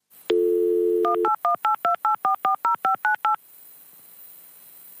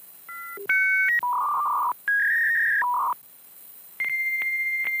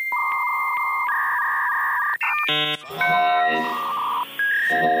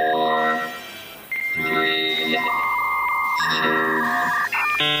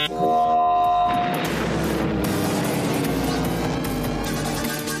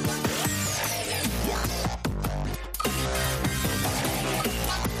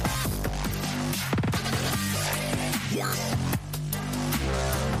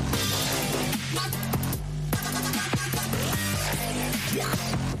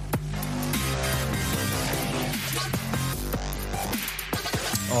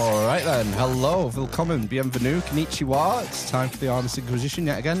All right then. Hello, willkommen, bienvenue, konnichiwa. It's time for the Honest Inquisition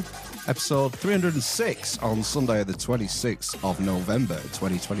yet again. Episode 306 on Sunday, the 26th of November,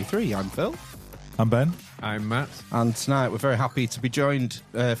 2023. I'm Phil. I'm Ben. I'm Matt. And tonight we're very happy to be joined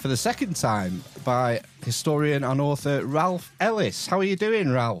for the second time by historian and author Ralph Ellis. How are you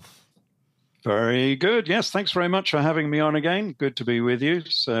doing, Ralph? Very good. Yes, thanks very much for having me on again. Good to be with you.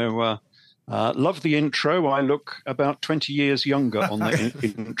 So, love the intro. I look about 20 years younger on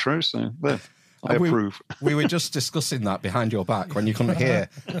the intro, so I approve. We were just discussing that behind your back when you couldn't hear,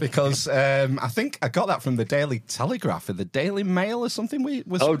 because I think I got that from the Daily Telegraph or the Daily Mail or something.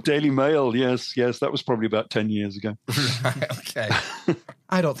 Daily Mail, yes. That was probably about 10 years ago. Right, okay.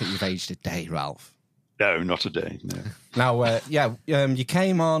 I don't think you've aged a day, Ralph. No, not a day, no. Now, you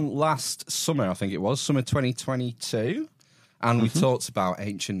came on last summer, I think it was, summer 2022, and we talked about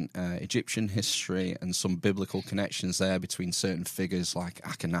ancient Egyptian history and some biblical connections there between certain figures like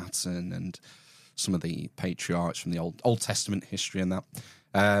Akhenaten and some of the patriarchs from the Old Testament history and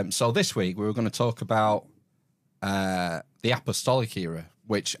that. So this week we were going to talk about the Apostolic era,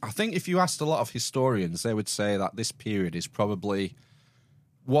 which I think if you asked a lot of historians, they would say that this period is probably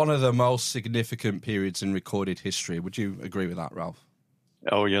one of the most significant periods in recorded history. Would you agree with that, Ralph?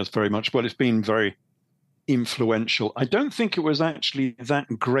 Oh, yes, very much. Well, it's been very influential. I don't think it was actually that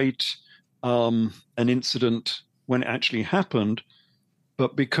great an incident when it actually happened,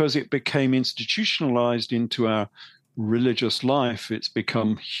 but because it became institutionalized into our religious life, it's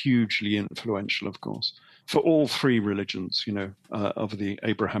become hugely influential, of course, for all three religions, of the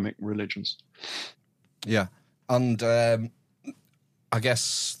Abrahamic religions. Yeah. And I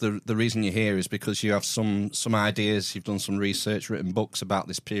guess the reason you're here is because you have some ideas, you've done some research, written books about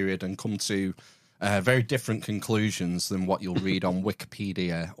this period and come to very different conclusions than what you'll read on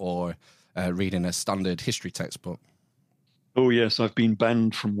Wikipedia or reading a standard history textbook. Oh, yes, I've been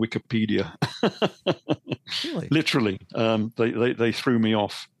banned from Wikipedia. Really? Literally. They threw me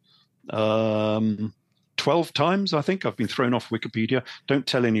off 12 times, I think. I've been thrown off Wikipedia. Don't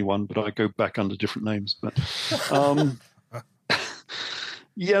tell anyone, but I go back under different names. But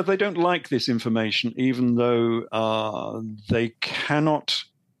yeah, they don't like this information, even though they cannot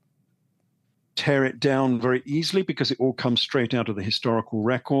tear it down very easily because it all comes straight out of the historical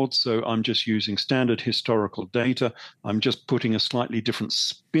records. So I'm just using standard historical data. I'm just putting a slightly different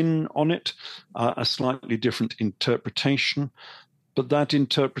spin on it, a slightly different interpretation. But that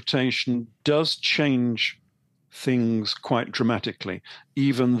interpretation does change things quite dramatically,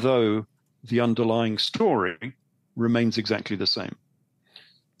 even though the underlying story remains exactly the same.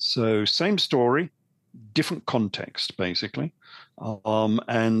 So same story, different context, basically.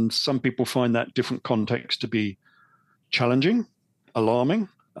 And some people find that different context to be challenging, alarming,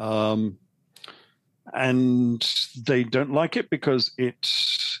 and they don't like it because it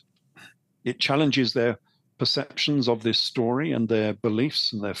challenges their perceptions of this story and their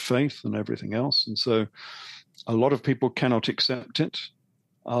beliefs and their faith and everything else. And so a lot of people cannot accept it.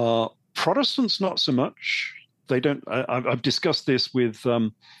 Protestants, not so much. They don't. I've discussed this with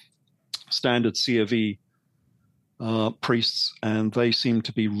standard C of E priests, and they seem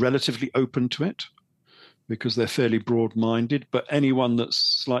to be relatively open to it because they're fairly broad-minded. But anyone that's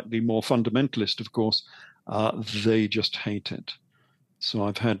slightly more fundamentalist, of course, they just hate it. So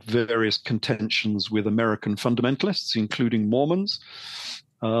I've had various contentions with American fundamentalists, including Mormons,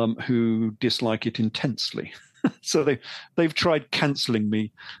 who dislike it intensely. So they've tried canceling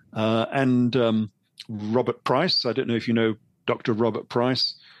me. And Robert Price, I don't know if you know Dr. Robert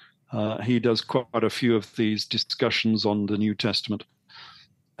Price, he does quite a few of these discussions on the New Testament.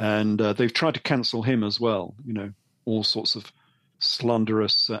 And they've tried to cancel him as well, all sorts of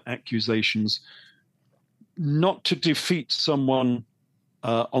slanderous accusations, not to defeat someone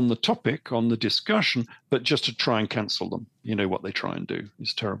on the topic, on the discussion, but just to try and cancel them. What they try and do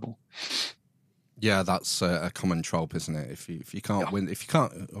is terrible. Yeah, that's a common trope, isn't it? If you can't win, if you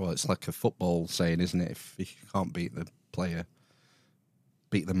can't, well, it's like a football saying, isn't it? If you can't beat the player,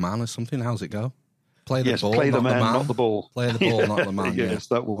 beat the man or something. How's it go? Play the ball, play the not man, the man, not the ball. Play the ball, not the man. Yes,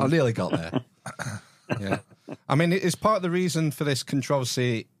 that one. I nearly got there. Yeah, I mean, it's part of the reason for this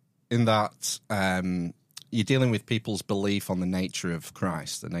controversy in that you're dealing with people's belief on the nature of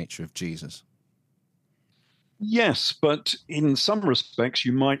Christ, the nature of Jesus. Yes, but in some respects,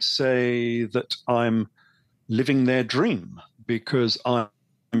 you might say that I'm living their dream because I'm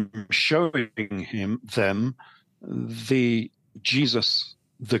showing them the Jesus,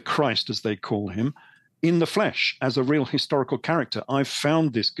 the Christ, as they call him, in the flesh as a real historical character. I've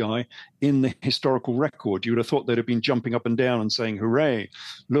found this guy in the historical record. You would have thought they'd have been jumping up and down and saying, hooray,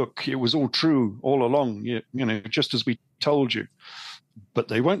 look, it was all true all along, just as we told you. But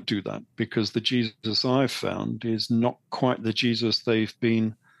they won't do that because the Jesus I've found is not quite the Jesus they've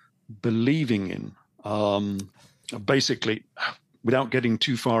been believing in. Basically, without getting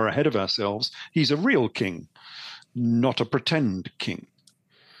too far ahead of ourselves, he's a real king, not a pretend king.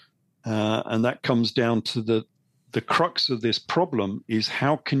 And that comes down to the crux of this problem is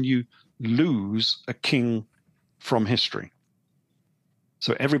how can you lose a king from history?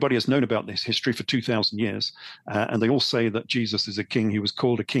 So everybody has known about this history for 2,000 years, and they all say that Jesus is a king. He was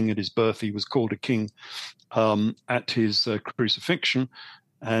called a king at his birth. He was called a king at his crucifixion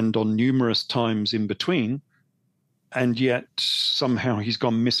and on numerous times in between, and yet somehow he's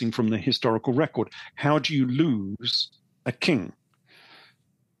gone missing from the historical record. How do you lose a king?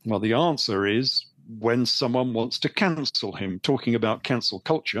 Well, the answer is when someone wants to cancel him. Talking about cancel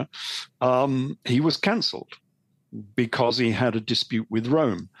culture, he was cancelled because he had a dispute with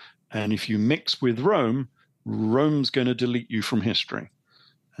Rome. And if you mix with Rome, Rome's going to delete you from history.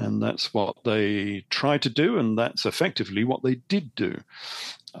 And that's what they tried to do, and that's effectively what they did do.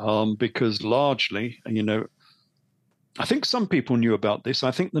 Because largely, I think some people knew about this.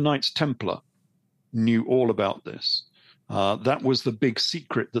 I think the Knights Templar knew all about this. That was the big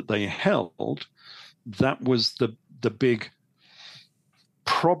secret that they held. That was the big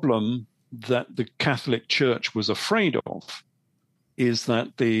problem that the Catholic Church was afraid of, is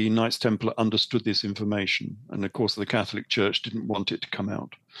that the Knights Templar understood this information. And of course, the Catholic Church didn't want it to come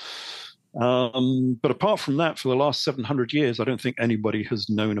out. But apart from that, for the last 700 years, I don't think anybody has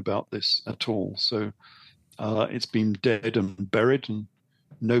known about this at all. So it's been dead and buried, and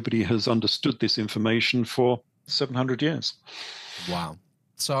nobody has understood this information for 700 years. Wow.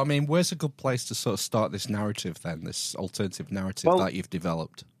 So, I mean, where's a good place to sort of start this narrative then, this alternative narrative that you've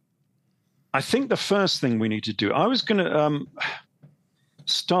developed? I think the first thing we need to do, I was going to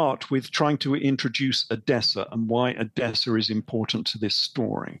start with trying to introduce Edessa and why Edessa is important to this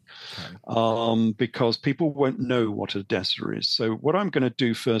story, because people won't know what Edessa is. So what I'm going to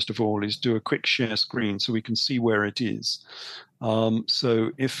do, first of all, is do a quick share screen so we can see where it is.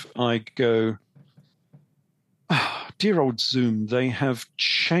 So if I go, dear old Zoom, they have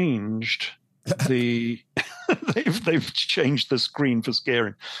changed the... they've changed the screen for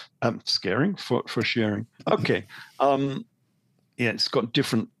sharing. Okay. Yeah, it's got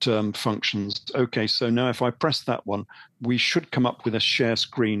different functions. Okay, so now if I press that one, we should come up with a share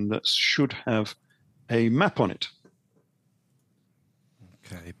screen that should have a map on it.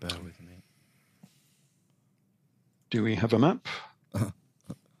 Okay, bear with me. Do we have a map? Got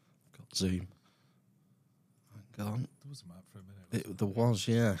Zoom. Hang on. There was a map for a minute. There was,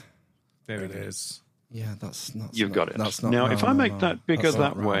 yeah. There it is. Yeah, that's not. You've got it. That's not. Now, no, if I make that bigger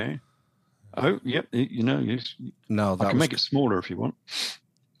that right. way, oh, yep, No, I can make it smaller if you want.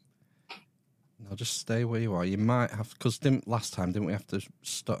 No, just stay where you are. You might have, because last time didn't we have to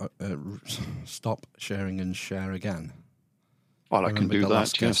stop sharing and share again? Well, I can do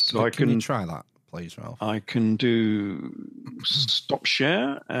that. Yes, so can you try that, please, Ralph? I can do stop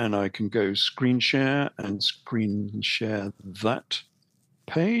share, and I can go screen share and screen share that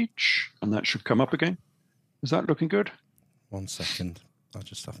page, and that should come up again. Is that looking good? 1 second. I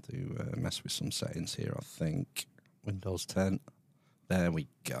just have to mess with some settings here, I think. Windows 10. There we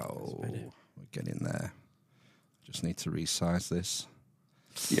go. We're getting there. Just need to resize this.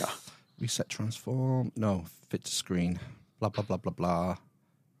 Yeah. Reset transform. No, fit to screen. Blah, blah, blah, blah, blah.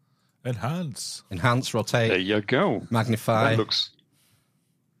 Enhance, There rotate. you go. Magnify.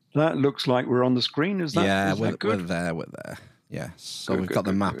 That looks like we're on the screen. Is that, yeah, is that good? We're there. Yeah, so we've got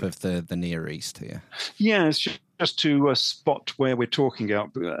the map of the Near East here. Yeah, it's just to spot where we're talking about,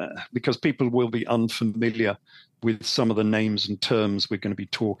 because people will be unfamiliar with some of the names and terms we're going to be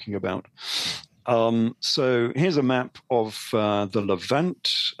talking about. So here's a map of the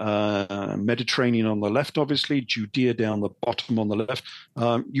Levant, Mediterranean on the left, obviously, Judea down the bottom on the left.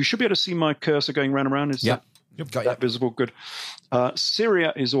 You should be able to see my cursor going around. Is that visible? Good.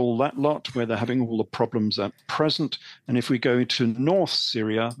 Syria is all that lot where they're having all the problems at present. And if we go to North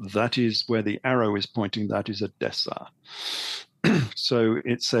Syria, that is where the arrow is pointing. That is Edessa. So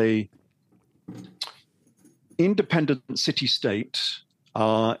it's a independent city-state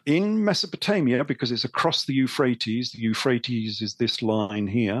in Mesopotamia, because it's across the Euphrates. The Euphrates is this line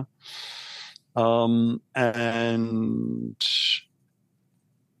here. And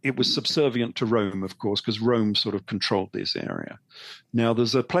it was subservient to Rome, of course, because Rome sort of controlled this area. Now,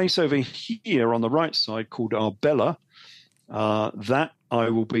 there's a place over here on the right side called Arbela. That I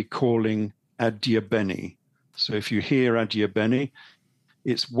will be calling Adiabeni. So if you hear Adiabeni,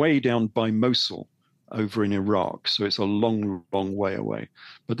 it's way down by Mosul over in Iraq. So it's a long, long way away.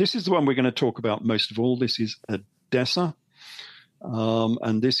 But this is the one we're going to talk about most of all. This is Edessa.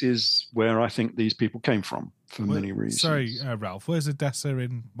 And this is where I think these people came from for many reasons. Sorry, Ralph, where's Edessa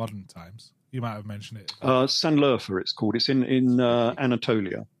in modern times? You might have mentioned it. Sanliurfa, it's called. It's in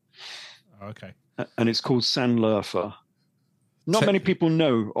Anatolia. Oh, okay. And it's called Sanliurfa. Not many people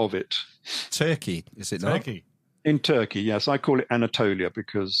know of it. Turkey, is it not? Turkey. In Turkey, yes. I call it Anatolia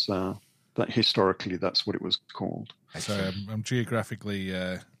because that historically that's what it was called. So I'm geographically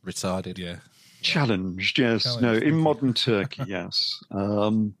retarded. Yeah. Challenged, yes. Challenged, in modern Turkey, yes.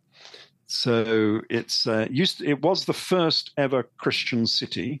 So it was the first ever Christian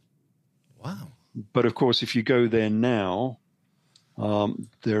city. Wow. But of course, if you go there now,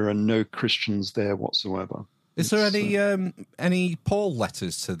 there are no Christians there whatsoever. Is there any Paul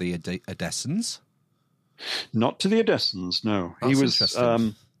letters to the Edessans? Not to the Edessans, no. That's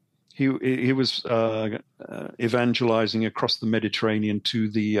interesting. He was evangelizing across the Mediterranean to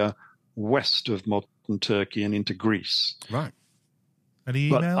the west of modern Turkey and into Greece. Right. Any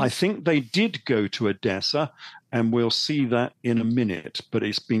emails? But I think they did go to Edessa, and we'll see that in a minute. But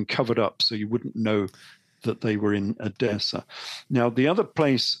it's been covered up, so you wouldn't know that they were in Edessa. Now, the other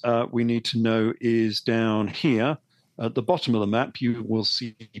place we need to know is down here at the bottom of the map. You will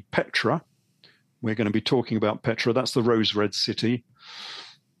see Petra. We're going to be talking about Petra. That's the Rose Red City,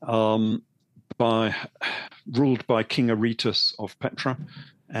 ruled by King Aretas of Petra.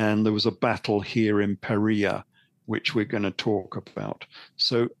 And there was a battle here in Perea, which we're going to talk about.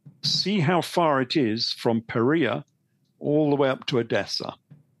 So see how far it is from Perea all the way up to Edessa.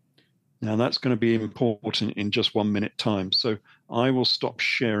 Now, that's going to be important in just 1 minute time. So I will stop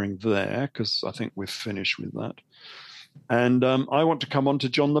sharing there because I think we're finished with that. And I want to come on to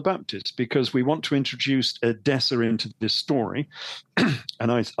John the Baptist because we want to introduce Edessa into this story.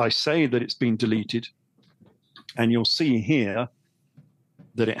 And I say that it's been deleted. And you'll see here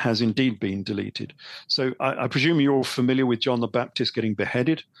that it has indeed been deleted. So I presume you're all familiar with John the Baptist getting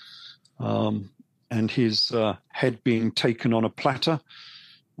beheaded and his head being taken on a platter.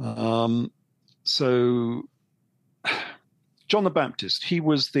 So John the Baptist, he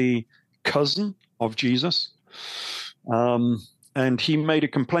was the cousin of Jesus. And he made a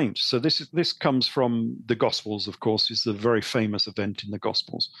complaint. So this comes from the Gospels, of course. It's a very famous event in the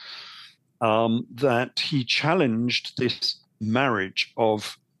Gospels, that he challenged this marriage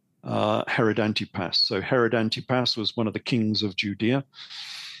of Herod Antipas. So Herod Antipas was one of the kings of Judea,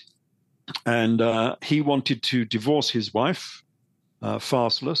 and he wanted to divorce his wife,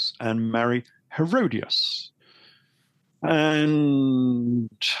 Pharsalus, and marry Herodias. And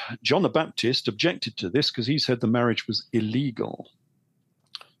John the Baptist objected to this because he said the marriage was illegal.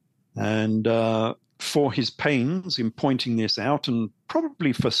 And for his pains in pointing this out, and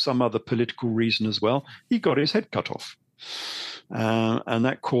probably for some other political reason as well, he got his head cut off. And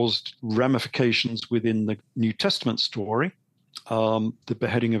that caused ramifications within the New Testament story, the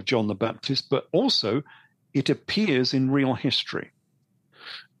beheading of John the Baptist, but also it appears in real history.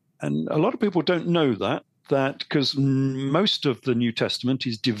 And a lot of people don't know that because most of the New Testament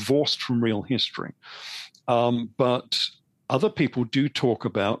is divorced from real history. But other people do talk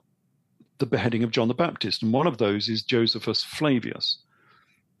about the beheading of John the Baptist. And one of those is Josephus Flavius,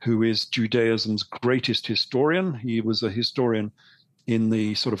 who is Judaism's greatest historian. He was a historian in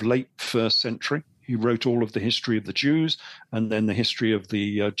the sort of late first century. He wrote all of the history of the Jews and then the history of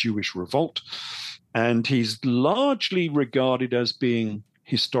the Jewish revolt. And he's largely regarded as being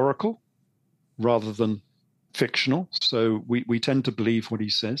historical rather than fictional. So we tend to believe what he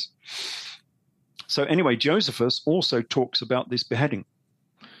says. So anyway, Josephus also talks about this beheading,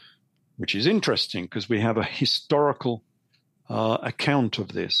 which is interesting because we have a historical account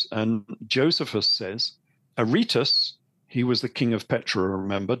of this. And Josephus says, Aretas, he was the king of Petra,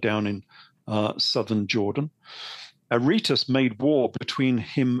 remember, down in southern Jordan. Aretas made war between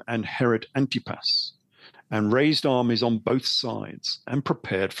him and Herod Antipas and raised armies on both sides and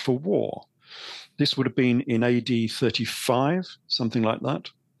prepared for war. This would have been in AD 35, something like that.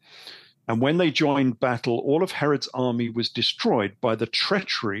 And when they joined battle, all of Herod's army was destroyed by the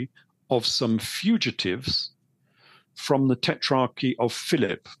treachery of some fugitives from the tetrarchy of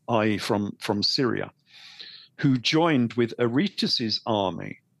Philip, i.e. from Syria, who joined with Aretas's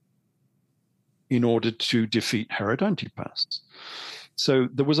army in order to defeat Herod Antipas. So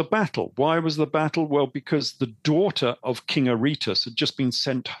there was a battle. Why was the battle? Well, because the daughter of King Aretas had just been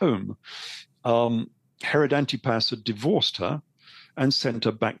sent home. Herod Antipas had divorced her and sent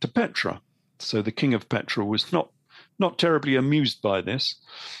her back to Petra. So the king of Petra was not terribly amused by this,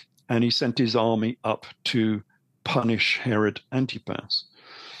 and he sent his army up to punish Herod Antipas.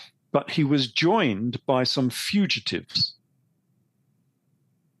 But he was joined by some fugitives.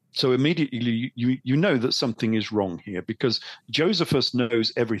 So immediately you know that something is wrong here, because Josephus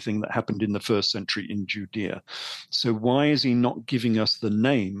knows everything that happened in the first century in Judea. So why is he not giving us the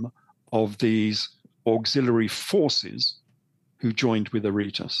name of these auxiliary forces who joined with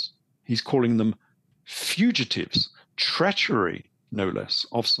Aretas? He's calling them fugitives, treachery, no less,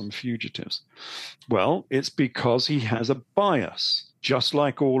 of some fugitives. Well, it's because he has a bias, just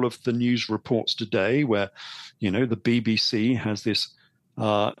like all of the news reports today, where, the BBC has this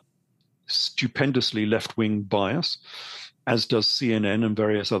stupendously left-wing bias, as does CNN and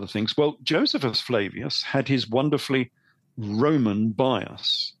various other things. Well, Josephus Flavius had his wonderfully Roman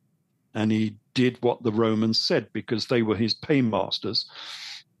bias, and he did what the Romans said because they were his paymasters.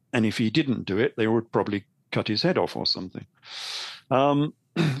 And if he didn't do it, they would probably cut his head off or something.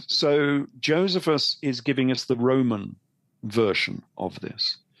 So Josephus is giving us the Roman version of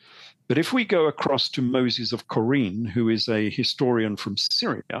this. But if we go across to Moses of Corene, who is a historian from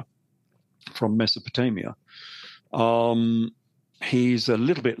Syria, from Mesopotamia, he's a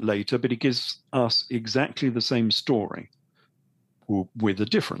little bit later, but he gives us exactly the same story with a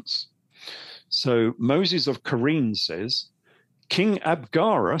difference. So Moses of Corene says, King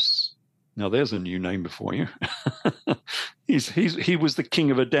Abgarus, now there's a new name before you. he was the king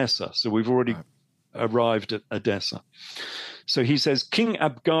of Edessa, so we've already arrived at Edessa. So he says, King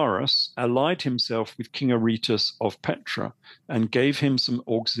Abgarus allied himself with King Aretas of Petra and gave him some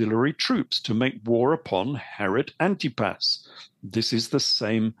auxiliary troops to make war upon Herod Antipas. This is the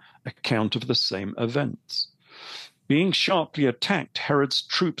same account of the same events. Being sharply attacked, Herod's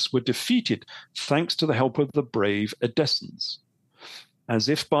troops were defeated thanks to the help of the brave Edessans. As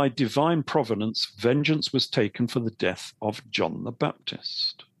if by divine providence, vengeance was taken for the death of John the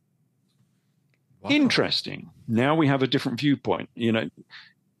Baptist. Wow. Interesting. Now we have a different viewpoint.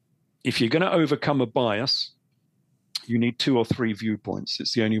 If you're going to overcome a bias, you need 2 or 3 viewpoints.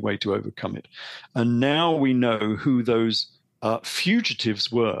 It's the only way to overcome it. And now we know who those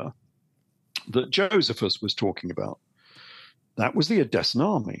fugitives were that Josephus was talking about. That was the Edessan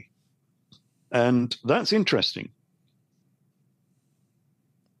army. And that's interesting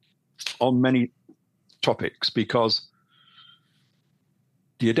on many topics, because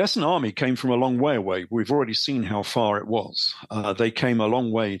the Edessan army came from a long way away. We've already seen how far it was. They came a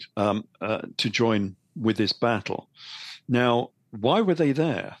long way to join with this battle. Now, why were they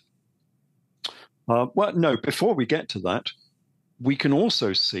there? Before we get to that, we can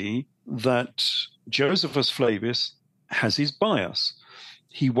also see that Josephus Flavius has his bias.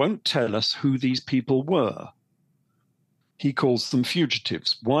 He won't tell us who these people were. He calls them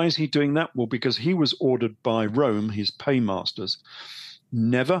fugitives. Why is he doing that? Well, because he was ordered by Rome, his paymasters,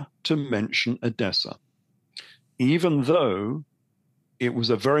 never to mention Edessa. Even though it was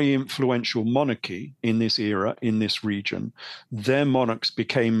a very influential monarchy in this era, in this region, their monarchs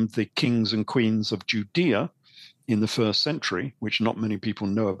became the kings and queens of Judea in the first century, which not many people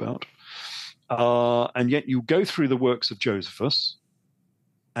know about. And yet you go through the works of Josephus,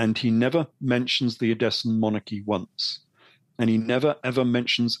 and he never mentions the Edessan monarchy once. And he never, ever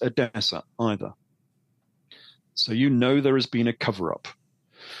mentions Edessa either. So there has been a cover-up.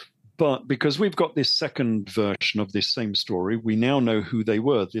 But because we've got this second version of this same story, we now know who they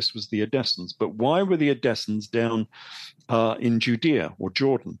were. This was the Edessans. But why were the Edessans down in Judea or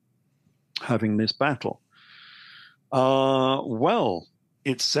Jordan having this battle?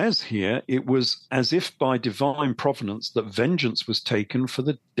 It says here, it was as if by divine providence that vengeance was taken for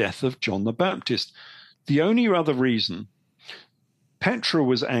the death of John the Baptist. The only other reason, Petra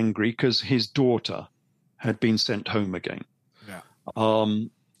was angry because his daughter had been sent home again. Yeah.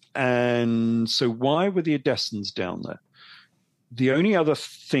 And so why were the Edessans down there? The only other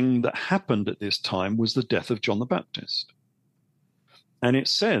thing that happened at this time was the death of John the Baptist. And it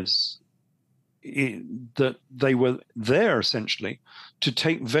says that they were there essentially to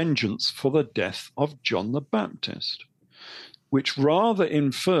take vengeance for the death of John the Baptist, which rather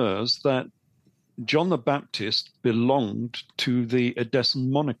infers that John the Baptist belonged to the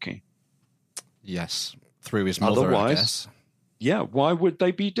Edessan monarchy. Yes, through his mother, otherwise, I guess. Yeah, why would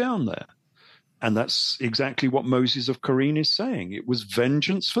they be down there? And that's exactly what Moses of Corene is saying. It was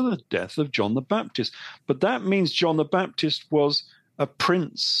vengeance for the death of John the Baptist. But that means John the Baptist was a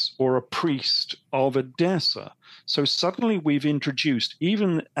prince or a priest of Edessa. So suddenly we've introduced,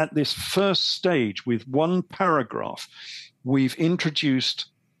 even at this first stage with one paragraph, we've introduced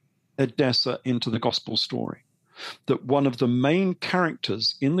Edessa into the gospel story. That one of the main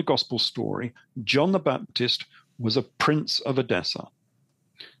characters in the gospel story, John the Baptist, was a prince of Edessa.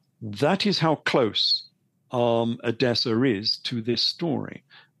 That is how close Edessa is to this story.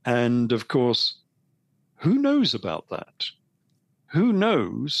 And of course, who knows about that? who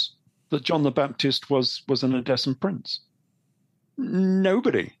knows that John the Baptist was an Edessan prince?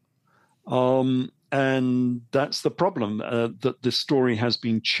 Nobody. And that's the problem, that this story has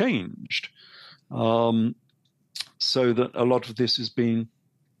been changed, so that a lot of this is being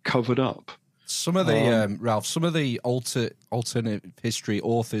covered up. Some of the Ralph, some of the alternate history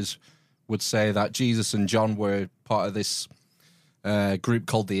authors would say that Jesus and John were part of this group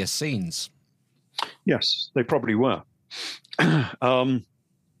called the Essenes. Yes, they probably were.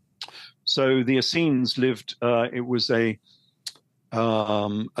 So the Essenes lived. It was like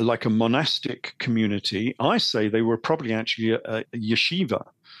a monastic community. I say they were probably actually a yeshiva,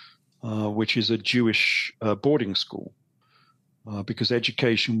 which is a Jewish boarding school, because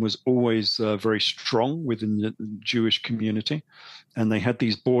education was always very strong within the Jewish community. And they had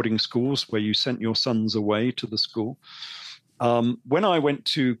these boarding schools where you sent your sons away to the school. When I went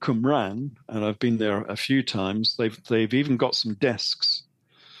to Qumran, and I've been there a few times, they've even got some desks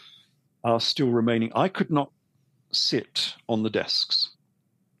still remaining. I could not sit on the desks.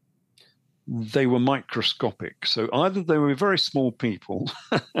 They were microscopic. So either they were very small people,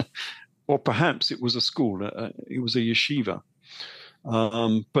 or perhaps it was a school. It was a yeshiva.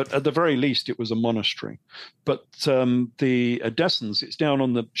 But at the very least, it was a monastery. But the Edessans, it's down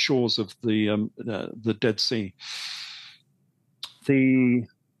on the shores of the Dead Sea. The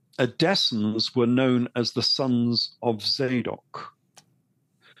Edessans were known as the sons of Zadok.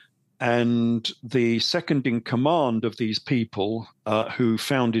 And the second in command of these people who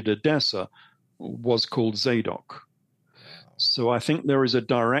founded Edessa was called Zadok. So I think there is a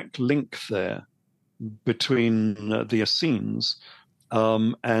direct link there between the Essenes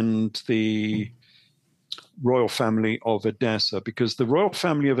and the royal family of Edessa, because the royal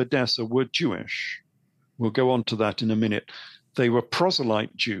family of Edessa were Jewish. We'll go on to that in a minute. They were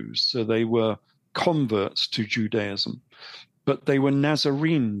proselyte Jews, so they were converts to Judaism. But they were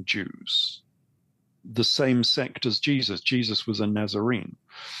Nazarene Jews, the same sect as Jesus. Jesus was a Nazarene.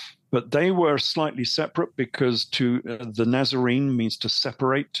 But they were slightly separate because the Nazarene means to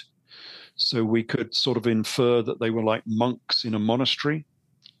separate. So we could sort of infer that they were like monks in a monastery,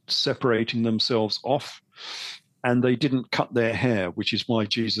 separating themselves off. And they didn't cut their hair, which is why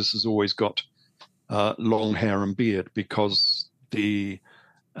Jesus has always got long hair and beard, because the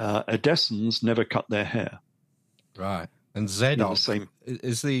Edessans never cut their hair. Right. And Zadok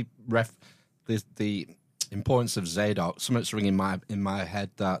is the importance of Zadok. Something's ringing in my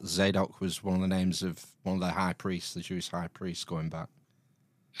head that Zadok was one of the names of one of the high priests, the Jewish high priests going back.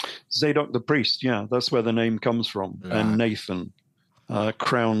 Zadok the priest, yeah, that's where the name comes from. Right. And Nathan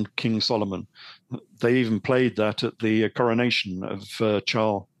crowned King Solomon. They even played that at the coronation of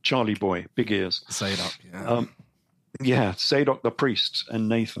Charlie Boy, Big Ears. Zadok, yeah. Zadok the priest and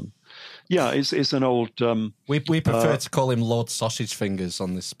Nathan. Yeah, it's an old... we prefer to call him Lord Sausage Fingers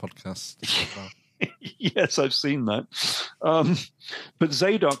on this podcast. Yes, I've seen that. But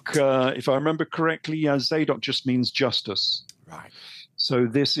Zadok, if I remember correctly, Zadok just means justice. Right. So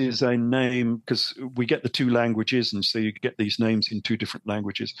this is a name, because we get the two languages, and so you get these names in two different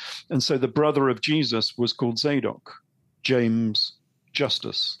languages. And so the brother of Jesus was called Zadok, James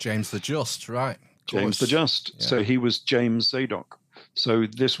Justice. James the Just, right. James the Just. Yeah. So he was James Zadok. So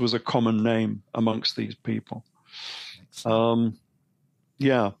this was a common name amongst these people.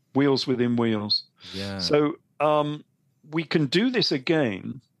 Wheels within wheels. Yeah. So we can do this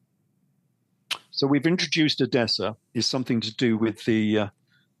again. So we've introduced Edessa is something to do with the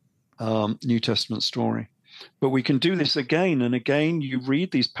New Testament story. But we can do this again and again. You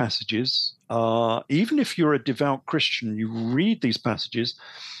read these passages. Even if you're a devout Christian, you read these passages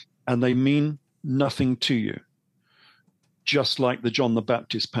and they mean nothing to you. Just like the John the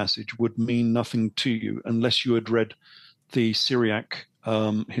Baptist passage would mean nothing to you unless you had read the Syriac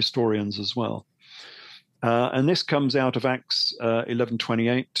historians as well. And this comes out of Acts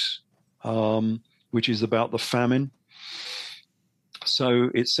 11:28, which is about the famine. So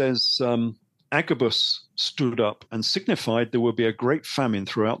it says, Agabus stood up and signified there would be a great famine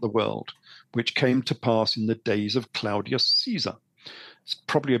throughout the world, which came to pass in the days of Claudius Caesar. It's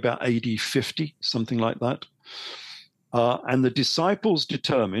probably about AD 50, something like that. And the disciples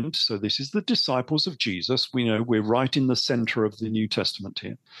determined, so this is the disciples of Jesus. We know we're right in the center of the New Testament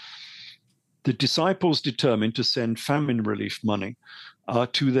here. The disciples determined to send famine relief money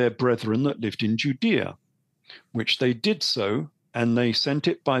to their brethren that lived in Judea, which they did so, and they sent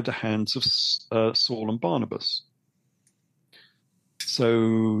it by the hands of Saul and Barnabas.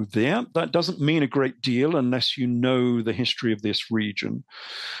 So that doesn't mean a great deal unless you know the history of this region,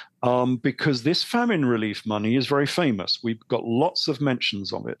 because this famine relief money is very famous. We've got lots of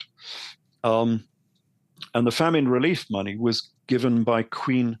mentions of it. And the famine relief money was given by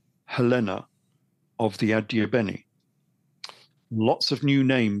Queen Helena of the Adiabeni. Lots of new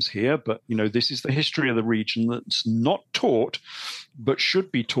names here, but this is the history of the region that's not taught, but should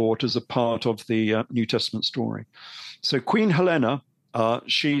be taught as a part of the New Testament story. So Queen Helena,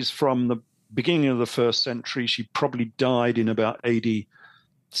 she's from the beginning of the 1st century. She probably died in about AD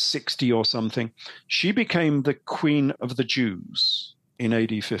 60 or something. She became the Queen of the Jews in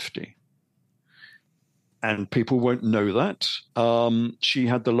AD 50. And people won't know that. She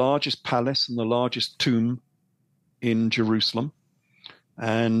had the largest palace and the largest tomb in Jerusalem.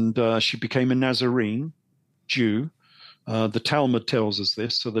 And she became a Nazarene Jew. The Talmud tells us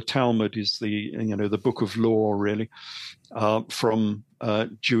this. So the Talmud is the book of law, really, from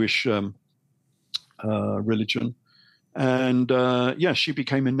Jewish religion. And she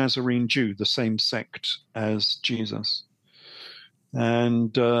became a Nazarene Jew, the same sect as Jesus.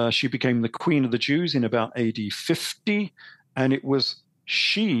 And she became the Queen of the Jews in about AD 50. And it was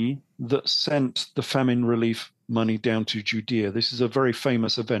she that sent the famine relief money down to Judea. This is a very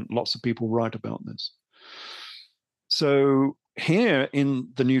famous event. Lots of people write about this. So here in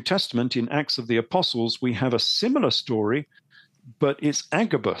the New Testament, in Acts of the Apostles, we have a similar story, but it's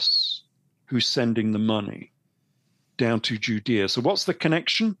Agabus who's sending the money down to Judea. So what's the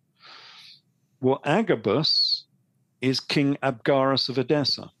connection? Well, Agabus is King Abgarus of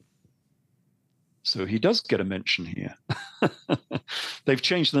Edessa. So he does get a mention here. They've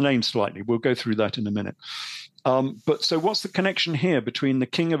changed the name slightly. We'll go through that in a minute. But so what's the connection here between the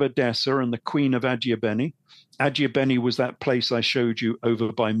king of Edessa and the queen of Adiabeni? Adiabeni was that place I showed you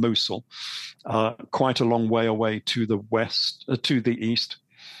over by Mosul, quite a long way away to the west, to the east,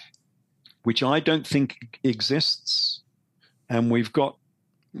 which I don't think exists. And we've got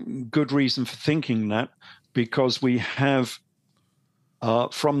good reason for thinking that, because we have,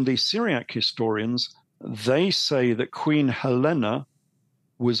 from the Syriac historians, they say that Queen Helena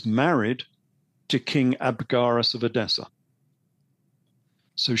was married to King Abgarus of Edessa.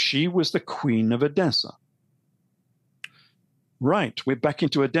 So she was the queen of Edessa. Right, we're back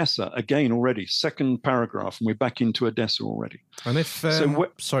into Edessa again already. Second paragraph, and we're back into Edessa already. And if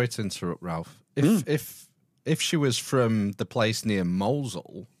sorry to interrupt, Ralph. If she was from the place near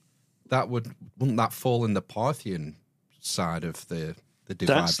Mosul, wouldn't that fall in the Parthian side of the divide?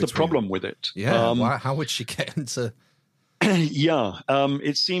 That's the problem with it. Yeah, how would she get into?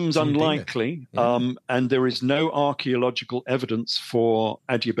 It seems unlikely, and there is no archaeological evidence for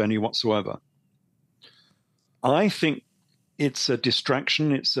Adiabeni whatsoever. I think it's a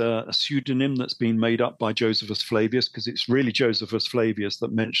distraction. It's a pseudonym that's been made up by Josephus Flavius, because it's really Josephus Flavius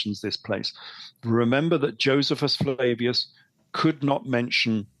that mentions this place. Remember that Josephus Flavius could not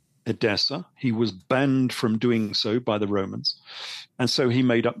mention Edessa. He was banned from doing so by the Romans. And so he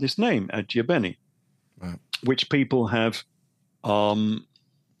made up this name, Adiabeni, which people have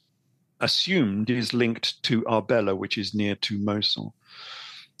assumed is linked to Arbela, which is near to Mosul.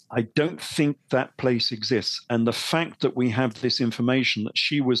 I don't think that place exists. And the fact that we have this information that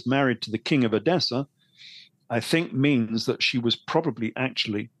she was married to the king of Edessa, I think means that she was probably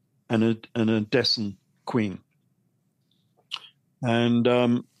actually an Edessan queen.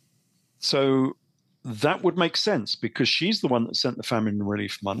 And so that would make sense, because she's the one that sent the famine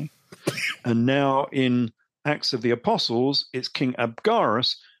relief money. And now in Acts of the Apostles, it's King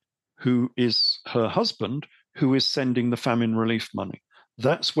Abgarus, who is her husband, who is sending the famine relief money.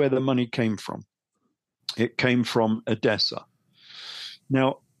 That's where the money came from. It came from Edessa.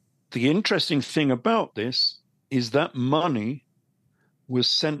 Now, the interesting thing about this is that money was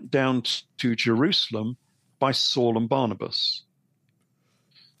sent down to Jerusalem by Saul and Barnabas.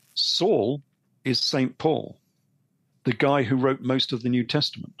 Saul is St. Paul, the guy who wrote most of the New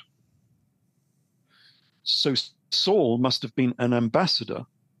Testament. So Saul must have been an ambassador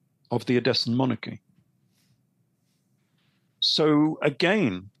of the Edessan monarchy. So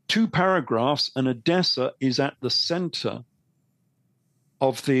again, 2 paragraphs, and Edessa is at the center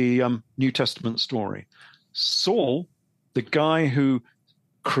of the New Testament story. Saul, the guy who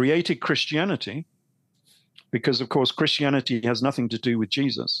created Christianity, because of course Christianity has nothing to do with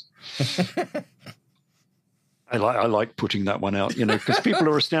Jesus. I like putting that one out, because people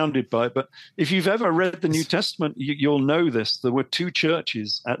are astounded by it. But if you've ever read the New Testament, you'll know this. There were 2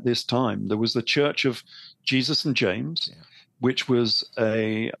 churches at this time. There was the Church of Jesus and James, which was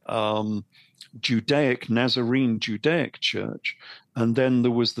a Judaic, Nazarene Judaic church. And then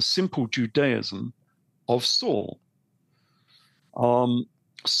there was the simple Judaism of Saul.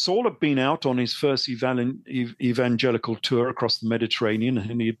 Saul had been out on his first evangelical tour across the Mediterranean,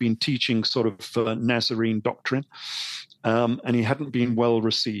 and he had been teaching sort of Nazarene doctrine, and he hadn't been well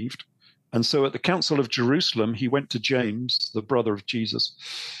received. And so at the Council of Jerusalem, he went to James, the brother of Jesus,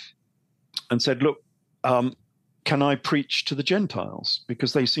 and said, look, can I preach to the Gentiles?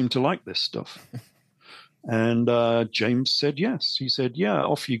 Because they seem to like this stuff. And James said yes. He said, yeah,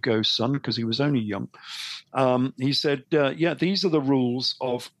 off you go, son, because he was only young. He said, yeah, these are the rules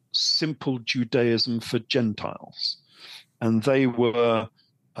of simple Judaism for Gentiles. And they were,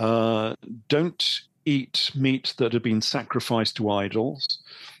 don't eat meat that had been sacrificed to idols,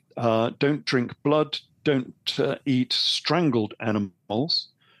 don't drink blood, don't eat strangled animals,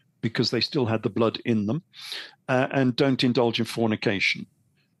 because they still had the blood in them, and don't indulge in fornication.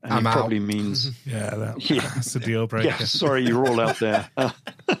 And I'm he out. probably means... That's a deal breaker. Yeah, sorry, you're all out there.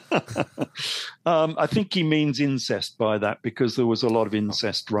 I think he means incest by that, because there was a lot of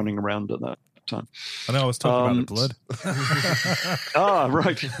incest running around at that time. I know, I was talking about the blood.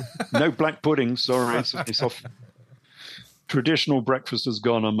 Right. No black pudding, sorry. It's off. Traditional breakfast has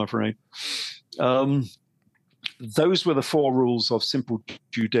gone, I'm afraid. Those were the 4 rules of simple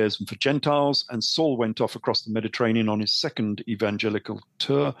Judaism for Gentiles, and Saul went off across the Mediterranean on his second evangelical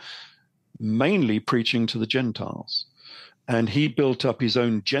tour, mainly preaching to the Gentiles. And he built up his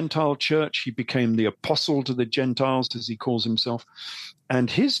own Gentile church. He became the apostle to the Gentiles, as he calls himself. And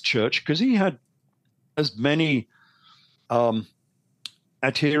his church, because he had as many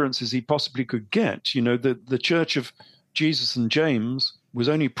adherents as he possibly could get, you know, the church of Jesus and James was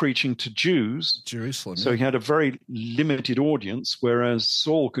only preaching to Jews. Jerusalem. So he had a very limited audience, whereas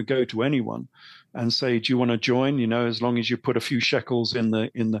Saul could go to anyone and say, do you want to join? You know, as long as you put a few shekels in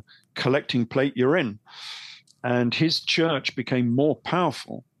the collecting plate, you're in. And his church became more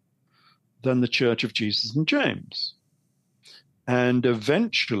powerful than the church of Jesus and James. And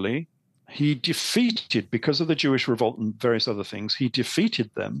eventually he defeated, because of the Jewish revolt and various other things, he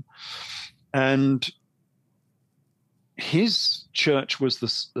defeated them. And his church was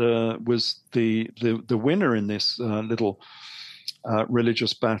the winner in this little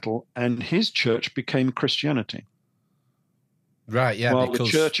religious battle, and his church became Christianity. Right, yeah. While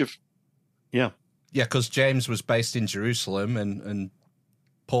because, the church of... Yeah. Yeah, because James was based in Jerusalem and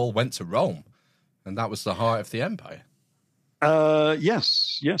Paul went to Rome, and that was the heart of the empire.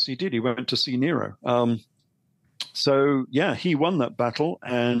 Yes, he did. He went to see Nero. So, yeah, he won that battle,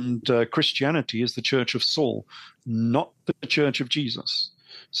 and Christianity is the church of Saul, not the church of Jesus.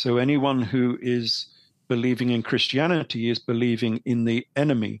 So anyone who is believing in Christianity is believing in the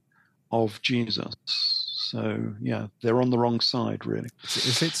enemy of Jesus. So, yeah, they're on the wrong side, really.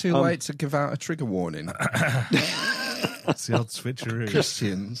 Is it too late to give out a trigger warning? It's the old switcheroo.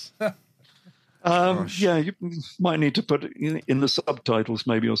 Christians. Yeah, you might need to put it in the subtitles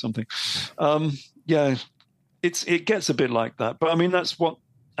maybe or something. Yeah, it gets a bit like that. But, I mean, that's what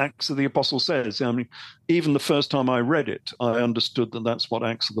Acts of the Apostles says. I mean, even the first time I read it, I understood that that's what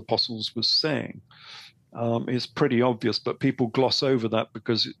Acts of the Apostles was saying. It's pretty obvious, but people gloss over that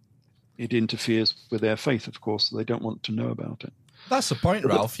because it interferes with their faith, of course, so they don't want to know about it. That's the point,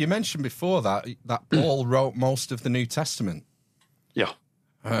 Ralph. You mentioned before that Paul wrote most of the New Testament. Yeah.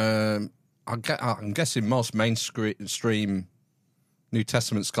 I'm guessing most mainstream New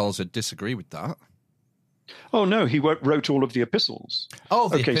Testament scholars would disagree with that. Oh, no, he wrote all of the epistles. Oh,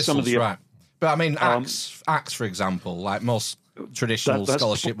 the epistles, some of the, right. But I mean, Acts, for example, like most traditional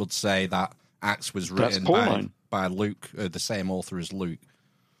scholarship would say that Acts was written by Luke, the same author as Luke.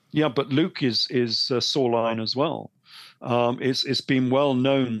 Yeah, but Luke is Sauline as well. It's been well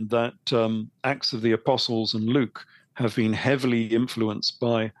known that Acts of the Apostles and Luke have been heavily influenced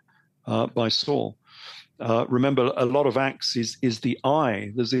by Saul. Remember, a lot of Acts is the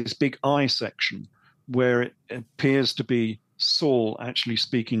I. There's this big I section where it appears to be Saul actually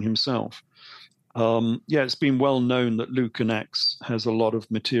speaking himself. It's been well known that Luke and Acts has a lot of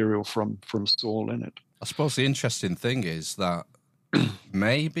material from Saul in it. I suppose the interesting thing is that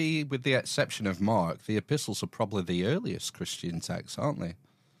maybe, with the exception of Mark, the epistles are probably the earliest Christian texts, aren't they?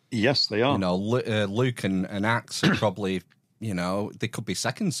 Yes, they are. You know, Luke and Acts are probably, you know, they could be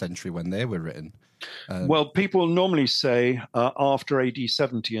 2nd century when they were written. Well, people normally say after AD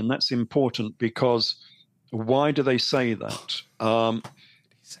 70, and that's important because why do they say that?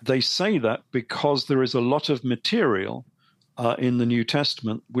 They say that because there is a lot of material in the New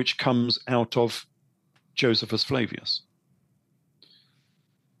Testament which comes out of Josephus Flavius.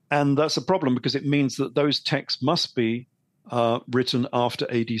 And that's a problem because it means that those texts must be written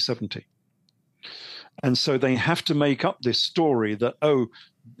after AD 70. And so they have to make up this story that,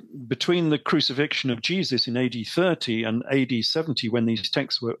 between the crucifixion of Jesus in AD 30 and AD 70, when these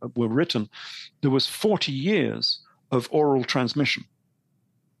texts were written, there was 40 years of oral transmission.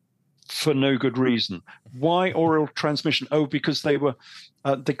 for no good reason. Why oral transmission? Oh, because they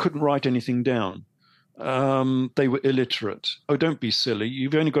couldn't write anything down. They were illiterate. Oh, don't be silly.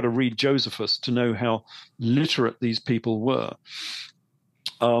 You've only got to read Josephus to know how literate these people were.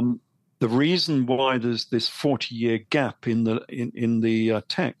 The reason why there's this 40-year gap in the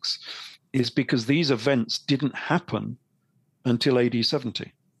text is because these events didn't happen until AD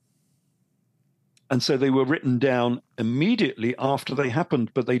 70. And so they were written down immediately after they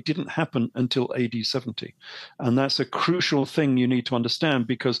happened, but they didn't happen until AD 70. And that's a crucial thing you need to understand,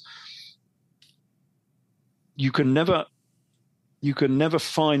 because you can never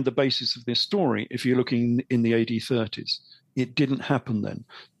find the basis of this story if you're looking in the AD 30s. It didn't happen then.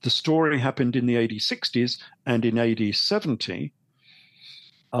 The story happened in the AD 60s and in AD 70.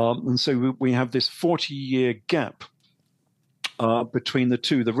 And so we have this 40-year gap between the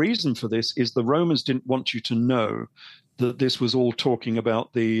two. The reason for this is the Romans didn't want you to know that this was all talking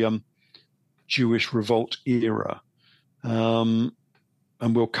about the Jewish revolt era. And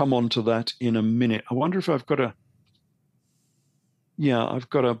we'll come on to that in a minute. I wonder if I've got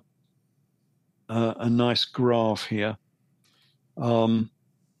a nice graph here. So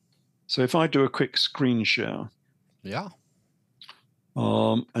if I do a quick screen share. Yeah.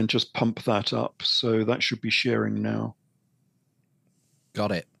 And just pump that up. So that should be sharing now.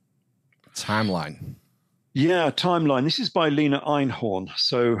 Got it. Timeline. Yeah, timeline. This is by Lena Einhorn.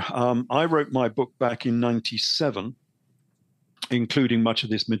 So I wrote my book back in 97, including much of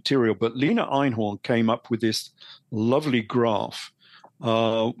this material. But Lena Einhorn came up with this lovely graph,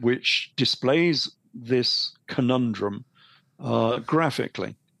 which displays this conundrum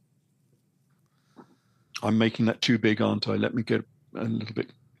graphically. I'm making that too big, aren't I? Let me get a little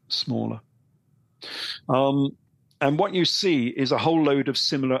bit smaller. And what you see is a whole load of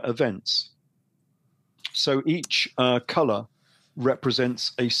similar events. So each color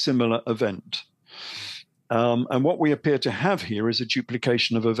represents a similar event. And what we appear to have here is a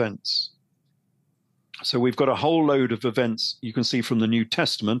duplication of events. So we've got a whole load of events you can see from the New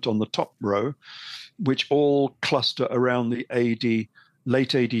Testament on the top row, which all cluster around the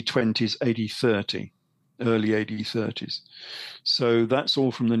late AD 20s, AD 30. Early AD 30s. So that's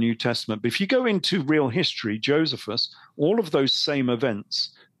all from the New Testament. But if you go into real history, Josephus, all of those same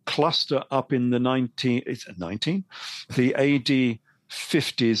events cluster up in the the AD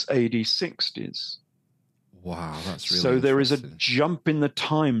 50s, AD 60s. Wow, that's really So there is a jump in the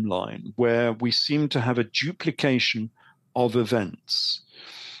timeline where we seem to have a duplication of events.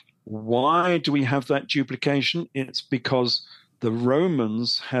 Why do we have that duplication? It's because the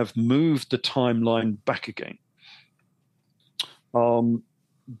Romans have moved the timeline back again,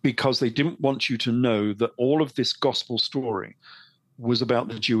 because they didn't want you to know that all of this gospel story was about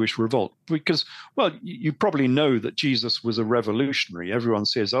the Jewish revolt. Because, well, you probably know that Jesus was a revolutionary. Everyone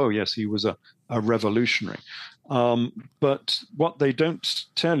says, oh, yes, he was a revolutionary. But what they don't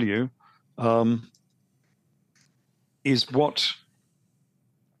tell you is what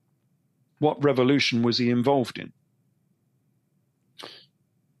revolution was he involved in.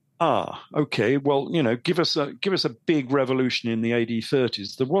 Okay. Well, give us a big revolution in the AD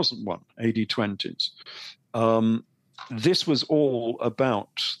 30s. There wasn't one. AD 20s. This was all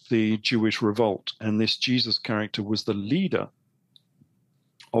about the Jewish revolt, and this Jesus character was the leader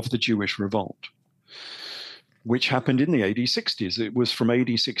of the Jewish revolt, which happened in the AD 60s. It was from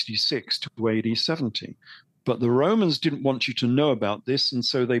AD 66 to AD 70. But the Romans didn't want you to know about this, and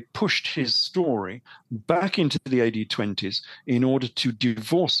so they pushed his story back into the AD 20s in order to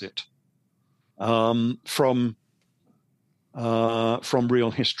divorce it from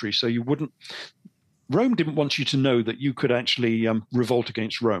real history. So Rome didn't want you to know that you could actually revolt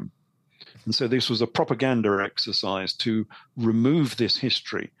against Rome. And so this was a propaganda exercise to remove this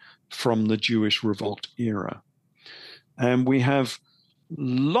history from the Jewish revolt era. And we have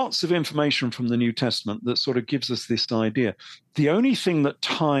lots of information from the New Testament that sort of gives us this idea. The only thing that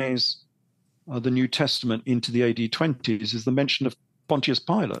ties the New Testament into the AD 20s is the mention of Pontius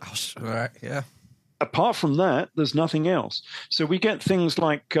Pilate. Oh, right, yeah. Apart from that, there's nothing else. So we get things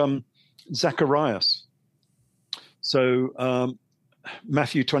like Zacharias. So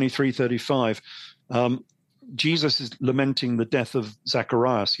Matthew 23:35, Jesus is lamenting the death of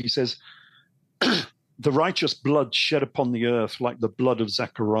Zacharias. He says, the righteous blood shed upon the earth like the blood of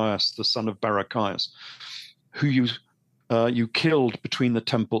Zacharias, the son of Barachias, who you killed between the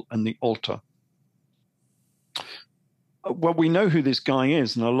temple and the altar. Well, we know who this guy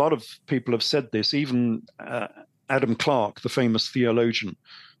is, and a lot of people have said this. Even Adam Clarke, the famous theologian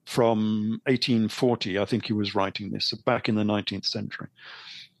from 1840, I think he was writing this back in the 19th century.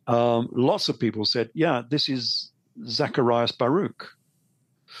 Lots of people said, yeah, this is Zacharias Baruch.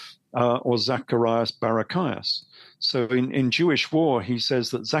 or Zacharias Barachias. So in Jewish war, he says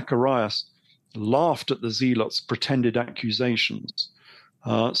that Zacharias laughed at the zealots' pretended accusations.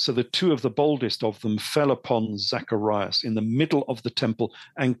 So the two of the boldest of them fell upon Zacharias in the middle of the temple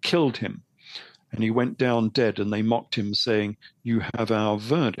and killed him. And he went down dead, and they mocked him, saying, "You have our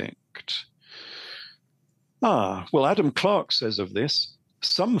verdict." Well, Adam Clarke says of this,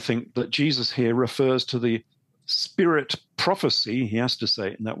 some think that Jesus here refers to the spirit prophecy, he has to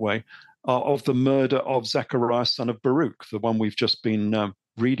say it in that way, of the murder of Zacharias, son of Baruch, the one we've just been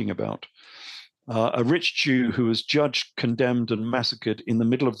reading about. A rich Jew who was judged, condemned, and massacred in the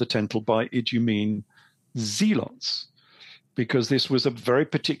middle of the temple by Idumean zealots, because this was a very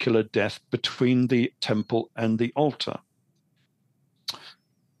particular death between the temple and the altar.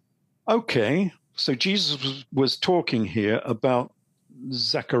 Okay, so Jesus was talking here about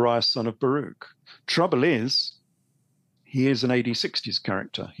Zacharias, son of Baruch. Trouble is, he is an AD 60s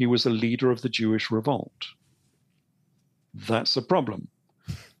character. He was a leader of the Jewish revolt. That's a problem.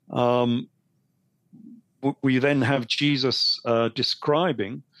 We then have Jesus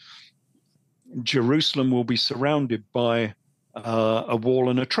describing Jerusalem will be surrounded by a wall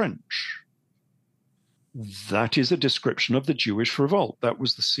and a trench. That is a description of the Jewish revolt. That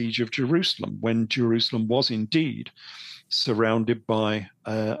was the siege of Jerusalem, when Jerusalem was indeed surrounded by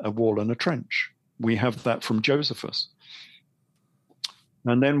a wall and a trench. We have that from Josephus.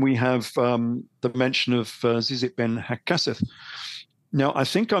 And then we have the mention of Zizit ben Hakaseth. Now, I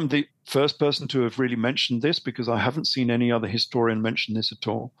think I'm the first person to have really mentioned this, because I haven't seen any other historian mention this at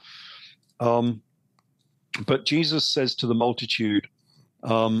all. But Jesus says to the multitude,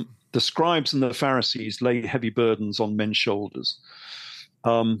 the scribes and the Pharisees lay heavy burdens on men's shoulders.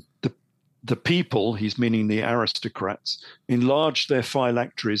 The people, he's meaning the aristocrats, enlarged their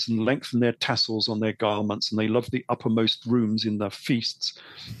phylacteries and lengthened their tassels on their garments, and they loved the uppermost rooms in the feasts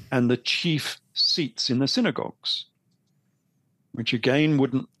and the chief seats in the synagogues, which again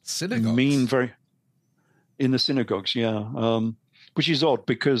wouldn't mean very... In the synagogues, yeah. Which is odd,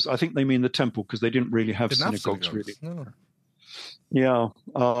 because I think they mean the temple, because they didn't really have synagogues, really. No. Yeah,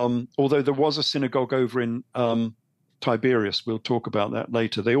 although there was a synagogue over in Tiberias. We'll talk about that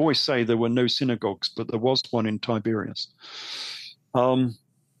later. They always say there were no synagogues, but there was one in Tiberias. That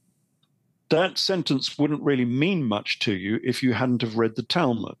sentence wouldn't really mean much to you if you hadn't have read the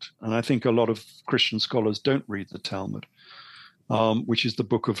Talmud. And I think a lot of Christian scholars don't read the Talmud, which is the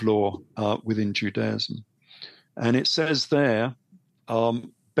book of law within Judaism. And it says there,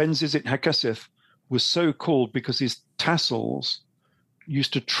 Ben Zizit Hakaseth was so called because his tassels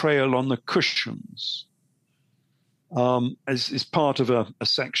used to trail on the cushions, as part of a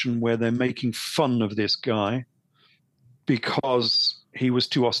section where they're making fun of this guy because he was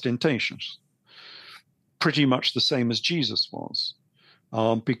too ostentatious. Pretty much the same as Jesus was,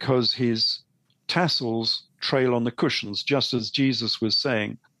 because his tassels trail on the cushions, just as Jesus was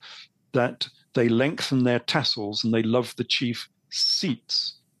saying that they lengthen their tassels and they love the chief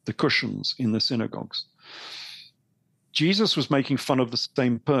seats, the cushions in the synagogues. Jesus was making fun of the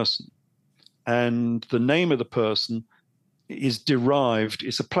same person, and the name of the person is derived,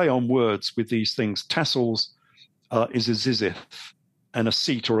 it's a play on words with these things. Tassels is a zizith, and a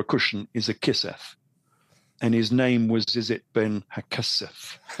seat or a cushion is a kiseth. And his name was Zizit ben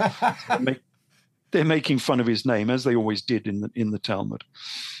Hakaseth. They're making fun of his name, as they always did in the Talmud.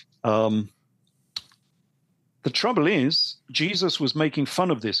 The trouble is, Jesus was making fun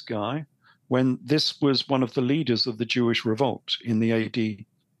of this guy when this was one of the leaders of the Jewish revolt in the AD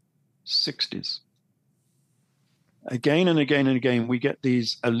 60s. Again and again and again, we get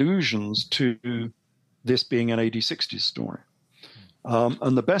these allusions to this being an AD 60s story.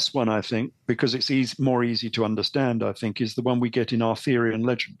 And the best one, I think, because it's more easy to understand, I think, is the one we get in Arthurian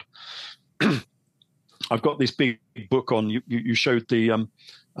legend. I've got this big book on, you showed the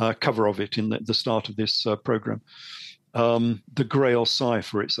cover of it in the start of this program. The Grail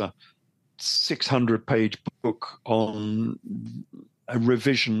Cipher. It's a 600-page book on a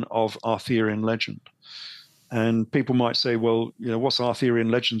revision of Arthurian legend. And people might say, well, what's Arthurian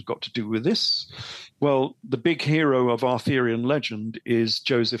legend got to do with this? Well, the big hero of Arthurian legend is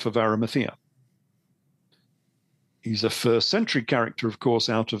Joseph of Arimathea. He's a first-century character, of course,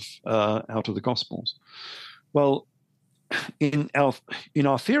 out of the Gospels. Well, in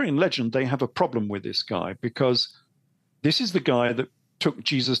Arthurian legend, they have a problem with this guy, because this is the guy that took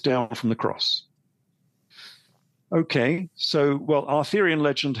Jesus down from the cross. Okay, so, well, Arthurian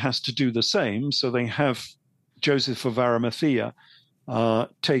legend has to do the same. So they have Joseph of Arimathea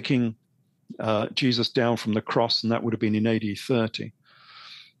taking Jesus down from the cross, and that would have been in AD 30.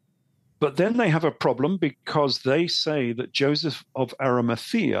 But then they have a problem because they say that Joseph of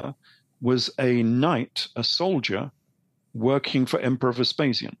Arimathea was a knight, a soldier, working for Emperor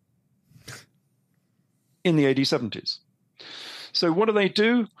Vespasian in the AD 70s. So what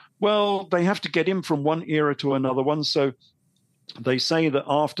do? Well, they have to get him from one era to another one. So they say that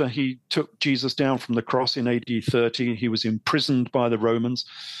after he took Jesus down from the cross in AD 30, he was imprisoned by the Romans.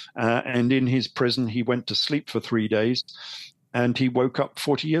 And in his prison, he went to sleep for 3 days. And he woke up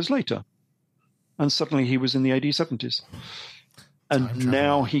 40 years later. And suddenly he was in the AD 70s. And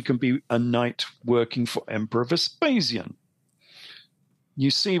now he can be a knight working for Emperor Vespasian.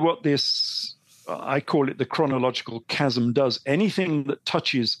 You see what this, I call it the chronological chasm, does. Anything that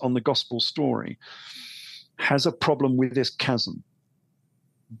touches on the gospel story has a problem with this chasm,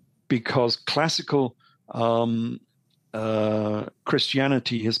 because classical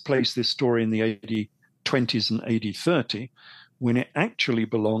Christianity has placed this story in the AD 20s and AD 30, when it actually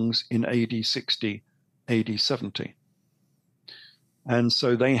belongs in AD 60, AD 70. And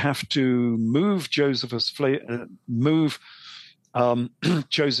so they have to move Joseph of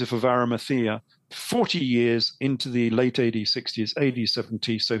Arimathea 40 years into the late AD 60s, AD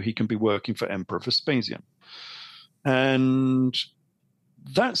 70, so he can be working for Emperor Vespasian. And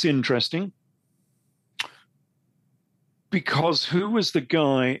that's interesting, because who was the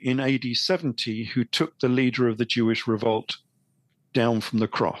guy in AD 70 who took the leader of the Jewish revolt down from the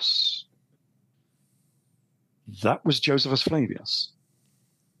cross? That was Josephus Flavius.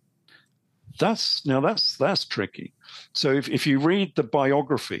 That's tricky. So if you read the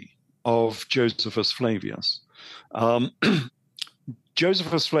biography of Josephus Flavius,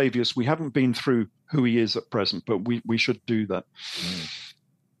 Josephus Flavius, we haven't been through who he is at present, but we should do that.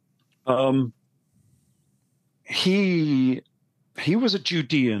 He was a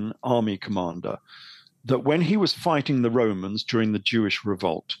Judean army commander that when he was fighting the Romans during the Jewish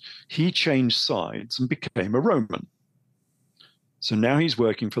revolt, he changed sides and became a Roman. So now he's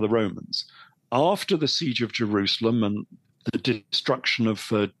working for the Romans. After the siege of Jerusalem and the destruction of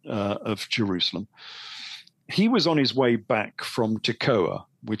Jerusalem, he was on his way back from Tekoa,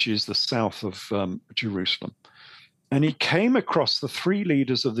 which is the south of Jerusalem, and he came across the three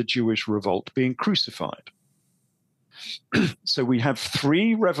leaders of the Jewish revolt being crucified. So we have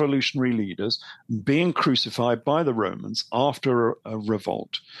three revolutionary leaders being crucified by the Romans after a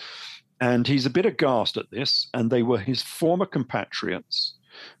revolt. And he's a bit aghast at this, and they were his former compatriots.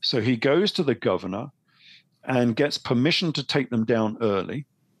 So he goes to the governor and gets permission to take them down early.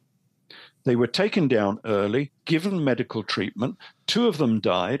 They were taken down early, given medical treatment. 2 of them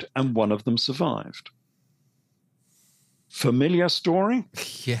died, and 1 of them survived. Familiar story?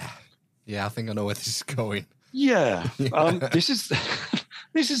 Yeah, I think I know where this is going. Yeah. This is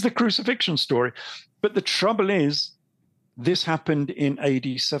the crucifixion story. But the trouble is, this happened in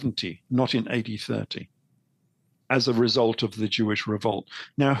AD 70, not in AD 30, as a result of the Jewish revolt.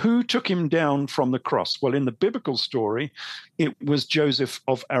 Now, who took him down from the cross? Well, in the biblical story, it was Joseph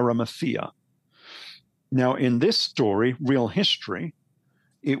of Arimathea. Now, in this story, real history,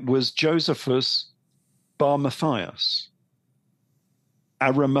 it was Josephus Bar Matthias.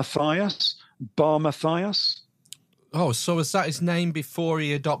 Arimatheus, Bar Matthias. Oh, so is that his name before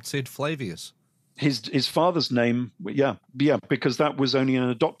he adopted Flavius? His father's name, yeah, because that was only an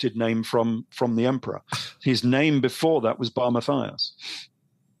adopted name from the emperor. His name before that was Bar Matthias.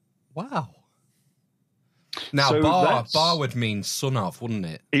 Wow. Now, so Bar would mean son of, wouldn't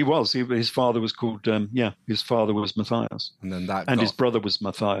it? He was. His father was called, his father was Matthias. And then his brother was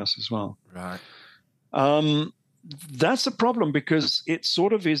Matthias as well. Right. That's a problem, because it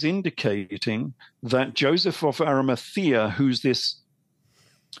sort of is indicating that Joseph of Arimathea, who's this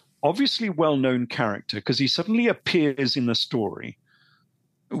obviously well-known character, because he suddenly appears in the story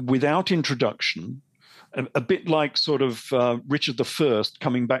without introduction, a bit like sort of Richard I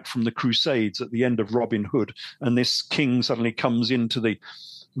coming back from the Crusades at the end of Robin Hood, and this king suddenly comes into the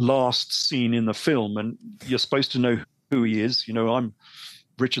last scene in the film, and you're supposed to know who he is. You know, I'm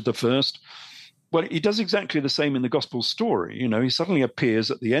Richard I. Well, he does exactly the same in the gospel story. You know, he suddenly appears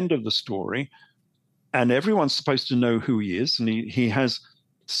at the end of the story, and everyone's supposed to know who he is, and he has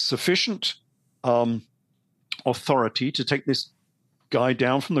sufficient authority to take this guy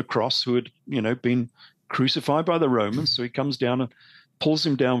down from the cross who had, been crucified by the Romans. So he comes down and pulls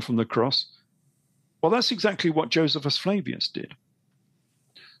him down from the cross. Well, that's exactly what Josephus Flavius did.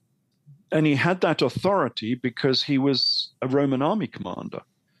 And he had that authority because he was a Roman army commander,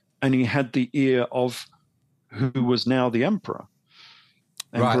 and he had the ear of who was now the emperor,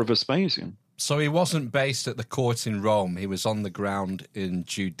 Emperor Vespasian. So he wasn't based at the court in Rome. He was on the ground in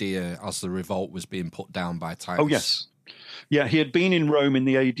Judea as the revolt was being put down by Titus. Oh, yes. Yeah, he had been in Rome in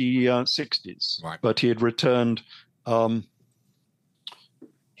the AD 60s, Right. but he had returned. He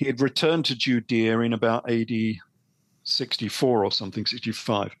had returned to Judea in about AD 64 or something,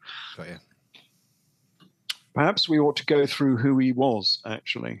 65. Got you. Perhaps we ought to go through who he was,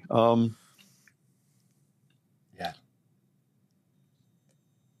 actually. Yeah.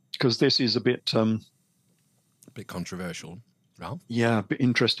 Because this is a bit... a bit controversial. Ralph? Yeah, a bit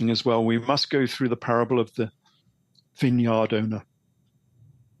interesting as well. We must go through the parable of the vineyard owner.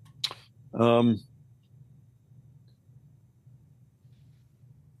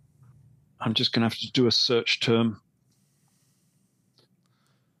 I'm just going to have to do a search term.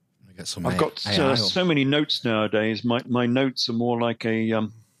 I've got so many notes nowadays. My notes are more like a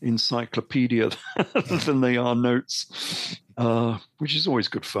encyclopedia than they are notes, which is always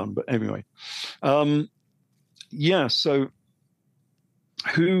good fun. But anyway, yeah. So,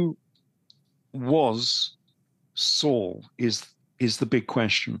 who was Saul is the big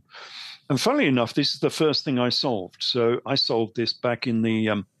question. And funnily enough, this is the first thing I solved. So I solved this back in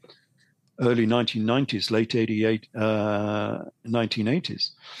the early 1990s, late 88,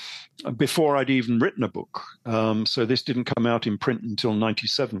 1980s. Before I'd even written a book. So this didn't come out in print until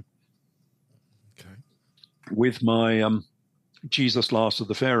 97. Okay. With my Jesus Last of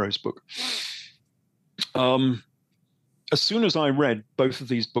the Pharaohs book. As soon as I read both of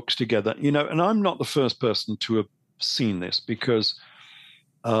these books together, and I'm not the first person to have seen this, because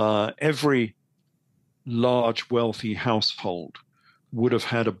every large, wealthy household would have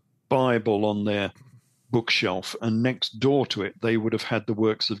had a Bible on their bookshelf, and next door to it they would have had the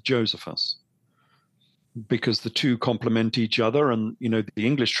works of Josephus, because the two complement each other. And the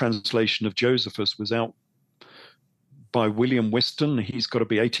English translation of Josephus was out by William Whiston. He's got to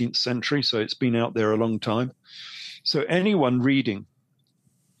be 18th century, so it's been out there a long time. So anyone reading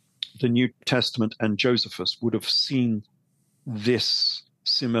the New Testament and Josephus would have seen this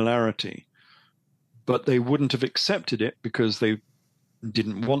similarity, but they wouldn't have accepted it because they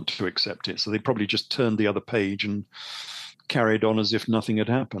didn't want to accept it. So they probably just turned the other page and carried on as if nothing had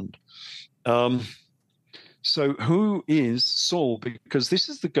happened. So who is Saul? Because this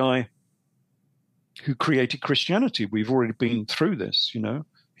is the guy who created Christianity. We've already been through this,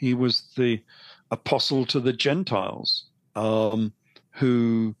 He was the apostle to the Gentiles,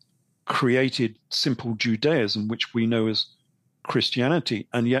 who created simple Judaism, which we know as Christianity.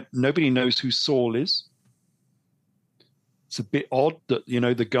 And yet nobody knows who Saul is. It's a bit odd that,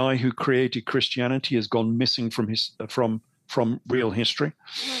 the guy who created Christianity has gone missing from real history.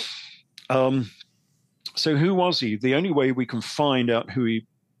 So who was he? The only way we can find out who he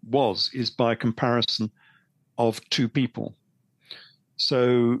was is by a comparison of two people.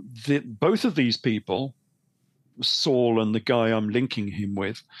 So both of these people, Saul and the guy I'm linking him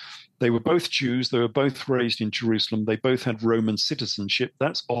with, they were both Jews. They were both raised in Jerusalem. They both had Roman citizenship.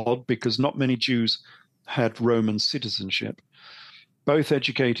 That's odd, because not many Jews had Roman citizenship. Both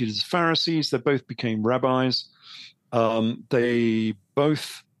educated as Pharisees. They both became rabbis. They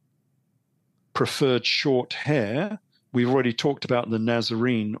both preferred short hair. We've already talked about the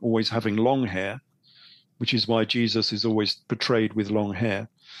Nazarene always having long hair, which is why Jesus is always portrayed with long hair.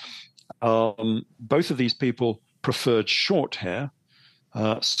 Both of these people preferred short hair.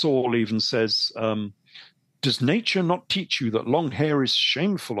 Saul even says, does nature not teach you that long hair is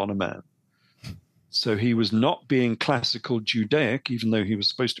shameful on a man? So he was not being classical Judaic, even though he was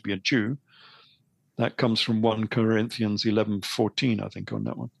supposed to be a Jew. That comes from 1 Corinthians 11:14, I think, on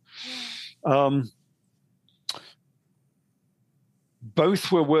that one.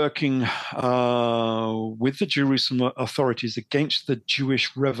 Both were working with the Jerusalem authorities against the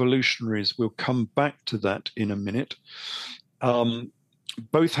Jewish revolutionaries. We'll come back to that in a minute.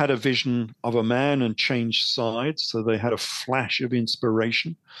 Both had a vision of a man and changed sides, so they had a flash of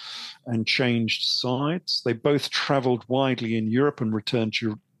inspiration and changed sides. They both traveled widely in Europe and returned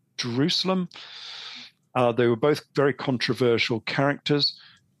to Jerusalem. They were both very controversial characters.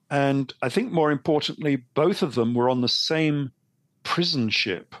 And I think more importantly, both of them were on the same prison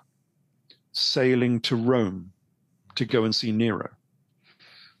ship sailing to Rome to go and see Nero.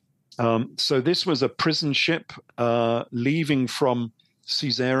 So this was a prison ship leaving from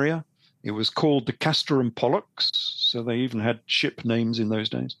Caesarea. It was called the Castor and Pollux, so they even had ship names in those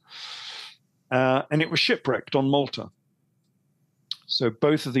days. And it was shipwrecked on Malta. So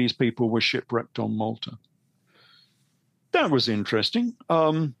both of these people were shipwrecked on Malta. That was interesting.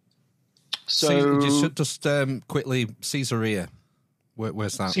 Just quickly, Caesarea.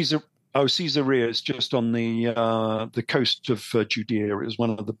 Where's that? Caesarea is just on the coast of Judea.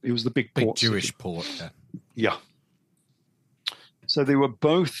 It was the big port. Jewish city. port. Yeah. Yeah. So they were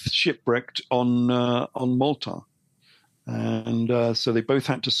both shipwrecked on Malta. And so they both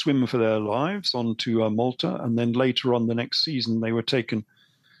had to swim for their lives onto Malta. And then later on the next season, they were taken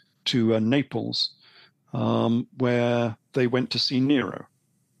to Naples, where they went to see Nero.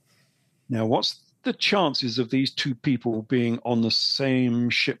 Now, what's the chances of these two people being on the same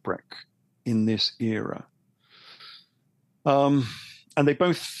shipwreck in this era? And they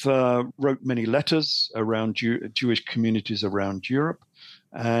both wrote many letters around Jewish communities around Europe,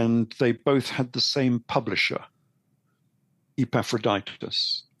 and they both had the same publisher,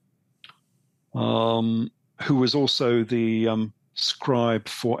 Epaphroditus, who was also the scribe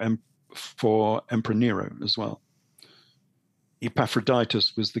for Emperor Nero as well.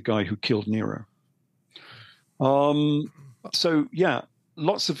 Epaphroditus was the guy who killed Nero. So, yeah,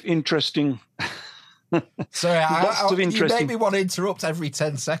 lots of interesting... Sorry, you made me want to interrupt every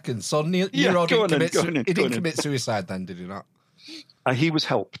 10 seconds. So Nero didn't commit suicide then, did he not? He was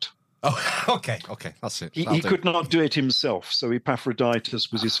helped. Oh, okay, that's it. He could not do it himself, so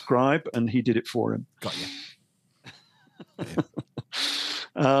Epaphroditus was his scribe, and he did it for him. Got you.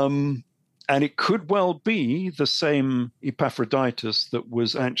 And it could well be the same Epaphroditus that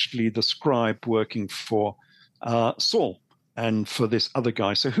was actually the scribe working for Saul and for this other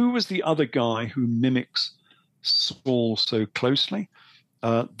guy. So who was the other guy who mimics Saul so closely?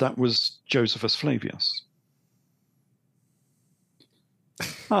 That was Josephus Flavius.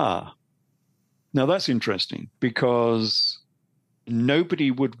 Now that's interesting, because nobody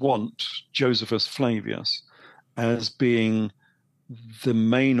would want Josephus Flavius as being the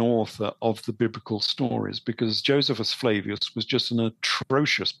main author of the biblical stories, because Josephus Flavius was just an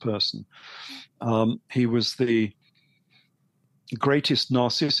atrocious person. He was the greatest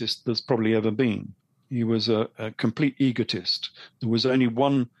narcissist there's probably ever been. He was a complete egotist. There was only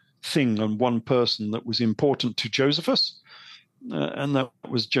one thing and one person that was important to Josephus, and that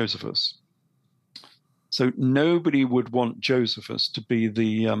was Josephus. So nobody would want Josephus to be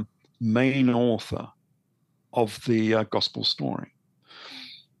the main author of the gospel story.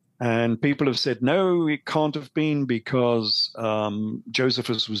 And people have said, no, it can't have been, because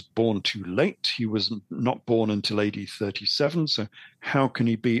Josephus was born too late. He was not born until AD 37. So how can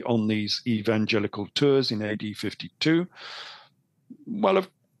he be on these evangelical tours in AD 52? Well, of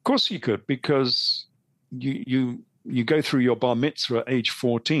course he could, because you go through your bar mitzvah at age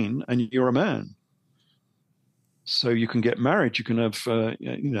 14 and you're a man. So you can get married, you can have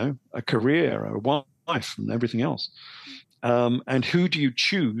a career, a wife, and everything else. And who do you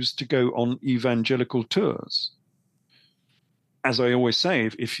choose to go on evangelical tours? As I always say,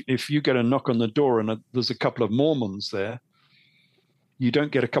 if you get a knock on the door and there's a couple of Mormons there, you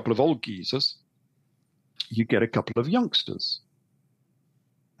don't get a couple of old geezers, you get a couple of youngsters.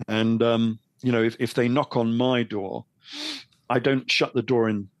 And, if they knock on my door, I don't shut the door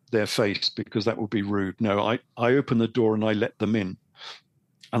in their face, because that would be rude. No, I open the door and I let them in,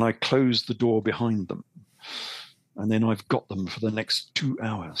 and I close the door behind them. And then I've got them for the next 2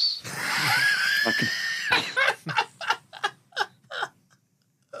 hours.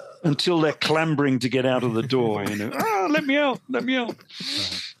 Until they're clambering to get out of the door, let me out.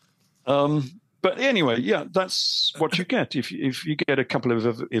 But anyway, yeah, that's what you get. If you get a couple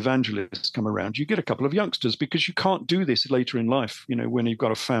of evangelists come around, you get a couple of youngsters, because you can't do this later in life, when you've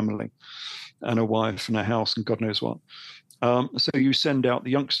got a family and a wife and a house and God knows what. So you send out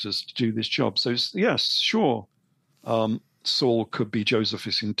the youngsters to do this job. So yes, sure. Saul could be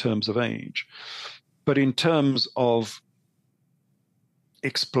Josephus in terms of age, but in terms of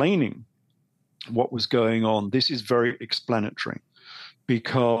explaining what was going on, this is very explanatory,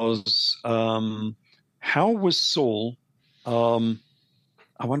 because how was Saul, I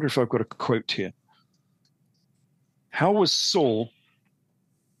wonder if I've got a quote here. How was Saul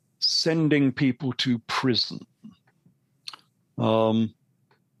sending people to prison?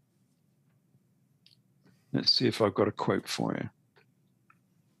 Let's see if I've got a quote for you.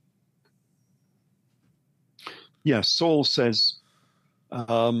 Yeah, Saul says,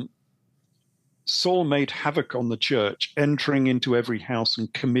 Saul made havoc on the church, entering into every house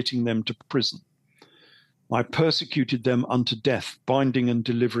and committing them to prison. I persecuted them unto death, binding and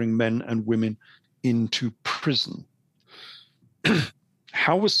delivering men and women into prison.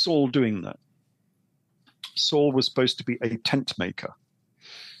 How was Saul doing that? Saul was supposed to be a tent maker.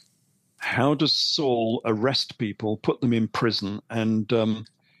 How does Saul arrest people, put them in prison, and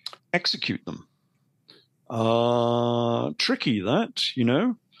execute them? Tricky, that,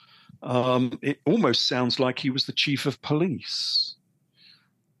 It almost sounds like he was the chief of police.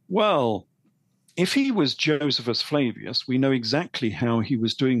 Well, if he was Josephus Flavius, we know exactly how he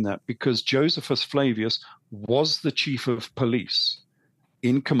was doing that, because Josephus Flavius was the chief of police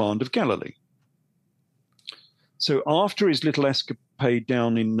in command of Galilee. So after his little escapade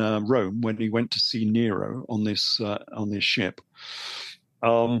down in Rome, when he went to see Nero on this ship,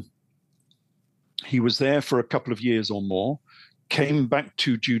 he was there for a couple of years or more, came back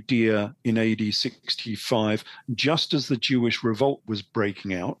to Judea in AD 65, just as the Jewish revolt was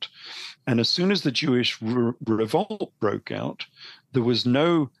breaking out. And as soon as the Jewish revolt broke out, there was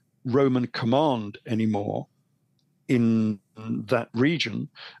no Roman command anymore in that region.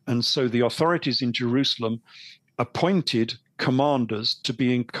 And so the authorities in Jerusalem appointed commanders to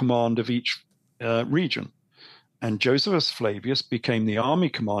be in command of each region. And Josephus Flavius became the army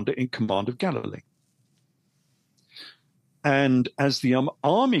commander in command of Galilee. And as the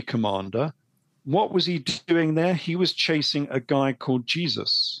army commander, what was he doing there? He was chasing a guy called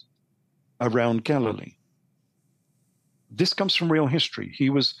Jesus around Galilee. This comes from real history. He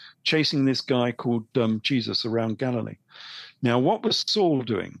was chasing this guy called Jesus around Galilee. Now, what was Saul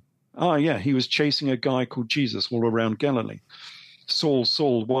doing? He was chasing a guy called Jesus all around Galilee. Saul,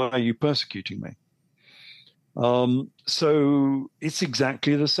 Saul, why are you persecuting me? So it's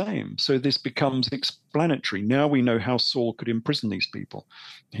exactly the same. So this becomes explanatory. Now we know how Saul could imprison these people.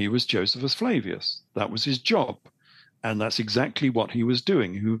 He was Josephus Flavius. That was his job. And that's exactly what he was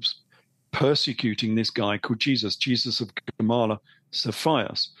doing. He was persecuting this guy called Jesus, Jesus of Gamala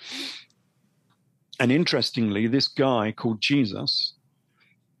Saphias. And interestingly, this guy called Jesus,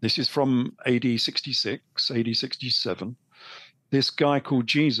 this is from AD 66, AD 67. This guy called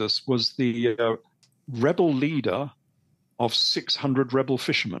Jesus was the rebel leader of 600 rebel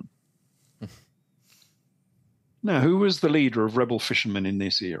fishermen. Now, who was the leader of rebel fishermen in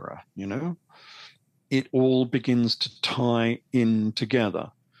this era? You know, it all begins to tie in together,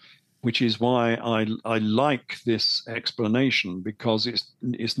 which is why I like this explanation, because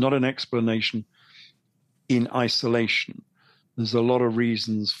it's not an explanation in isolation. There's a lot of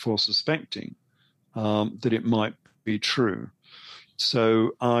reasons for suspecting that it might be true.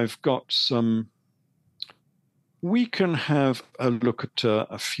 So I've got some. We can have a look at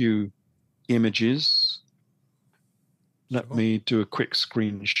a few images. Let me do a quick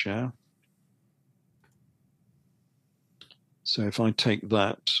screen share. So if I take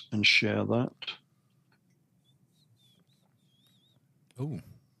that and share that.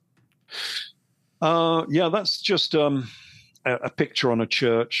 That's just a picture on a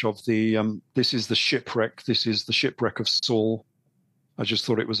church of the, this is the shipwreck. This is the shipwreck of Saul. I just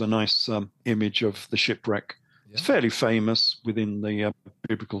thought it was a nice image of the shipwreck. Yeah. It's fairly famous within the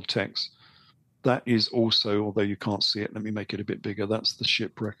biblical text. That is also, although you can't see it, let me make it a bit bigger. That's the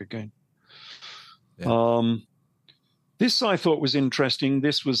shipwreck again. Yeah. This I thought was interesting.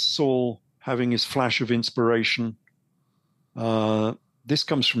 This was Saul having his flash of inspiration. This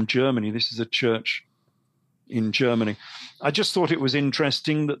comes from Germany. This is a church in Germany. I just thought it was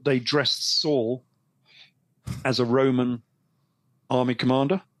interesting that they dressed Saul as a Roman army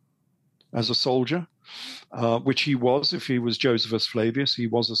commander, as a soldier, which he was. If he was Josephus Flavius, he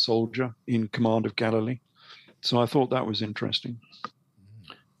was a soldier in command of Galilee. So I thought that was interesting.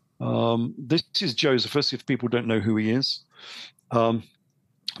 This is Josephus, if people don't know who he is.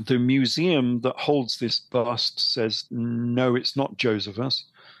 The museum that holds this bust says, no, it's not Josephus,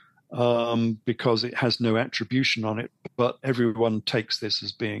 because it has no attribution on it, but everyone takes this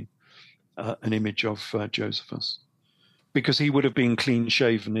as being an image of Josephus, because he would have been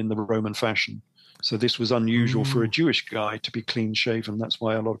clean-shaven in the Roman fashion. So this was unusual for a Jewish guy to be clean-shaven. That's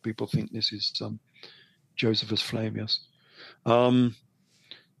why a lot of people think this is Josephus Flavius.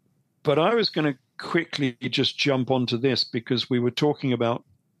 But I was going to quickly just jump onto this, because we were talking about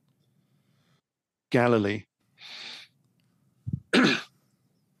Galilee.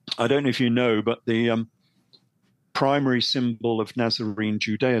 I don't know if you know, but the primary symbol of Nazarene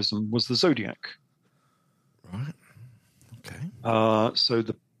Judaism was the zodiac. Right. Okay. So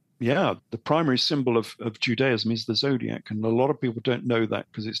the primary symbol of Judaism is the zodiac, and a lot of people don't know that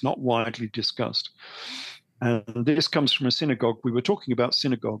because it's not widely discussed. And this comes from a synagogue. We were talking about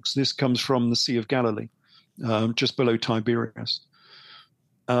synagogues. This comes from the Sea of Galilee, just below Tiberias.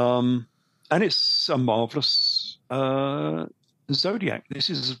 And it's a marvelous zodiac. This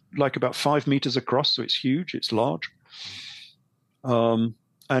is like about 5 meters across, so it's huge, it's large. And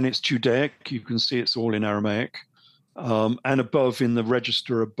it's Judaic. You can see it's all in Aramaic. And above, in the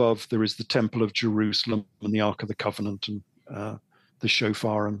register above, there is the Temple of Jerusalem and the Ark of the Covenant and the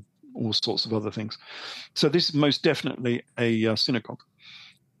shofar and all sorts of other things. So this is most definitely a synagogue.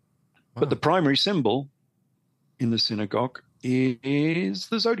 Wow. But the primary symbol in the synagogue is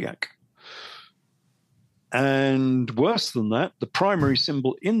the zodiac. And worse than that, the primary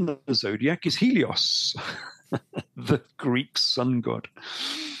symbol in the zodiac is Helios, the Greek sun god.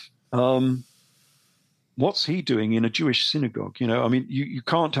 Now, what's he doing in a Jewish synagogue? I mean, you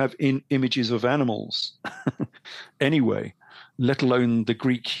can't have images of animals anyway, let alone the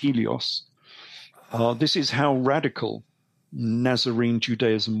Greek Helios. This is how radical Nazarene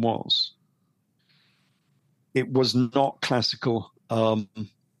Judaism was. It was not classical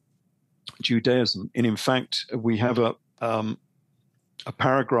Judaism. And in fact, we have a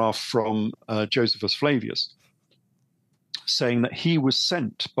paragraph from Josephus Flavius saying that he was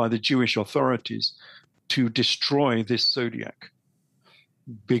sent by the Jewish authorities to destroy this zodiac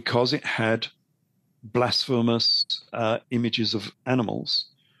because it had blasphemous images of animals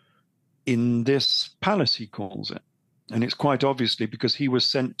in this palace, he calls it. And it's quite obviously because he was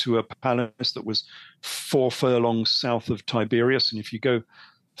sent to a palace that was 4 furlongs south of Tiberias. And if you go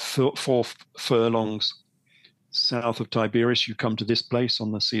 4 furlongs south of Tiberias, you come to this place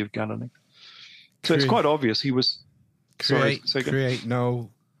on the Sea of Galilee. So it's quite obvious he was... Create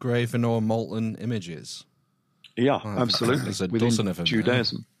no graven or molten images. Yeah, absolutely. There's a within dozen of them.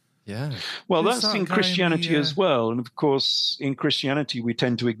 Judaism. Yeah. Well, that's in Christianity as well. And of course, in Christianity, we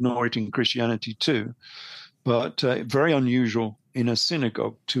tend to ignore it in Christianity too. But very unusual in a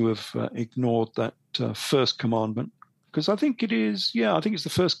synagogue to have ignored that first commandment. Because I think it is, I think it's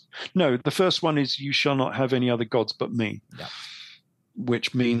the first. No, the first one is, you shall not have any other gods but me. Yeah.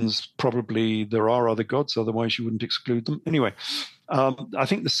 Which means probably there are other gods, otherwise you wouldn't exclude them. Anyway, I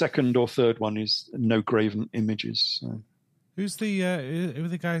think the second or third one is no graven images. So. Who are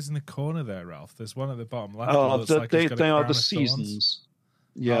the guys in the corner there, Ralph? There's one at the bottom left. They are the seasons.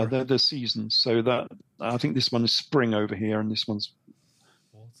 Yeah, they're the seasons. So that I think this one is spring over here, and this one's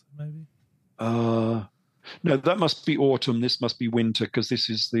autumn, maybe. No, that must be autumn. This must be winter, because this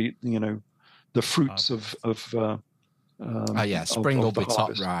is the fruits of spring will be top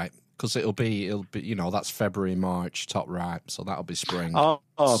harvest. right, because it'll be that's February, March, top right, so that'll be spring.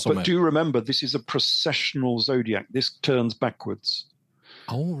 But do remember, this is a processional zodiac. This turns backwards.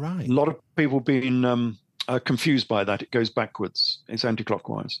 Oh, right. A lot of people being confused by that. It goes backwards. It's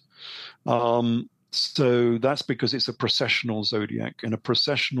anti-clockwise. So that's because it's a processional zodiac, and a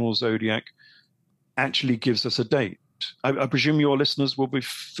processional zodiac actually gives us a date. I presume your listeners will be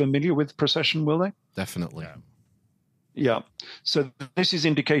familiar with procession, will they? Definitely. Yeah. So this is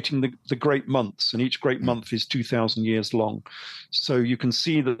indicating the great months, and each great month is 2,000 years long. So you can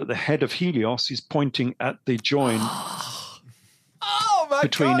see that the head of Helios is pointing at the join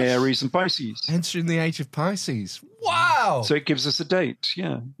between Aries and Pisces. Entering the age of Pisces. Wow. So it gives us a date.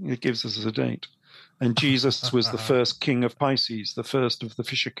 Yeah, it gives us a date. And Jesus was the first king of Pisces, the first of the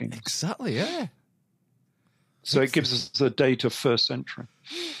fisher kings. Exactly, yeah. So it gives us a date of 1st century.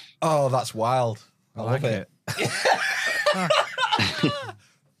 Oh, that's wild. I love it.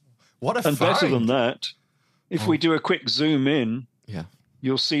 What a And find. better than that, if we do a quick zoom in,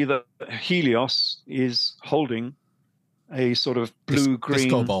 you'll see that Helios is holding a sort of blue-green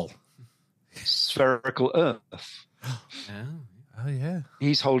disco ball. Spherical Earth. Oh, yeah.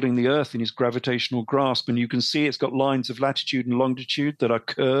 He's holding the Earth in his gravitational grasp, and you can see it's got lines of latitude and longitude that are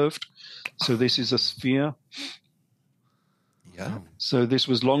curved. So this is a sphere. Yeah. So this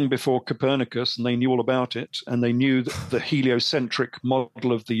was long before Copernicus, and they knew all about it, and they knew the heliocentric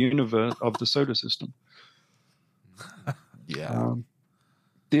model of the universe, of the solar system. Yeah.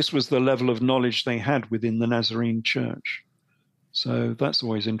 This was the level of knowledge they had within the Nazarene Church. So that's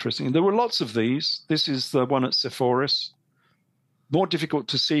always interesting. There were lots of these. This is the one at Sepphoris. More difficult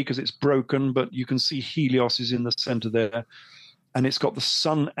to see because it's broken, but you can see Helios is in the center there. And it's got the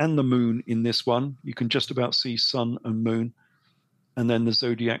sun and the moon in this one. You can just about see sun and moon. And then the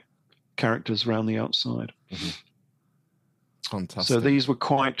zodiac characters around the outside. Mm-hmm. Fantastic. So these were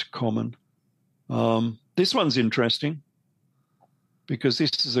quite common. This one's interesting because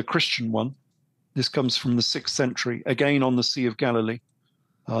this is a Christian one. This comes from the 6th century, again on the Sea of Galilee,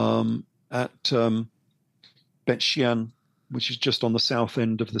 at Bet Shean, which is just on the south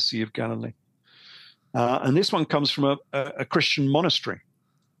end of the Sea of Galilee. And this one comes from a Christian monastery.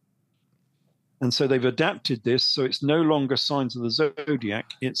 And so they've adapted this, so it's no longer signs of the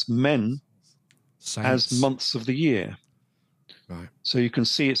zodiac, it's men as months of the year. Right. So you can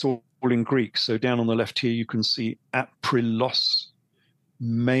see it's all in Greek. So down on the left here, you can see Aprilos,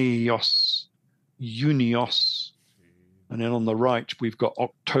 Maios, Junios. And then on the right, we've got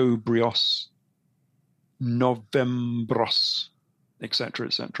Octobrios, Novembros, etc.,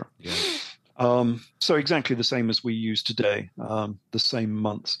 etc. Yeah. So exactly the same as we use today, the same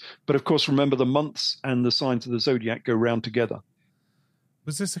months. But of course, remember the months and the signs of the zodiac go round together.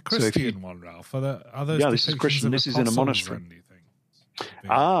 Was this a Christian one, Ralph? Are those this is Christian. This is in a monastery.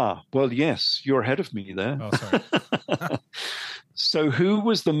 Well, yes, you're ahead of me there. Oh, sorry. So who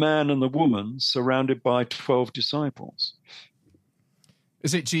was the man and the woman surrounded by 12 disciples?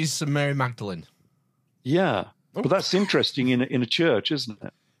 Is it Jesus and Mary Magdalene? Yeah. Oh. But that's interesting in a church, isn't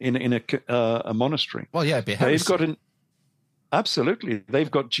it? In a monastery. Well, yeah, it'd be heresy. Absolutely. They've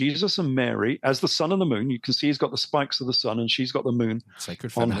got Jesus and Mary as the sun and the moon. You can see he's got the spikes of the sun and she's got the moon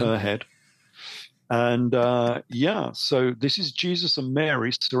Sacred on feminine. her head. And so this is Jesus and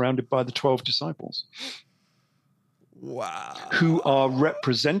Mary surrounded by the 12 disciples. Wow. Who are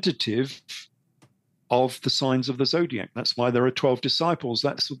representative of the signs of the zodiac. That's why there are 12 disciples.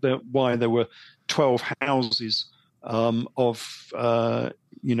 That's why there were 12 houses of the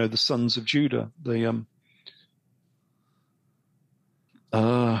sons of Judah. The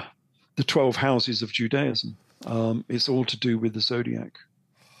 12 houses of Judaism. It's all to do with the zodiac.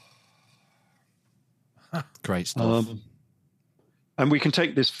 Great stuff. And we can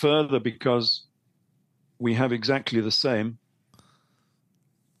take this further because we have exactly the same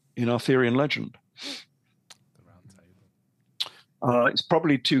in Arthurian legend. The round table. It's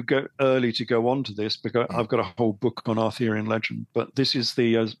probably early to go on to this because I've got a whole book on Arthurian legend. But this is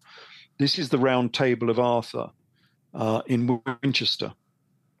the round table of Arthur in Winchester.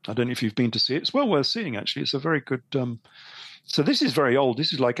 I don't know if you've been to see it. It's well worth seeing, actually. It's a very good. So this is very old.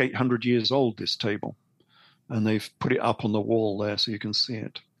 This is like 800 years old, this table. And they've put it up on the wall there so you can see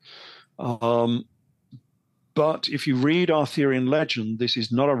it. But if you read Arthurian legend, this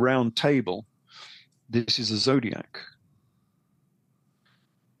is not a round table. This is a zodiac.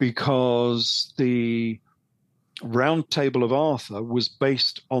 Because the round table of Arthur was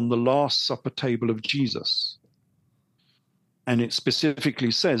based on the Last Supper table of Jesus. And it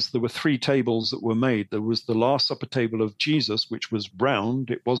specifically says there were 3 tables that were made. There was the Last Supper table of Jesus, which was round.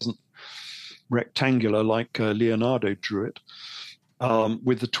 It wasn't rectangular like Leonardo drew it,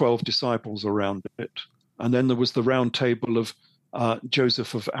 with the 12 disciples around it. And then there was the round table of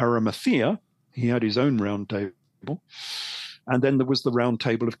Joseph of Arimathea. He had his own round table. And then there was the round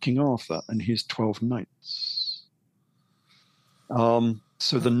table of King Arthur and his 12 knights.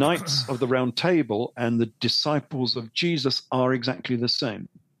 So the knights of the round table and the disciples of Jesus are exactly the same.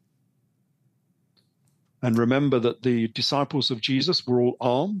 And remember that the disciples of Jesus were all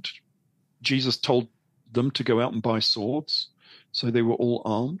armed. Jesus told them to go out and buy swords. So they were all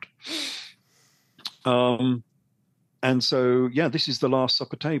armed. And so, this is the Last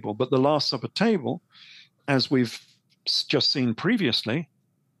Supper table. But the Last Supper table, as we've just seen previously,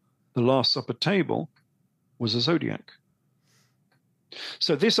 the Last Supper table was a zodiac.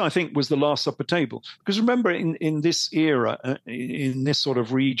 So this, I think, was the Last Supper table. Because remember, in this era, in this sort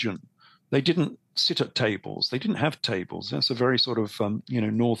of region, they didn't sit at tables. They didn't have tables. That's a very sort of,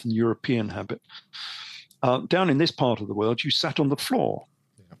 Northern European habit. Down in this part of the world, you sat on the floor,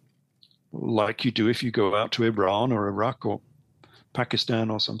 like you do if you go out to Iran or Iraq or Pakistan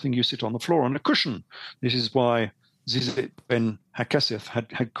or something. You sit on the floor on a cushion. This is why Zizit ben Hakasith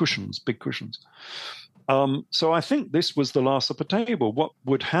had cushions, big cushions. So I think this was the Last Supper table. What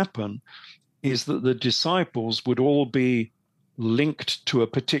would happen is that the disciples would all be linked to a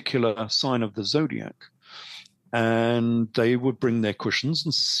particular sign of the zodiac. And they would bring their cushions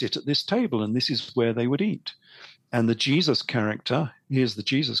and sit at this table, and this is where they would eat. And the Jesus character, here's the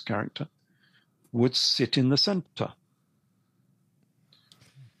Jesus character, would sit in the center.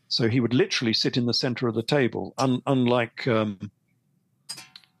 So he would literally sit in the center of the table, unlike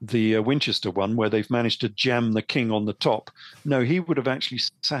the Winchester one, where they've managed to jam the king on the top. No, he would have actually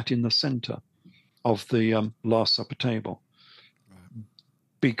sat in the center of the Last Supper table,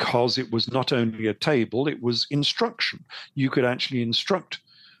 because it was not only a table, it was instruction. You could actually instruct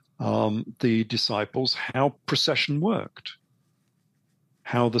the disciples how procession worked,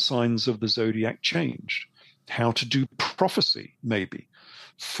 how the signs of the zodiac changed, how to do prophecy, maybe,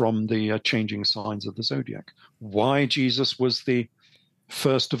 from the changing signs of the zodiac. Why Jesus was the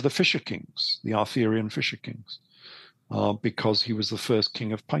first of the Fisher Kings, the Arthurian Fisher Kings, because he was the first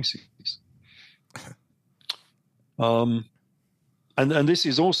king of Pisces. And this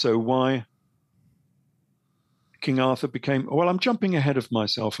is also why King Arthur became, well, I'm jumping ahead of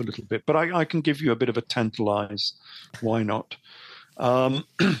myself a little bit, but I can give you a bit of a tantalize. Why not?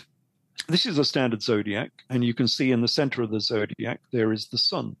 This is a standard zodiac, and you can see in the center of the zodiac, there is the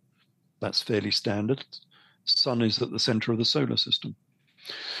sun. That's fairly standard. Sun is at the center of the solar system.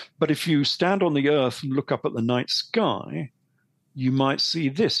 But if you stand on the earth and look up at the night sky, you might see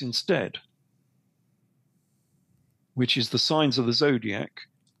this instead, which is the signs of the zodiac.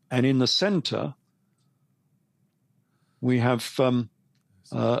 And in the center, we have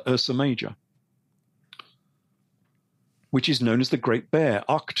Ursa Major, which is known as the Great Bear,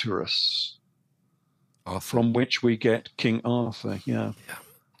 Arcturus. Arthur. from which we get King Arthur. Yeah.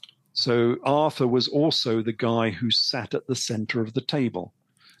 So Arthur was also the guy who sat at the center of the table,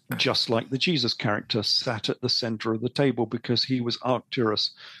 just like the Jesus character sat at the center of the table, because he was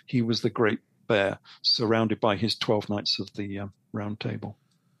Arcturus. He was the great bear surrounded by his 12 knights of the round table.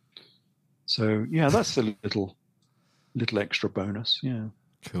 So, yeah, that's a little extra bonus. Yeah.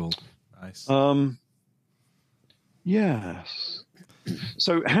 Cool. Nice. Yes.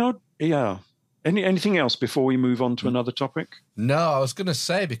 So anything else before we move on to another topic? No, I was going to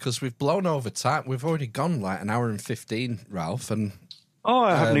say, because we've blown over time. We've already gone like an hour and 15, Ralph, and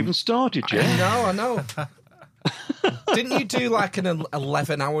I haven't even started yet. I know. Didn't you do like an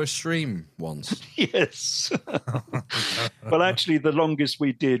 11-hour stream once? Yes. Well, actually, the longest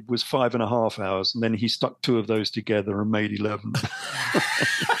we did was 5.5 hours, and then he stuck 2 of those together and made 11.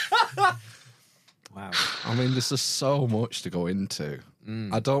 Wow. I mean, this is so much to go into.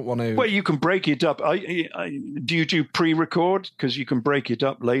 I don't want to... Well, you can break it up. Do you do pre-record? Because you can break it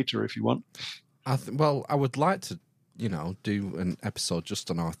up later if you want. I would like to, do an episode just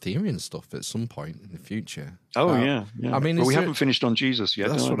on Arthurian stuff at some point in the future. Oh, yeah. I mean, we haven't finished on Jesus yet.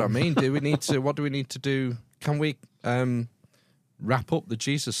 That's what I mean. Do we need to? What do we need to do? Can we wrap up the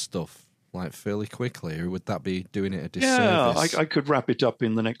Jesus stuff like fairly quickly, or would that be doing it a disservice? Yeah, I could wrap it up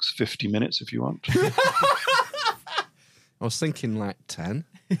in the next 50 minutes if you want. I was thinking like 10.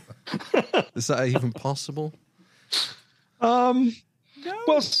 Is that even possible?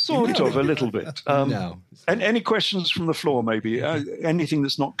 Well, sort of, a little bit. No. And any questions from the floor, maybe? Anything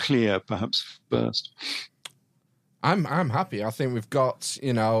that's not clear, perhaps, first? I'm happy. I think we've got,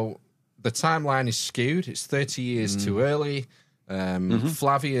 the timeline is skewed. It's 30 years too early.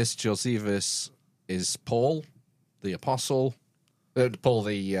 Flavius Josephus is Paul, the apostle, Paul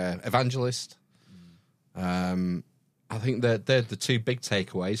the evangelist. I think they're the 2 big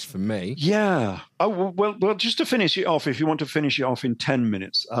takeaways for me. Yeah. Oh, well, just to finish it off, if you want to finish it off in 10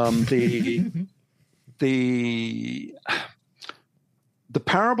 minutes, the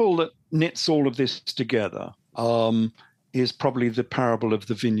parable that knits all of this together is probably the parable of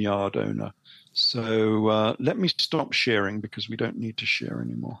the vineyard owner. So let me stop sharing because we don't need to share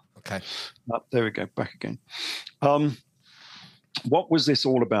anymore. Okay. There we go. Back again. What was this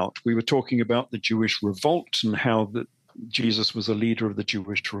all about? We were talking about the Jewish revolt and how Jesus was a leader of the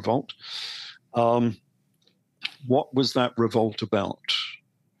Jewish revolt. What was that revolt about?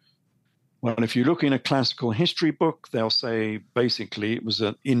 Well, if you look in a classical history book, they'll say basically it was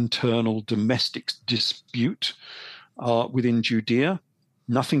an internal domestic dispute within Judea,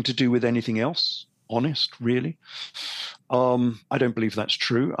 nothing to do with anything else, honest, really. I don't believe that's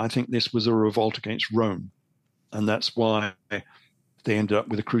true. I think this was a revolt against Rome, and that's why they ended up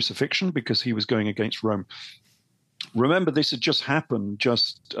with a crucifixion, because he was going against Rome. Remember, this had just happened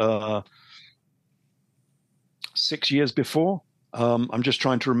 6 years before. I'm just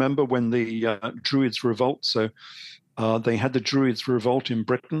trying to remember when the Druids revolt. So they had the Druids revolt in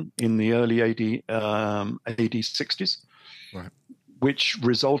Britain in the early AD 60s, right, which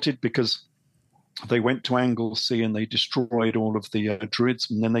resulted because they went to Anglesey and they destroyed all of the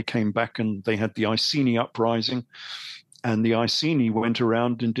Druids, and then they came back and they had the Iceni uprising. And the Iceni went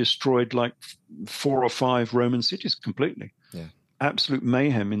around and destroyed like 4 or 5 Roman cities completely. Yeah, absolute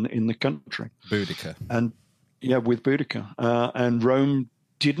mayhem in the country. Boudica. And with Boudica. And Rome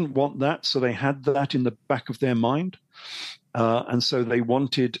didn't want that, so they had that in the back of their mind. And so they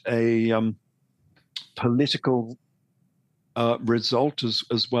wanted a political result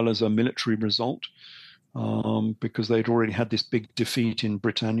as well as a military result, because they'd already had this big defeat in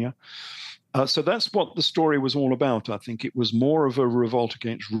Britannia. So that's what the story was all about. I think it was more of a revolt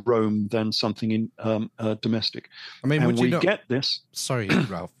against Rome than something in domestic. I mean, and we get this. Sorry,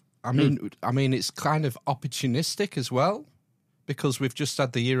 Ralph. I mean, it's kind of opportunistic as well, because we've just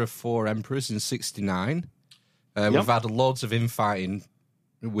had the year of 4 emperors in 69. We've had loads of infighting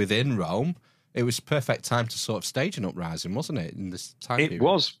within Rome. It was perfect time to sort of stage an uprising, wasn't it? In this time period, it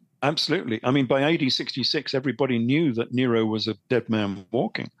was absolutely. I mean, by AD 66, everybody knew that Nero was a dead man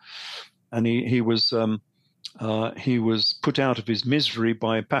walking. And he was put out of his misery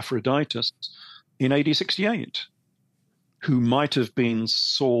by Epaphroditus in AD 68, who might have been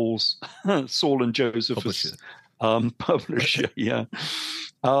Saul and Joseph's publisher. Yeah,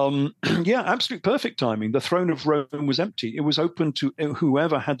 absolute perfect timing. The throne of Rome was empty; it was open to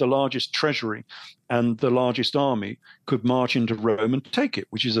whoever had the largest treasury and the largest army could march into Rome and take it,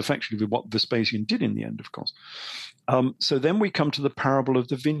 which is effectively what Vespasian did in the end, of course. So then we come to the parable of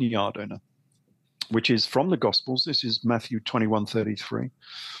the vineyard owner, which is from the Gospels. This is Matthew 21:33.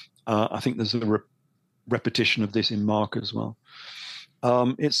 I think there's a repetition of this in Mark as well.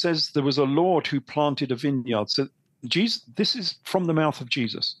 It says there was a Lord who planted a vineyard. So Jesus, this is from the mouth of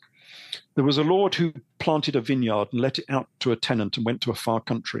Jesus. There was a Lord who planted a vineyard and let it out to a tenant and went to a far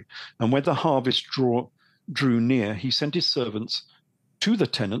country. And when the harvest drew near, he sent his servants to the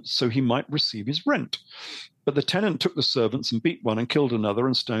tenant so he might receive his rent. But the tenant took the servants and beat one and killed another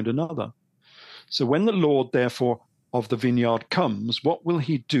and stoned another. So when the Lord, therefore, of the vineyard comes, what will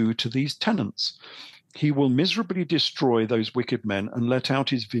he do to these tenants? He will miserably destroy those wicked men and let out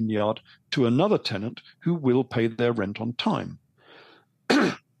his vineyard to another tenant who will pay their rent on time.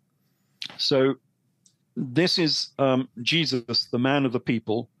 So this is Jesus, the man of the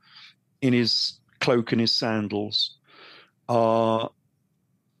people, in his cloak and his sandals, and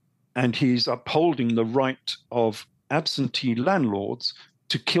he's upholding the right of absentee landlords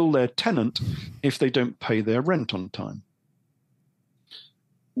to kill their tenant if they don't pay their rent on time.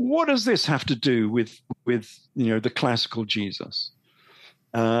 What does this have to do with the classical Jesus?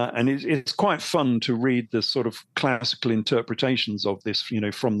 And it's quite fun to read the sort of classical interpretations of this,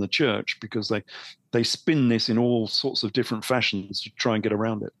 from the church, because they spin this in all sorts of different fashions to try and get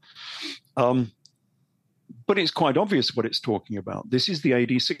around it. But it's quite obvious what it's talking about. This is the AD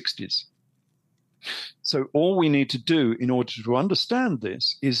 60s. So all we need to do in order to understand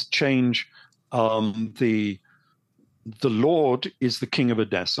this is change the Lord is the king of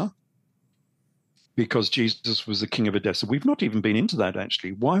Edessa, because Jesus was the king of Edessa. We've not even been into that,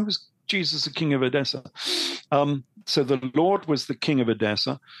 actually. Why was Jesus the king of Edessa? So the Lord was the king of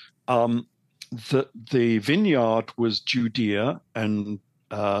Edessa. The vineyard was Judea and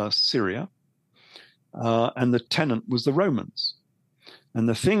Syria, and the tenant was the Romans. And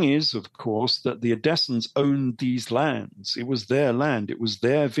the thing is, of course, that the Edessans owned these lands. It was their land. It was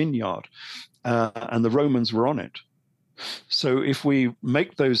their vineyard, and the Romans were on it. So if we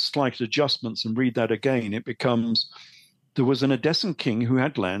make those slight adjustments and read that again, it becomes, there was an Edessan king who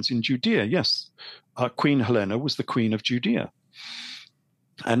had lands in Judea. Yes, Queen Helena was the queen of Judea,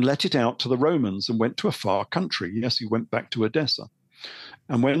 and let it out to the Romans and went to a far country. Yes, he went back to Edessa.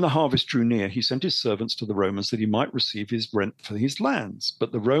 And when the harvest drew near, he sent his servants to the Romans that he might receive his rent for his lands.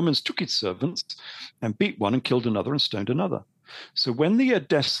 But the Romans took his servants and beat one and killed another and stoned another. So when the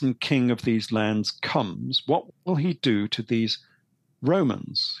Edessan king of these lands comes, what will he do to these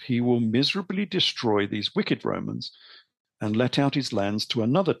Romans? He will miserably destroy these wicked Romans and let out his lands to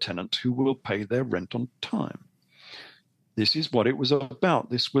another tenant who will pay their rent on time. This is what it was about.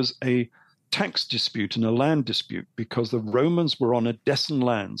 This was a tax dispute and a land dispute, because the Romans were on Edessan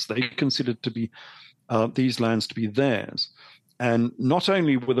lands. They considered to be these lands to be theirs. And not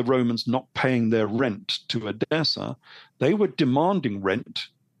only were the Romans not paying their rent to Edessa, they were demanding rent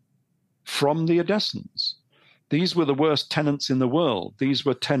from the Edessans. These were the worst tenants in the world. These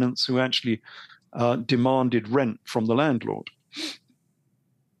were tenants who actually demanded rent from the landlord.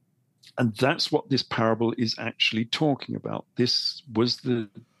 And that's what this parable is actually talking about. This was the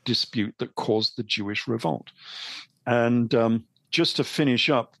dispute that caused the Jewish revolt. And just to finish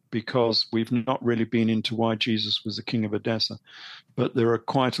up, because we've not really been into why Jesus was the king of Edessa, but there are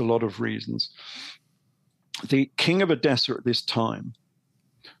quite a lot of reasons. The king of Edessa at this time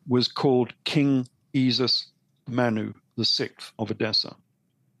was called King Esus Manu, the sixth of Edessa.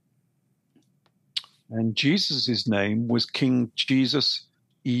 And Jesus' name was King Jesus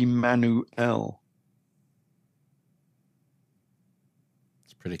Emmanuel.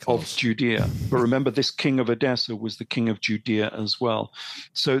 Pretty close. Of Judea. But remember, this king of Edessa was the king of Judea as well.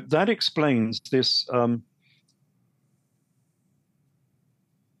 So that explains this. Was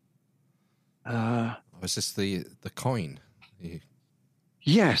this the coin?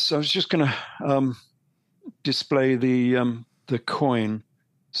 Yes, I was just going to display the coin.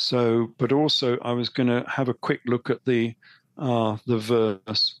 So, but also I was going to have a quick look at the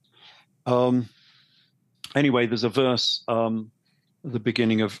verse. Anyway, there's a verse. The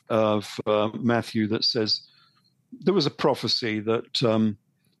beginning of Matthew that says there was a prophecy that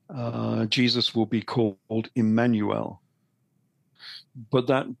Jesus will be called Emmanuel. But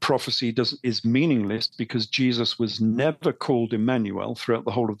that prophecy is meaningless, because Jesus was never called Emmanuel throughout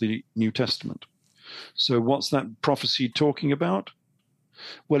the whole of the New Testament. So what's that prophecy talking about?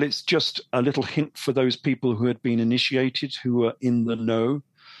 Well, it's just a little hint for those people who had been initiated, who were in the know,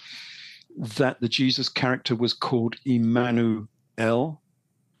 that the Jesus character was called Emmanuel.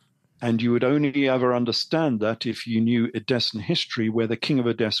 And you would only ever understand that if you knew Edessan history, where the king of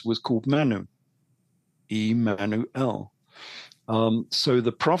Edessa was called Manu, Emmanuel. So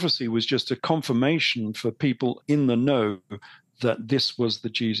the prophecy was just a confirmation for people in the know that this was the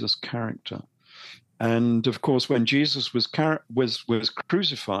Jesus character. And of course, when Jesus was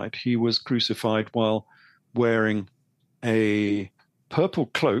crucified, he was crucified while wearing a purple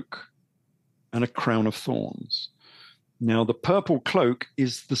cloak and a crown of thorns. Now, the purple cloak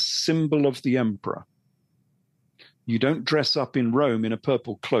is the symbol of the emperor. You don't dress up in Rome in a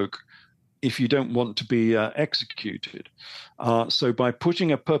purple cloak if you don't want to be executed. So by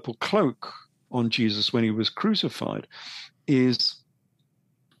putting a purple cloak on Jesus when he was crucified is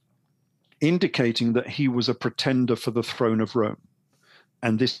indicating that he was a pretender for the throne of Rome.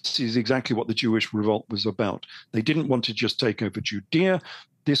 And this is exactly what the Jewish revolt was about. They didn't want to just take over Judea.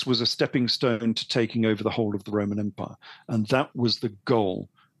 This was a stepping stone to taking over the whole of the Roman Empire. And that was the goal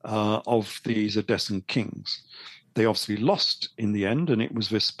of these Edessan kings. They obviously lost in the end, and it was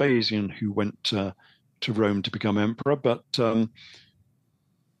Vespasian who went to Rome to become emperor. But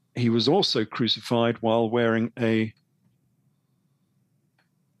he was also crucified while wearing and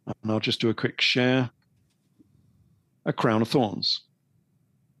I'll just do a quick share, a crown of thorns.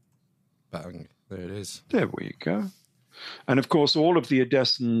 Bang. There it is. There we go. And of course, all of the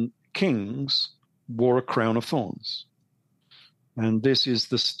Edessan kings wore a crown of thorns. And this is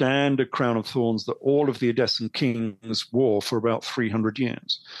the standard crown of thorns that all of the Edessan kings wore for about 300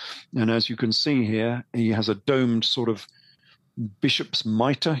 years. And as you can see here, he has a domed sort of bishop's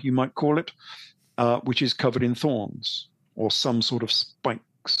mitre, you might call it, which is covered in thorns or some sort of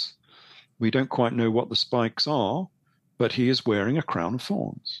spikes. We don't quite know what the spikes are, but he is wearing a crown of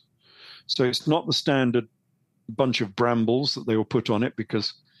thorns. So it's not the standard bunch of brambles that they will put on it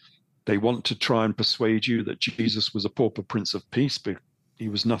because they want to try and persuade you that Jesus was a pauper prince of peace, but he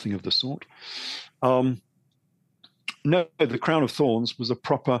was nothing of the sort. No, the crown of thorns was a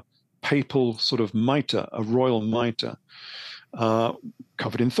proper papal sort of mitre, a royal mitre,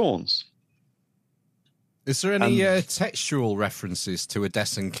 covered in thorns. Is there any textual references to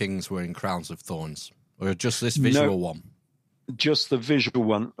Edessan kings wearing crowns of thorns, or just this visual one? Just the visual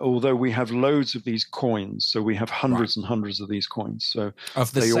one, although we have loads of these coins. So we have hundreds and hundreds of these coins. So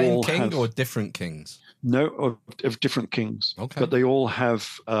of the same king or different kings? No, of different kings. Okay. But they all have,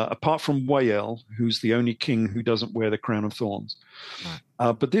 apart from Wael, who's the only king who doesn't wear the crown of thorns.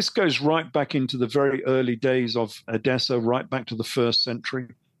 Right. But this goes right back into the very early days of Edessa, right back to the 1st century.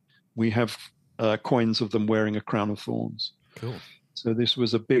 We have coins of them wearing a crown of thorns. Cool. So this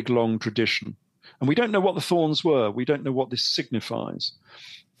was a big, long tradition. And we don't know what the thorns were. We don't know what this signifies.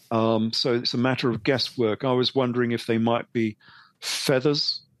 So it's a matter of guesswork. I was wondering if they might be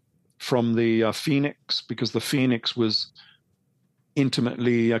feathers from the phoenix, because the phoenix was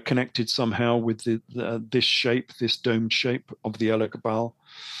intimately connected somehow with this shape, this domed shape of the Elagabal.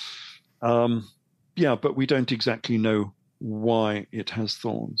 But we don't exactly know why it has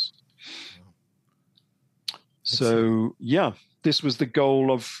thorns. So, this was the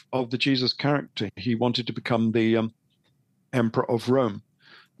goal of the Jesus character. He wanted to become the emperor of Rome.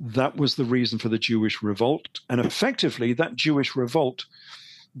 That was the reason for the Jewish revolt. And effectively, that Jewish revolt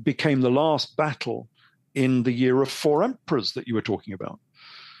became the last battle in the year of 4 emperors that you were talking about.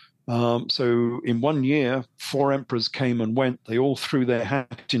 So in 1 year, 4 emperors came and went. They all threw their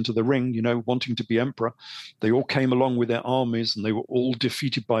hat into the ring, wanting to be emperor. They all came along with their armies, and they were all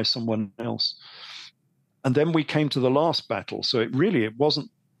defeated by someone else. And then we came to the last battle. So it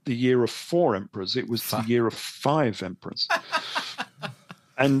wasn't the year of 4 emperors. It was the year of 5 emperors.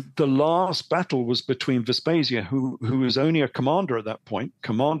 And the last battle was between Vespasian, who was only a commander at that point,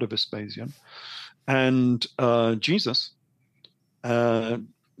 Commander Vespasian, and Jesus,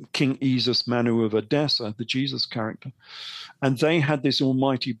 King Esus Manu of Edessa, the Jesus character. And they had this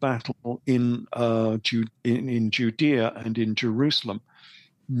almighty battle in Judea and in Jerusalem,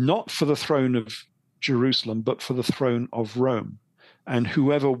 not for the throne of Jerusalem, but for the throne of Rome. And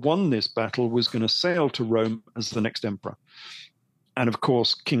whoever won this battle was going to sail to Rome as the next emperor. And of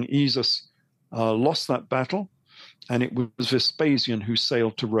course, King Esus lost that battle, and it was Vespasian who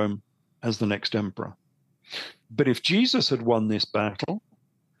sailed to Rome as the next emperor. But if Jesus had won this battle,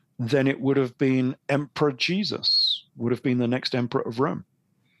 then it would have been Emperor Jesus, would have been the next emperor of Rome.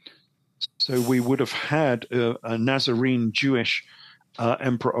 So we would have had a Nazarene Jewish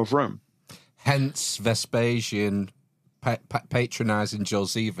emperor of Rome. Hence Vespasian patronizing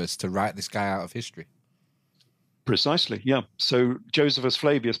Josephus to write this guy out of history. Precisely, yeah. So Josephus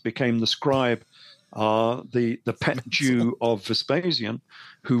Flavius became the scribe, the pet Jew of Vespasian,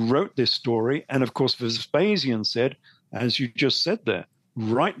 who wrote this story. And of course, Vespasian said, as you just said there,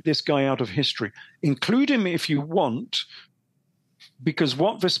 write this guy out of history. Include him if you want, because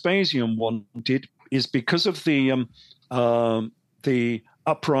what Vespasian wanted is, because of the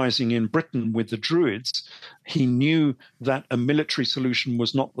uprising in Britain with the Druids, he knew that a military solution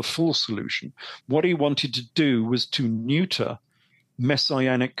was not the full solution. What he wanted to do was to neuter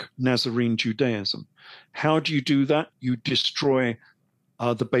Messianic Nazarene Judaism. How do you do that? You destroy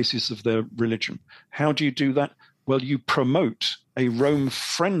the basis of their religion. How do you do that? Well, you promote a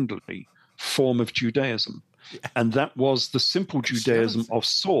Rome-friendly form of Judaism. And that was the simple Judaism of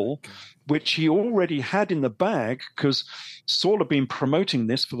Saul, which he already had in the bag, because Saul had been promoting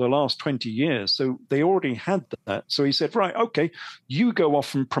this for the last 20 years. So they already had that. So he said, right, okay, you go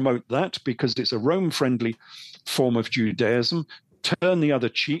off and promote that because it's a Rome-friendly form of Judaism. Turn the other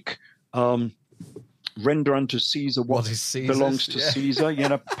cheek. Render unto Caesar what belongs to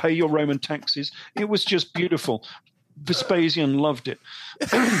Caesar. Pay your Roman taxes. It was just beautiful. Vespasian loved it.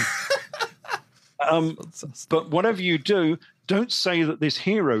 But whatever you do, don't say that this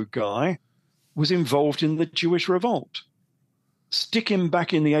hero guy was involved in the Jewish revolt. Stick him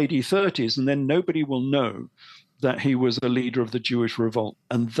back in the AD 30s, and then nobody will know that he was a leader of the Jewish revolt.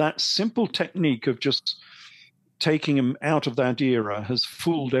 And that simple technique of just taking him out of that era has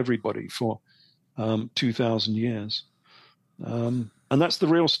fooled everybody for 2,000 years. And that's the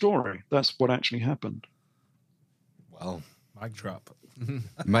real story. That's what actually happened. Well, mic drop.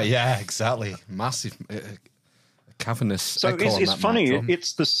 Yeah, exactly. Massive, cavernous. So it's funny.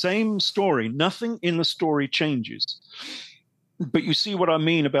 It's the same story. Nothing in the story changes. But you see what I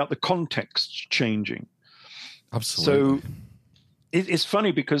mean about the context changing. Absolutely. So it's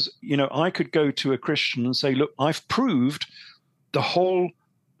funny because, I could go to a Christian and say, look, I've proved the whole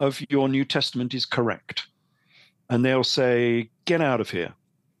of your New Testament is correct. And they'll say, get out of here.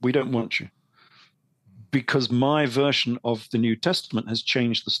 We don't want you. Because my version of the New Testament has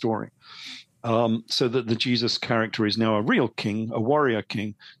changed the story. So that the Jesus character is now a real king, a warrior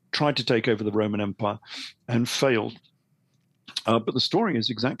king, tried to take over the Roman Empire and failed. But the story is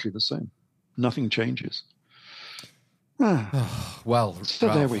exactly the same. Nothing changes. Well, so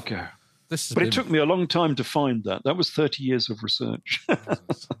Ralph, there we go. It took me a long time to find that. That was 30 years of research.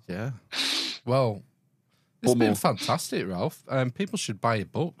 Yeah. Well, it's been fantastic, Ralph. People should buy your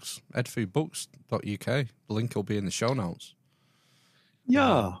books, edfoodbooks.uk. The link will be in the show notes.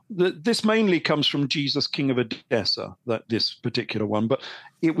 Yeah. This mainly comes from Jesus, King of Edessa, this particular one. But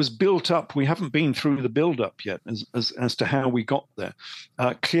it was built up. We haven't been through the build-up yet as to how we got there.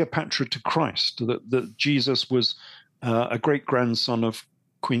 Cleopatra to Christ, that Jesus was a great-grandson of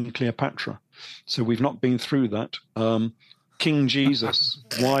Queen Cleopatra. So we've not been through that. King Jesus,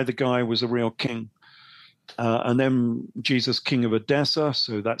 why the guy was a real king. And then Jesus, King of Edessa.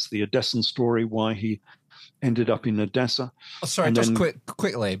 So that's the Edessan story, why he ended up in Edessa. Oh, sorry, just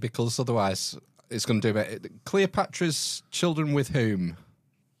quickly, because otherwise it's going to do it. Cleopatra's children with whom?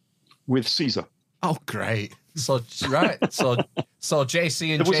 With Caesar. Oh, great. So, right. So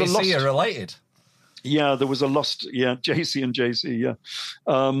JC and JC are related. Yeah, there was a lost, JC and JC, yeah.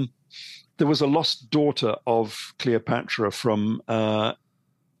 There was a lost daughter of Cleopatra from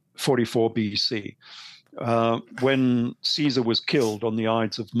 44 BC. When Caesar was killed on the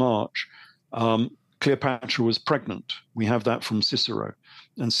Ides of March, Cleopatra was pregnant. We have that from Cicero.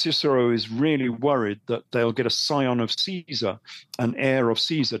 And Cicero is really worried that they'll get a scion of Caesar, an heir of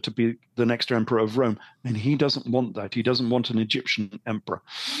Caesar, to be the next emperor of Rome. And he doesn't want that. He doesn't want an Egyptian emperor.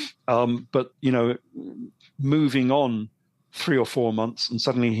 But, moving on 3 or 4 months, and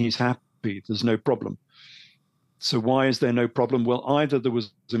suddenly he's happy. There's no problem. So why is there no problem? Well, either there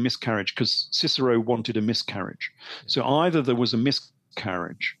was a miscarriage, because Cicero wanted a miscarriage. So either there was a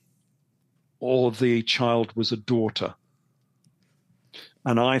miscarriage or the child was a daughter.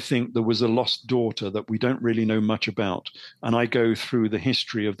 And I think there was a lost daughter that we don't really know much about. And I go through the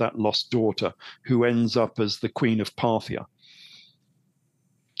history of that lost daughter who ends up as the Queen of Parthia.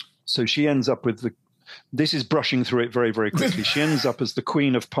 So she ends up with this is brushing through it very, very quickly. She ends up as the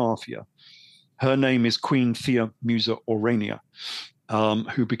Queen of Parthia. Her name is Queen Thea Musa Aurania,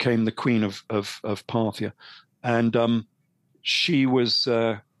 who became the Queen of Parthia. And she was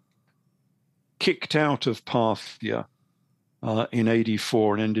kicked out of Parthia in AD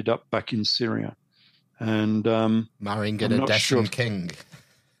 4 and ended up back in Syria. And marrying an Edessan king.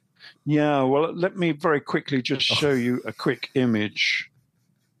 Yeah, well, let me very quickly just show you a quick image.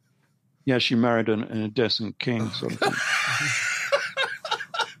 Yeah, she married an Edessan king. Sort of thing.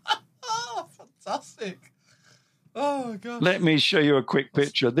 Fantastic. Oh, God. Let me show you a quick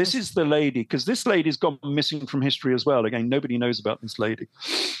picture. This is the lady, because this lady's gone missing from history as well. Again, nobody knows about this lady.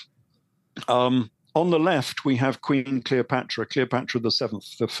 On the left, we have Queen Cleopatra, Cleopatra VII,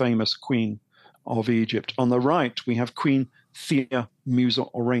 the famous queen of Egypt. On the right, we have Queen Thea Musa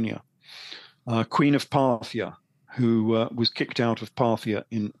Aurania, Queen of Parthia, who was kicked out of Parthia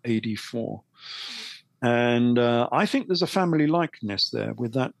in AD 4. And I think there's a family likeness there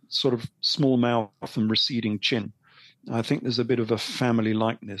with that sort of small mouth and receding chin. I think there's a bit of a family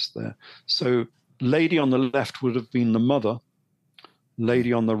likeness there. So lady on the left would have been the mother.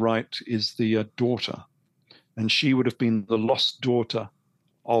 lady on the right is the daughter. And she would have been the lost daughter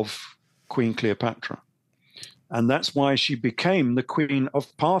of Queen Cleopatra. And that's why she became the Queen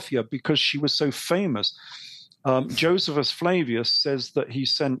of Parthia, because she was so famous. Josephus Flavius says that he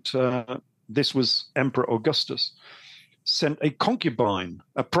sent, this was Emperor Augustus, sent a concubine,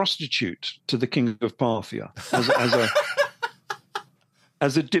 a prostitute, to the King of Parthia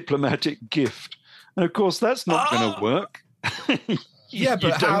as a diplomatic gift. And of course, that's not going to work. Yeah,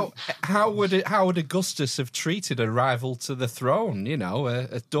 but how would Augustus have treated a rival to the throne? You know,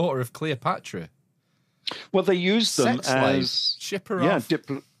 a daughter of Cleopatra. Well, they used them as ship her off.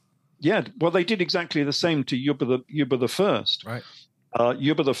 Well, they did exactly the same to Yuba the First. Right.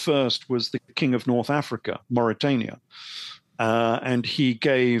 Yuba the First was the king of North Africa, Mauritania, and he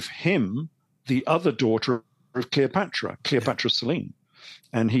gave him the other daughter of Cleopatra, Selene,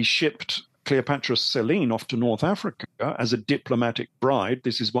 and he shipped Cleopatra Selene off to North Africa as a diplomatic bride.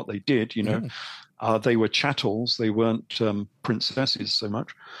 This is what they did, you know. They were chattels; they weren't princesses so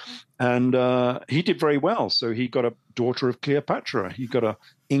much. And he did very well. So he got a daughter of Cleopatra. He got an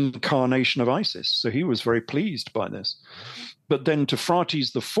incarnation of Isis. So he was very pleased by this. But then to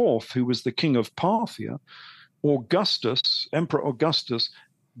Phraates IV, who was the king of Parthia, Emperor Augustus,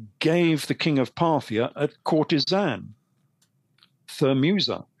 gave the king of Parthia a courtesan,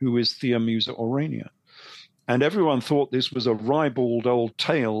 Thermusa, who is Theamusa Aurania. And everyone thought this was a ribald old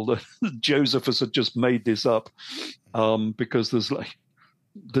tale that Josephus had just made this up, because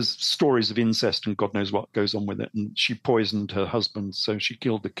there's stories of incest and God knows what goes on with it. And she poisoned her husband, so she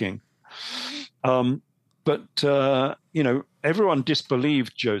killed the king. But everyone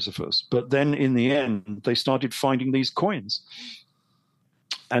disbelieved Josephus. But then in the end, they started finding these coins.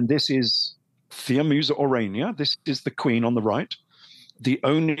 And this is Theamusa Aurania. This is the queen on the right, the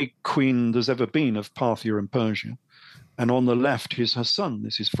only queen there's ever been of Parthia and Persia. And on the left is her son.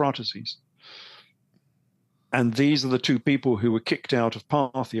 This is Phraataces. And these are the two people who were kicked out of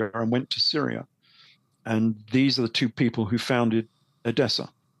Parthia and went to Syria. And these are the two people who founded Edessa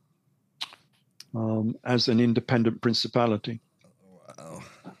as an independent principality. Wow.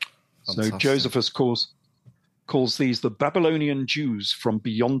 So Josephus calls these the Babylonian Jews from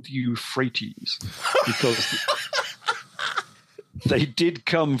beyond the Euphrates, because they did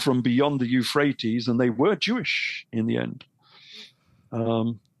come from beyond the Euphrates and they were Jewish in the end.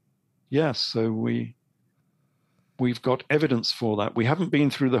 So we've got evidence for that. We haven't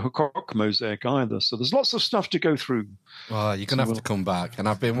been through the Huqoq mosaic either, so there's lots of stuff to go through. Well, you're going to have to come back. And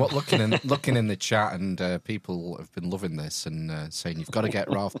I've been looking in the chat, and people have been loving this and saying, you've got to get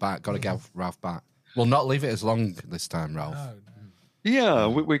Ralph back, got to get Ralph back. We'll not leave it as long this time, Ralph. No. Yeah,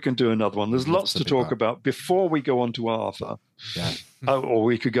 we can do another one. There's lots to talk about before we go on to Arthur. Yeah. Or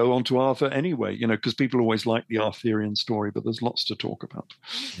we could go on to Arthur anyway, because people always like the Arthurian story, but there's lots to talk about.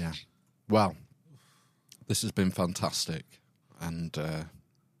 Yeah. Well, this has been fantastic. And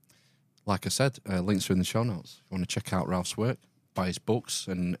like I said, links are in the show notes. If you want to check out Ralph's work, buy his books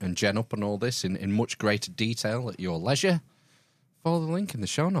and gen up on all this in much greater detail at your leisure, follow the link in the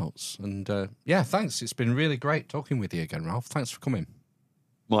show notes. And thanks. It's been really great talking with you again, Ralph. Thanks for coming.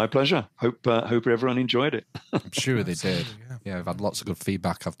 My pleasure. Hope everyone enjoyed it. I'm sure they did. Yeah, I've had lots of good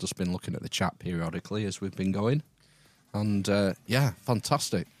feedback. I've just been looking at the chat periodically as we've been going. And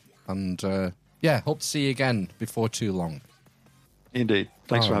fantastic. And hope to see you again before too long. Indeed.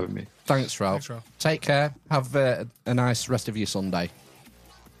 Thanks for having me. Thanks, Ralph. Take care. Have a nice rest of your Sunday.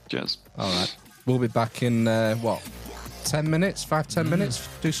 Cheers. All right. We'll be back in, 10 minutes, 5-10 minutes,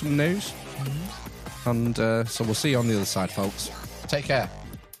 do some news. And so we'll see you on the other side, folks. Take care.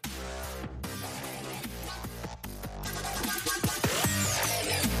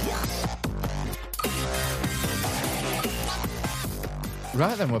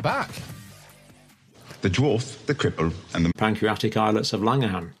 Right then, we're back. The dwarf, the cripple, and the pancreatic islets of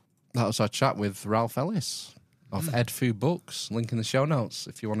Langerhan. That was our chat with Ralph Ellis of EdFu Books. Link in the show notes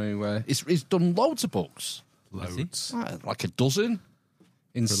if you want to. He's done loads of books. Loads. Like a dozen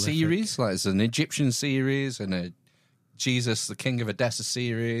in series. Like there's an Egyptian series and a Jesus, the King of Edessa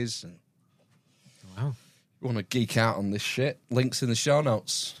series. And Wow. you want to geek out on this shit, links in the show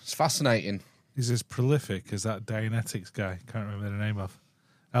notes. It's fascinating. He's as prolific as that Dianetics guy. Can't remember the name of.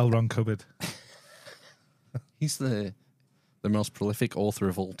 L. Ron Hubbard. He's the most prolific author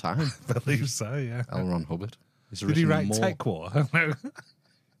of all time. I believe so, yeah. L. Ron Hubbard. Did he write Tech War? No.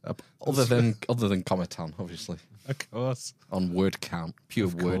 Other than Cometan, obviously. Of course. On word count. Pure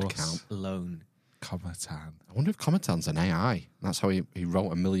word count. Alone. Cometan. I wonder if Cometan's an AI. That's how he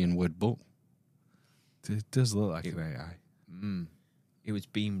wrote a 1,000,000-word book. It does look like an AI. It was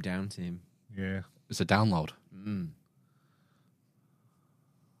beamed down to him. Yeah. It's a download.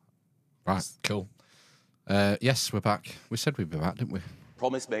 Right, cool. Yes, we're back. We said we'd be back, didn't we?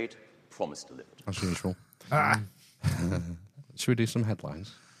 Promise made, promise delivered. As usual. Should we do some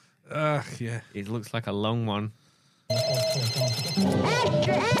headlines? Yeah. It looks like a long one.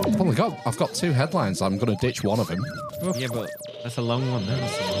 I've got 2 headlines. I'm going to ditch one of them. Yeah, but that's a long one.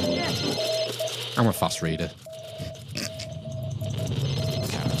 I'm a fast reader.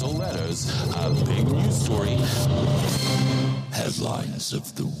 Capital letters, a big news story. Headlines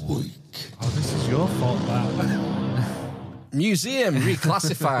of the week. Oh, this is your fault, that. Museum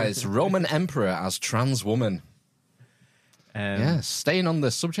reclassifies Roman emperor as trans woman. Yes, staying on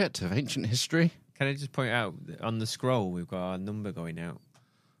the subject of ancient history. Can I just point out, on the scroll, we've got our number going out.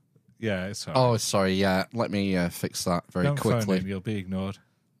 Yeah, it's all right. Oh, sorry, yeah. Let me fix that very Don't quickly. phone in, you'll be ignored.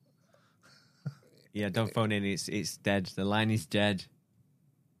 Yeah, don't phone in. It's dead. The line is dead.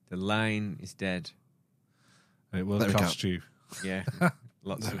 The line is dead. And it will There we cost go. you. Yeah,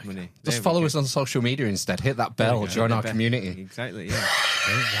 lots of money. Just follow us on social media instead. Hit that bell. Join our community. Exactly, yeah.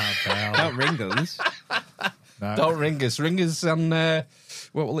 Don't Don't ring us. No. Don't ring us. Ring us on,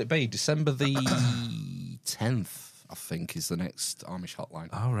 what will it be? December the 10th, I think, is the next Amish hotline.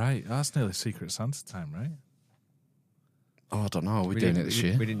 All right. That's nearly Secret Santa time, right? Oh, I don't know. We're doing it this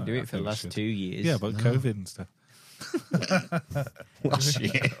year. We didn't do it for the last 2 years. Yeah, but COVID and stuff. Last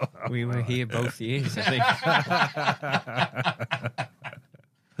year. We were here both years, I think.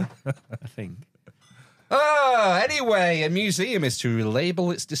 I think. Anyway, a museum is to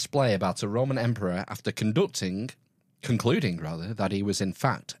relabel its display about a Roman emperor after concluding that he was in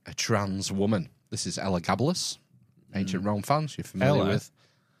fact a trans woman. This is Elagabalus. Ancient Rome fans, you're familiar with.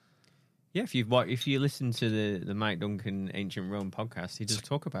 Yeah, if you listen to the Mike Duncan Ancient Rome podcast, he does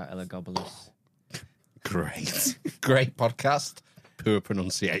talk about Elagabalus. Great. Great podcast. Poor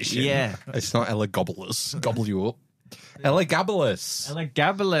pronunciation. Yeah. It's not Elagabalus. Gobble you up. Elagabalus.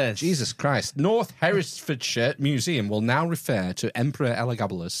 Elagabalus. Jesus Christ. North Herefordshire Museum will now refer to Emperor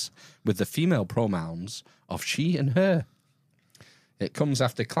Elagabalus with the female pronouns of she and her. It comes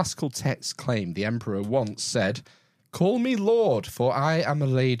after classical texts claim the emperor once said, "Call me Lord, for I am a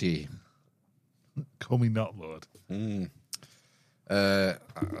lady." Call me not Lord. A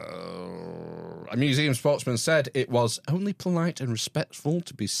museum spokesman said it was only polite and respectful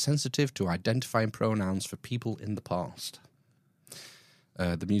to be sensitive to identifying pronouns for people in the past.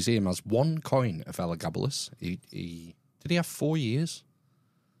 The museum has 1 coin of Elagabalus. Did he have 4 years?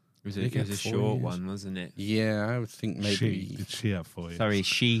 It Did he was get a 4 short years? one, wasn't it? Yeah, I would think maybe. Did she have 4 years? Sorry,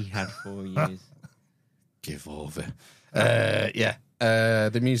 she had 4 years. Give over.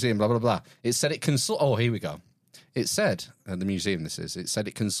 The museum, blah, blah, blah. It said it Oh, here we go. It said, the museum it said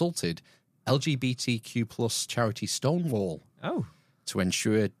it consulted LGBTQ plus charity Stonewall Oh. to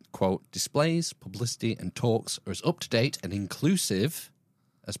ensure, quote, displays, publicity and talks are as up-to-date and inclusive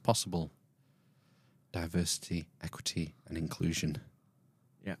as possible. Diversity, equity and inclusion.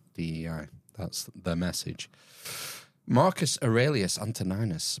 Yeah. DEI. That's their message. Marcus Aurelius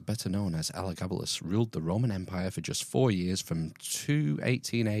Antoninus, better known as Elagabalus, ruled the Roman Empire for just 4 years from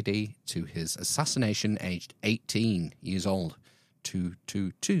 218 AD to his assassination aged 18 years old,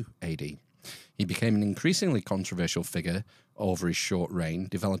 222 AD. He became an increasingly controversial figure over his short reign,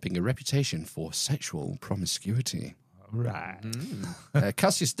 developing a reputation for sexual promiscuity. Right.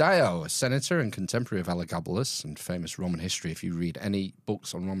 Cassius Dio, a senator and contemporary of Elagabalus and famous Roman history. If you read any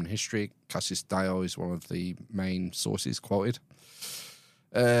books on Roman history, Cassius Dio is one of the main sources quoted.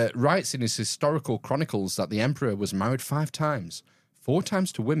 Writes in his historical chronicles that the emperor was married 5 times, 4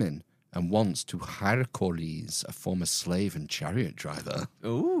 times to women, and once to Hierocles, a former slave and chariot driver.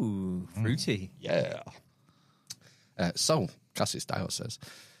 Ooh, fruity. Yeah. So, Cassius Dio says,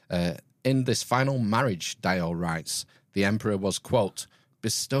 in this final marriage, Dio writes, the emperor was, quote,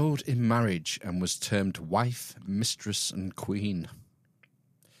 bestowed in marriage and was termed wife, mistress, and queen.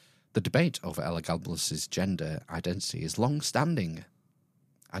 The debate over Elagabalus's gender identity is long-standing.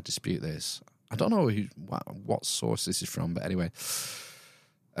 I dispute this. I don't know what source this is from, but anyway.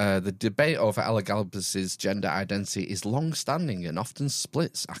 The debate over Elagabalus's gender identity is long-standing and often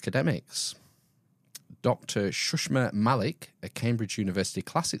splits academics. Dr. Shushma Malik, a Cambridge University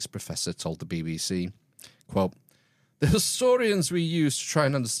classics professor, told the BBC, quote, the historians we use to try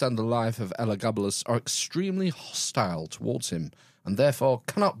and understand the life of Elagabalus are extremely hostile towards him and therefore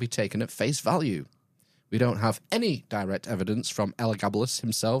cannot be taken at face value. We don't have any direct evidence from Elagabalus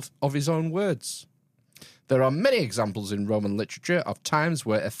himself of his own words. There are many examples in Roman literature of times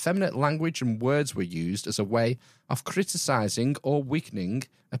where effeminate language and words were used as a way of criticising or weakening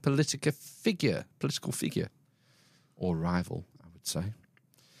a political figure, or rival, I would say.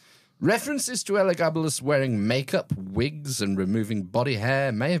 References to Elagabalus wearing makeup, wigs, and removing body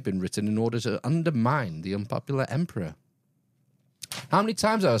hair may have been written in order to undermine the unpopular emperor. How many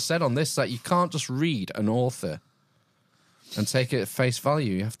times have I said on this that you can't just read an author and take it at face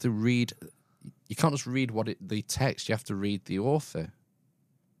value? You have to read... You can't just read the text, you have to read the author.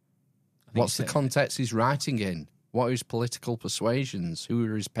 What's the context he's writing in? What are his political persuasions? Who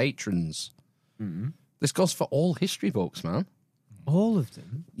are his patrons? Mm-hmm. This goes for all history books, man. All of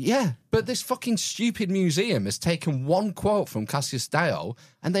them? Yeah, but this fucking stupid museum has taken one quote from Cassius Dio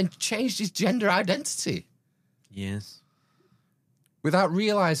and then changed his gender identity. Yes. Without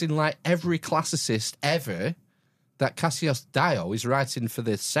realising, like every classicist ever, that Cassius Dio is writing for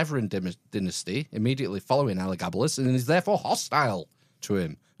the Severan dynasty immediately following Elagabalus and is therefore hostile to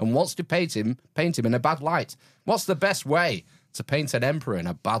him and wants to paint him in a bad light. What's the best way to paint an emperor in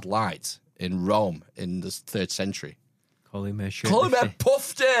a bad light in Rome in the 3rd century? Call him a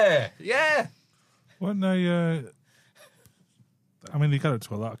pufty! Yeah! Well, no, I mean, they got up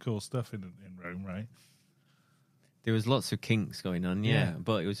to a lot of cool stuff in Rome, right? There was lots of kinks going on, yeah.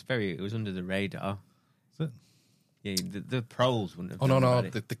 But it was under the radar. Is it? Yeah, the proles wouldn't have Oh, known no.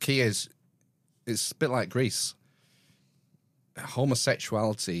 about it. The key is, it's a bit like Greece.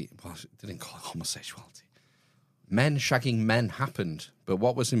 Homosexuality, well, they didn't call it homosexuality. Men shagging men happened, but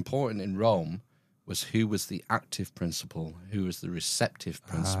what was important in Rome was who was the active principle, who was the receptive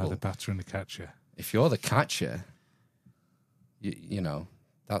principle. The batter and the catcher. If you're the catcher, you know,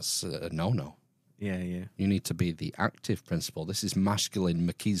 that's a no-no. Yeah, yeah. You need to be the active principle. This is masculine,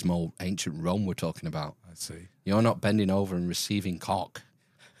 machismo, ancient Rome we're talking about. I see. You're not bending over and receiving cock.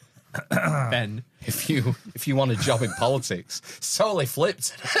 Ben. If you want a job in politics, it's totally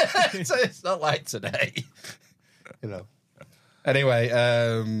flipped. It's not like today. You know. Anyway,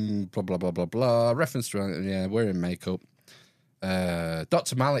 blah, blah, blah, blah, blah. Reference to, wearing makeup.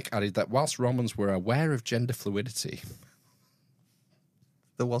 Dr. Malik added that whilst Romans were aware of gender fluidity,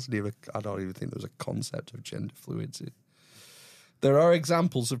 I don't even think there was a concept of gender fluidity. There are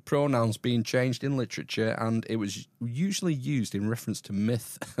examples of pronouns being changed in literature, and it was usually used in reference to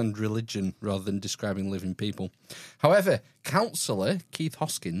myth and religion rather than describing living people. However, Councillor Keith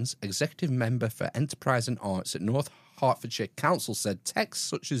Hoskins, executive member for Enterprise and Arts at North Hertfordshire Council, said texts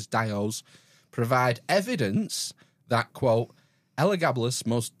such as Dio's provide evidence that, quote, Elagabalus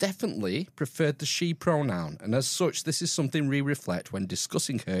most definitely preferred the she pronoun, and as such, this is something we reflect when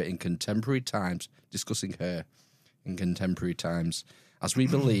discussing her in contemporary times, as we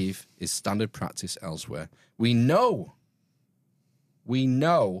believe is standard practice elsewhere. We know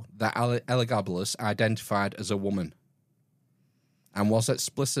that Elagabalus identified as a woman and was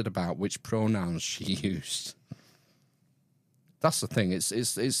explicit about which pronouns she used. That's the thing. It's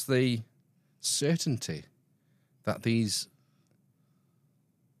the certainty that these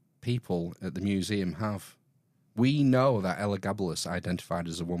people at the museum have. We know that Elagabalus identified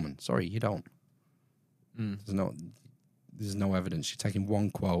as a woman. Sorry, you don't. There's no evidence. You're taking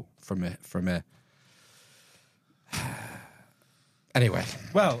one quote from a. Anyway,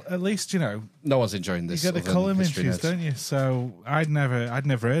 well, at least no one's enjoying this. You get the colour images, don't you? So I'd never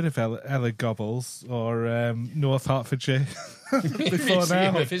heard of Elagabalus or North Hertfordshire before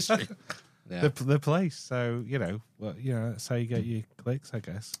now. Of history. Yeah. The place. So that's how you get your clicks, I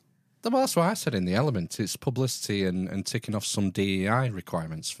guess. Well, that's what I said in The Element. It's publicity and ticking off some DEI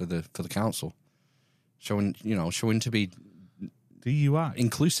requirements for the council, showing to be DUI,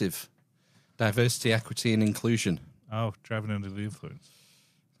 inclusive, diversity, equity, and inclusion. Oh, driving under the influence.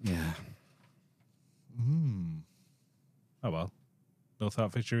 Yeah. Oh well, North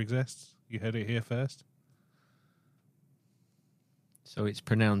Hertfordshire exists. You heard it here first. So it's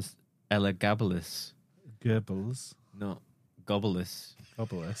pronounced Elagabalus. Goebbels. Not Gobulus.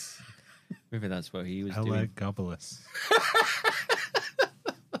 Gobulus. Maybe that's what he was doing. Elagabalus.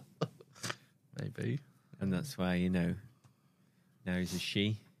 Maybe. And that's why, now he's a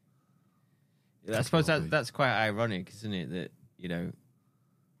she. I suppose that's quite ironic, isn't it? That,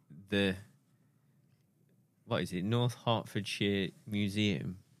 the, what is it, North Hertfordshire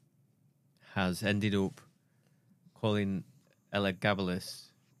Museum has ended up calling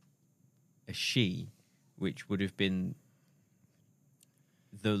Elagabalus a she, which would have been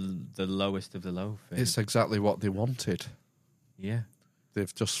the lowest of the low for him. It's exactly what they wanted. Yeah.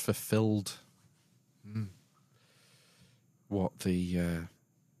 They've just fulfilled what the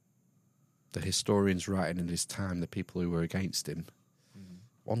historians writing in his time, the people who were against him,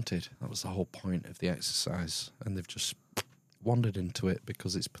 wanted. That was the whole point of the exercise, and they've just wandered into it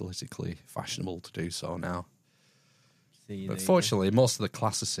because it's politically fashionable to do so now. But fortunately, most of the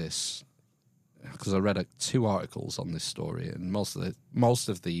classicists, because I read 2 articles on this story, and most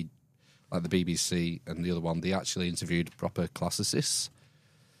of the like the BBC and the other one, they actually interviewed proper classicists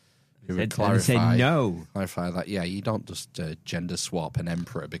who would And said no. clarify that, you don't just gender swap an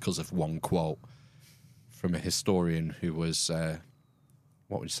emperor because of one quote from a historian who was,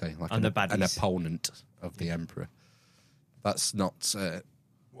 what would you say, like an opponent of the emperor. That's not,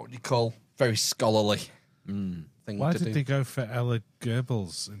 what would you call, very scholarly thing Why to do. did they go for Ella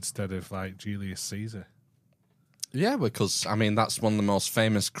Goebbels instead of like Julius Caesar? Yeah, because, I mean, that's one of the most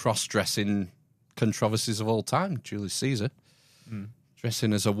famous cross-dressing controversies of all time, Julius Caesar.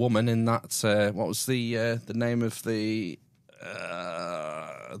 Dressing as a woman in that, what was the name of the...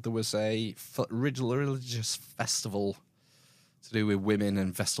 there was a religious festival to do with women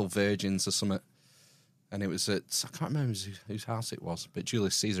and Vestal Virgins or something. And it was I can't remember whose house it was, but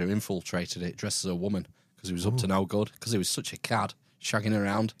Julius Caesar infiltrated it dressed as a woman because he was up to no good, because he was such a cad, shagging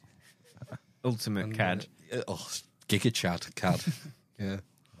around. Ultimate cad. Giga cad. Yeah.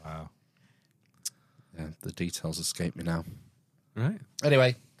 Wow. Yeah, the details escape me now. Right.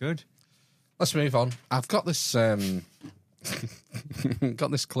 Anyway, Good. let's move on. I've got this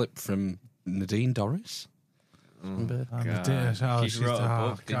clip from Nadine Dorries. Remember? Oh, She wrote a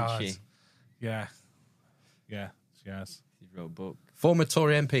book, didn't she? Yeah. Yeah, she has. She wrote a book. Former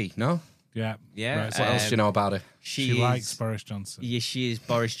Tory MP, no? Yeah. Yeah. Right, What else do you know about her? she likes Boris Johnson. Yeah, she is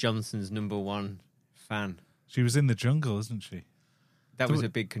Boris Johnson's #1 fan. She was in the jungle, isn't she? That was a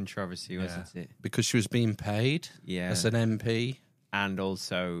big controversy, wasn't it? Because she was being paid as an MP And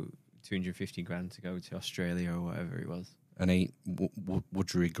also 250 grand to go to Australia or whatever it was. and eat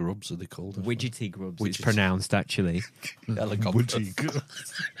woodgery grubs, are they called? Widgety grubs, it's Widgety. pronounced, actually. Helicopters.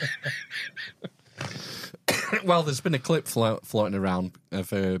 Well, there's been a clip floating around of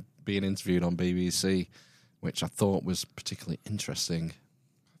her being interviewed on BBC, which I thought was particularly interesting.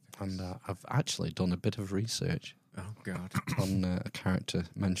 And I've actually done a bit of research Oh, God. on a character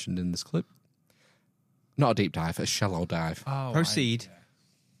mentioned in this clip. Not a deep dive, a shallow dive. Oh, Proceed.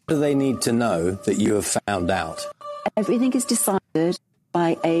 Do they need to know that you have found out? Everything is decided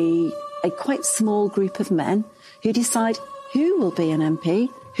by a quite small group of men who decide who will be an MP,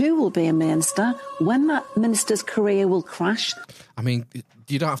 who will be a minister, when that minister's career will crash. I mean,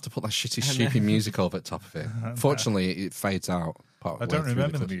 you don't have to put that shitty, stupid music over the top of it. Fortunately, it fades out. I don't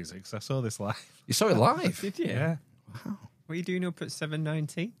remember the music because I saw this live. You saw it live? Did you? Yeah. Wow. What are you doing up at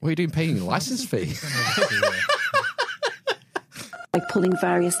 7:90? What are you doing paying your license fee? By pulling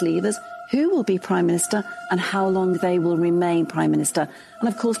various levers, who will be Prime Minister and how long they will remain Prime Minister. And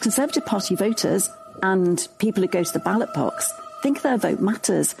of course, Conservative Party voters and people who go to the ballot box think their vote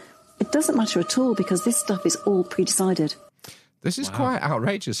matters. It doesn't matter at all because this stuff is all pre-decided. This is quite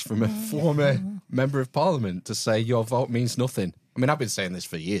outrageous from a former member of Parliament to say your vote means nothing. I mean, I've been saying this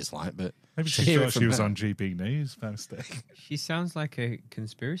for years, like, but Maybe to she hear thought it she from was her- on GB News by mistake. She sounds like a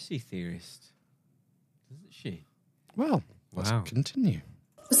conspiracy theorist, doesn't she? Well, let's Wow. continue.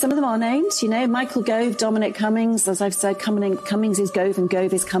 Some of them are names, Michael Gove, Dominic Cummings. As I've said, Cummings is Gove and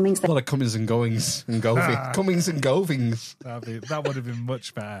Gove is Cummings. A lot of Cummings and goings and goving. Cummings and govings. That would have been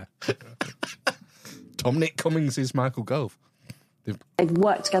much better. Dominic Cummings is Michael Gove. They've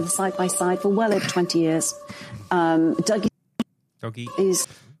worked together side by side for well over 20 years. Dougie Doggy. is...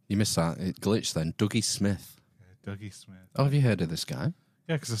 You missed that. It glitched then. Dougie Smith. Dougie Smith. Oh, have you heard of this guy?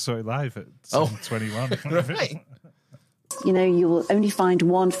 Yeah, because I saw it live at Oh. 7:21. Right. You will only find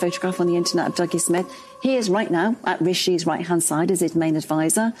one photograph on the internet of Dougie Smith. He is right now at Rishi's right-hand side as his main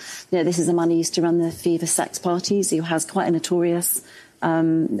advisor. This is a man who used to run the Fever sex parties, who has quite a notorious,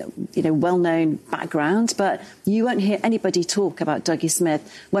 well-known background. But you won't hear anybody talk about Dougie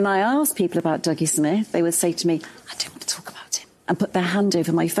Smith. When I ask people about Dougie Smith, they would say to me, I don't want to talk about him, and put their hand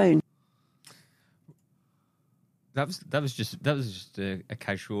over my phone. That was just a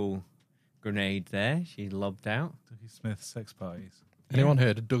casual grenade there. She lobbed out. Dougie Smith sex parties. Anyone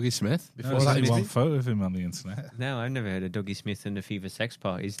heard of Dougie Smith before There's that? only one interview? photo of him on the internet. No, I've never heard of Dougie Smith and the Fever sex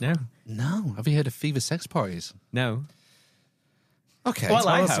parties. No, No. Have you heard of Fever sex parties? no. Okay. Well,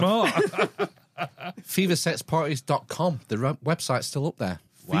 I have. Feversexparties.com. The website's still up there.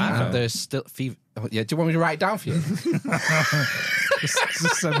 Wow. And there's still Fever. Oh, yeah. Do you want me to write it down for you?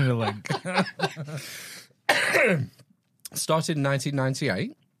 Just send me the link. Started in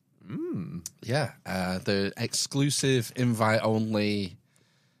 1998. Yeah. The exclusive invite only.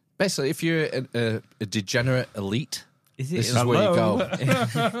 Basically, if you're a degenerate elite, Is it? this is where you Hello?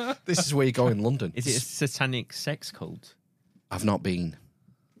 go. This is where you go in London. Is it a satanic sex cult? I've not been.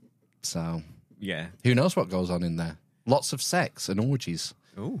 So Yeah. who knows what goes on in there? Lots of sex and orgies.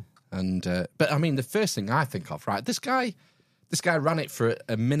 Oh. And but I mean, the first thing I think of, right? This guy ran it for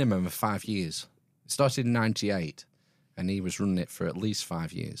a minimum of 5 years. It started in 98, and he was running it for at least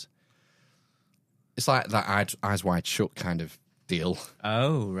 5 years. It's like that eyes wide shut kind of deal.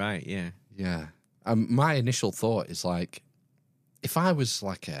 Oh, right, yeah. Yeah. My initial thought is like, if I was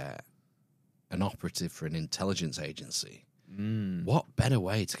like an operative for an intelligence agency, what better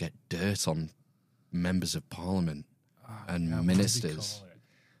way to get dirt on members of parliament and ministers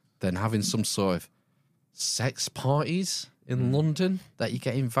than having some sort of sex parties in London that you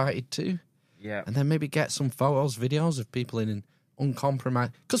get invited to? Yeah. And then maybe get some photos, videos of people in an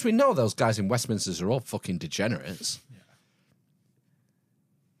uncompromised... Because we know those guys in Westminster are all fucking degenerates.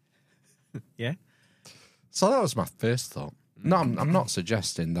 Yeah. So that was my first thought. No, I'm not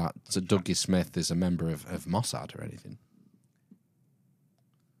suggesting that Dougie Smith is a member of Mossad or anything.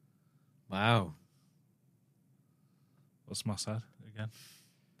 Wow. What's Mossad again?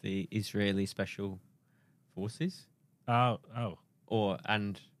 The Israeli Special Forces? Oh.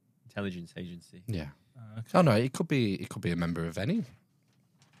 And intelligence agency. Yeah. Okay. Oh no, it could be a member of any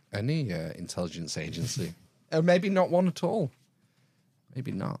intelligence agency. Maybe not one at all.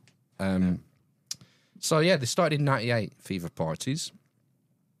 Maybe not. So yeah, they started in '98. Fever parties.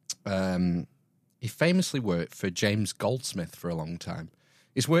 He famously worked for James Goldsmith for a long time.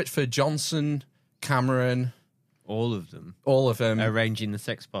 He's worked for Johnson, Cameron, All of them. Arranging the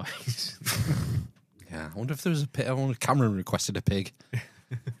sex parties. Yeah, I wonder if there was a pig. I wonder if Cameron requested a pig.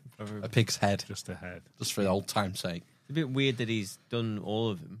 A pig's head. Just a head. Just for the old time's sake. It's a bit weird that he's done all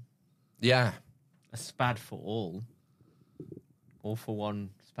of them. Yeah. A spad for all. All for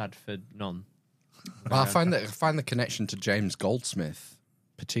one, spad for none. Well, I find the connection to James Goldsmith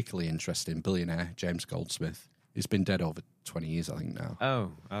particularly interesting. Billionaire James Goldsmith. He's been dead over 20 years, I think, now.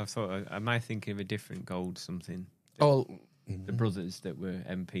 Oh, I thought, am I thinking of a different Gold something? Oh, the brothers that were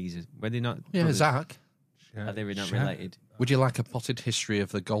MPs. Were they not? yeah, brothers? Zach. Are they not related? Would you like a potted history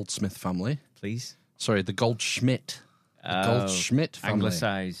of the Goldsmith family? Please. Sorry, the Goldschmidt. The Goldschmidt family.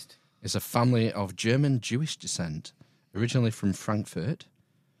 Anglicised. Is a family of German Jewish descent, originally from Frankfurt,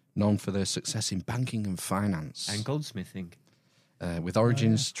 known for their success in banking and finance. And goldsmithing. With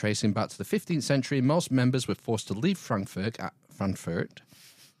origins tracing back to the 15th century, most members were forced to leave Frankfurt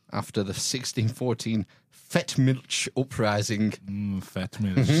after the 1614 Fettmilch uprising.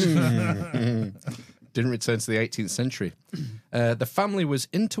 Fettmilch. Didn't return to the 18th century. The family was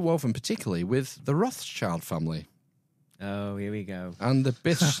interwoven particularly with the Rothschild family. Oh, here we go. And the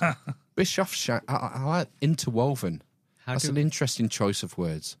Bischofsheim. I like interwoven. That's an interesting choice of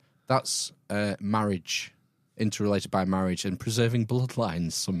words. That's marriage, interrelated by marriage, and preserving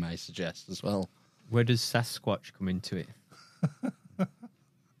bloodlines, some may suggest as well. Where does Sasquatch come into it? I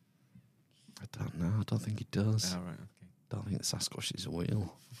don't know. I don't think he does. Oh, right, okay. I don't think Sasquatch is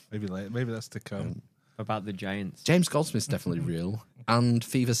real. Maybe later. Maybe that's to come. About the giants. James Goldsmith's definitely real. And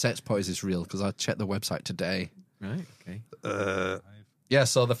Fever Sex Boys is real, because I checked the website today. Right, okay. Yeah,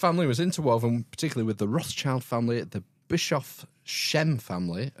 so the family was interwoven, particularly with the Rothschild family, the Bischofsheim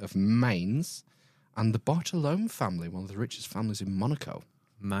family of Mainz, and the Bartolome family, one of the richest families in Monaco.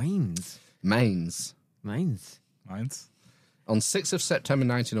 Mainz. On 6th of September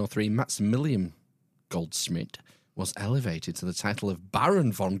 1903, Maximilian Goldschmidt was elevated to the title of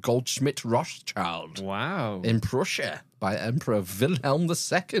Baron von Goldschmidt-Rothschild. Wow. In Prussia by Emperor Wilhelm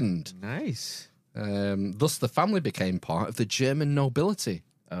II. Nice. Thus, the family became part of the German nobility.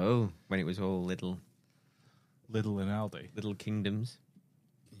 Oh, when it was all little Aldi. Little kingdoms.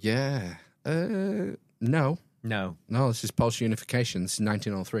 Yeah. No, this is post-unification. This is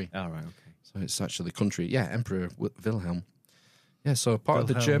 1903. Oh, right, okay. So it's actually country. Yeah, Emperor Wilhelm. Yeah, so part of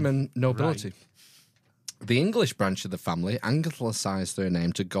the German nobility. Right. The English branch of the family anglicised their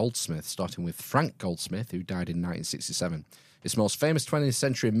name to Goldsmith, starting with Frank Goldsmith, who died in 1967. Its most famous 20th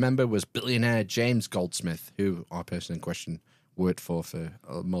century member was billionaire James Goldsmith, who our person in question worked for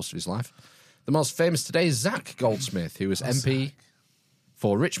most of his life. The most famous today is Zach Goldsmith, who was MP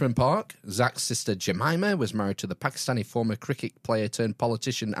for Richmond Park. Zach's sister Jemima was married to the Pakistani former cricket player turned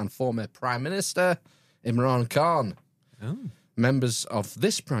politician and former Prime Minister Imran Khan. Oh. Members of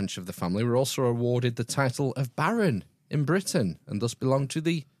this branch of the family were also awarded the title of Baron in Britain and thus belonged to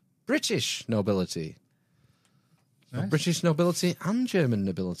the British nobility. Nice. British nobility and German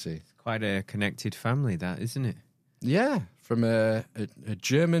nobility. Quite a connected family, that, isn't it? Yeah, from a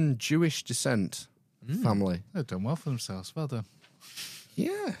German Jewish descent family. They've done well for themselves. Well done.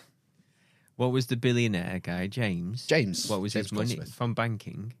 Yeah. What was the billionaire guy, James? What was James his money Goldsmith. from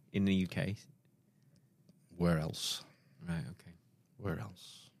banking in the UK? Where else? Right, okay. Where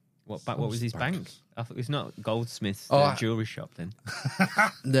else? What was his bank? I thought it's not Goldsmith's jewelry shop then.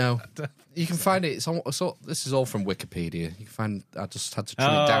 No, you can find it. This is all from Wikipedia. You can find. I just had to trim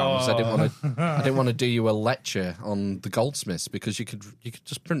it down because I didn't want to do you a lecture on the Goldsmiths because you could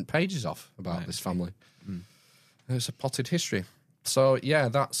just print pages off about this family. It's a potted history. So yeah,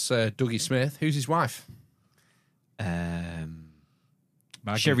 that's Dougie Smith. Who's his wife?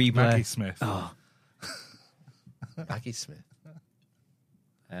 Maggie Smith. Oh. Maggie Smith.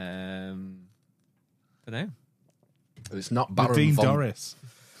 Don't know. It's not Nadine Dorris.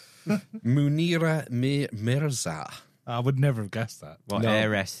 Munira Mirza. I would never have guessed that. What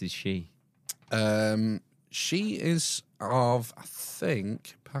heiress is she? She is of, I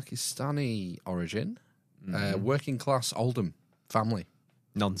think, Pakistani origin. Working class Oldham family.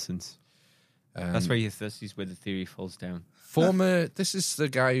 Nonsense. That's where this is where the theory falls down. This is the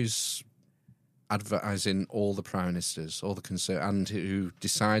guy who's advertising all the prime ministers, all the and who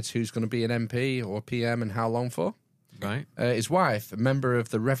decides who's going to be an MP or PM and how long for. Right. His wife, a member of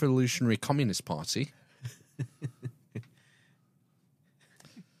the Revolutionary Communist Party.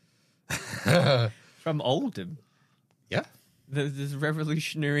 From Oldham. Yeah. There's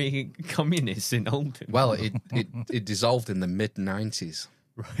revolutionary communists in Oldham. Well, it dissolved in the mid-90s.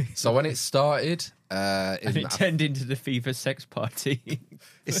 Right. So when it started... and it turned into the FIFA sex party.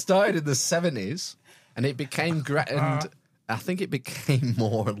 It started in the 70s, and it became... and I think it became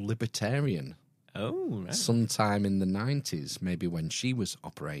more libertarian. Oh, right. Sometime in the 90s, maybe when she was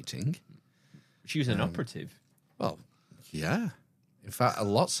operating. She was an operative. Well, yeah. In fact,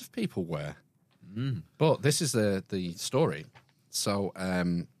 lots of people were. But this is the story. So,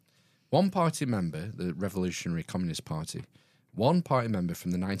 one party member, the Revolutionary Communist Party, one party member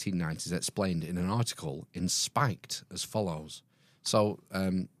from the 1990s explained in an article in Spiked as follows. So,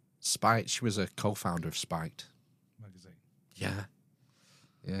 Spiked, she was a co-founder of Spiked magazine.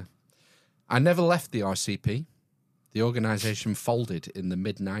 Yeah. I never left the RCP. The organisation folded in the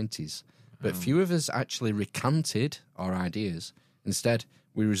mid-90s, but few of us actually recanted our ideas. Instead,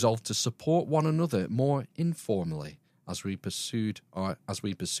 we resolved to support one another more informally as we pursued our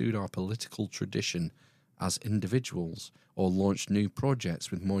political tradition as individuals or launched new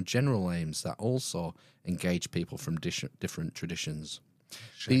projects with more general aims that also engage people from different traditions.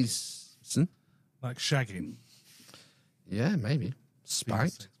 Like shagging. Yeah, maybe.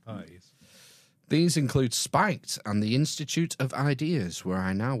 Spiked. Parties. These include Spiked and the Institute of Ideas, where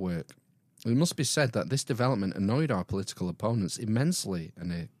I now work. It must be said that this development annoyed our political opponents immensely,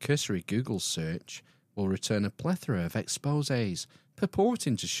 and a cursory Google search will return a plethora of exposés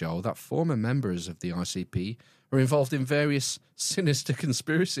purporting to show that former members of the RCP are involved in various sinister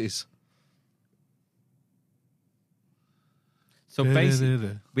conspiracies. So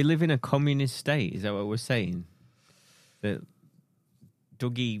basically, we live in a communist state, is that what we're saying? That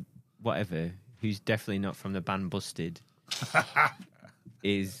Dougie, whatever, who's definitely not from the band Busted,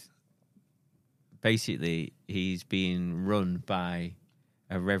 is... Basically, he's being run by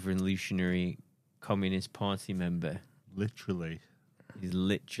a revolutionary communist party member. Literally. He's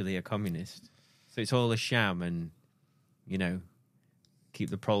literally a communist. So it's all a sham and, keep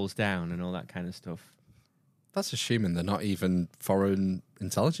the proles down and all that kind of stuff. That's assuming they're not even foreign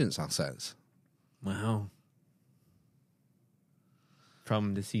intelligence assets. Wow.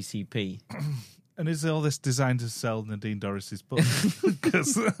 From the CCP. And is all this designed to sell Nadine Dorris's book?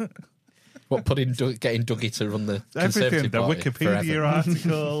 Because... What, getting Dougie to run the everything, Conservative the Party Wikipedia forever.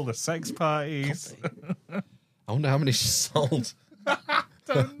 article, the sex parties. I wonder how many she sold.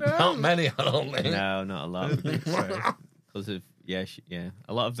 Don't know. Not many, I don't think. No, not a lot. Because of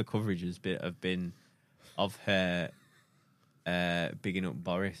a lot of the coverage have been of her bigging up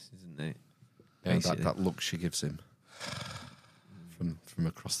Boris, isn't it? Yeah, that look she gives him from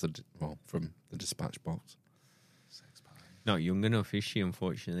across from the dispatch box. Not young enough, is she?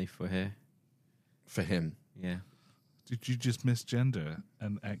 Unfortunately for her. For him, yeah. Did you just misgender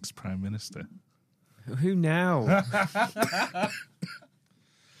an ex-prime minister? Who now?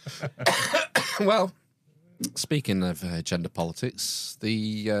 Well, speaking of gender politics,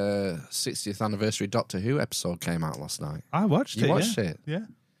 the 60th anniversary Doctor Who episode came out last night. I watched it. You watched it? Yeah.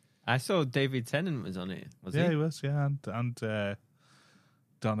 I saw David Tennant was on it. Was he? Yeah, he was. Yeah, and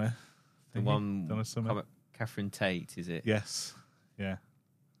Donna. The one. Donna Summer. Catherine Tate, is it? Yes. Yeah.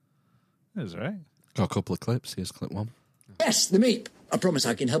 It was all right. Got a couple of clips. Here's clip one. Yes, the meep. I promise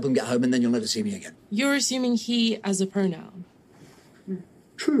I can help him get home and then you'll never see me again. You're assuming he as a pronoun.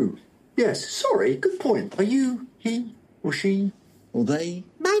 True. Yes, sorry, good point. Are you he or she or they?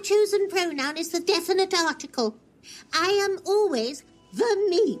 My chosen pronoun is the definite article. I am always the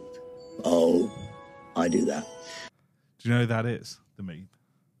meep. Oh, I do that. Do you know who that is? The meep.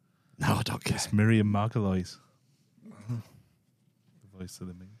 No, I don't care. It's Miriam Margolyes. The voice of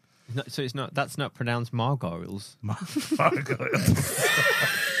the moon. That's not pronounced Margoyles. Margoyles.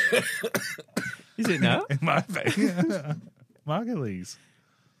 Is it now? It might be. Margolyes.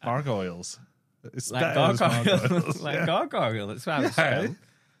 Margoyles. It's Like gargoyles. Like gargoyle. That's what I was spelled.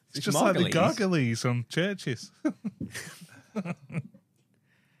 It's just like the gargoyles on churches.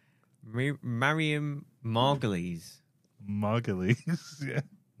 Mariam Margolyes. Margolyes, yeah.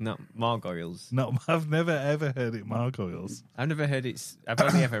 Not Margoyles. No, I've never ever heard it Margoyles. I've never heard it. I've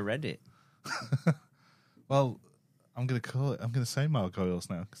only ever read it. Well, I'm going to say Margoyles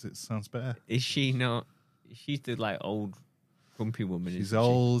now because it sounds better. Is she not? She's the like old grumpy woman. She's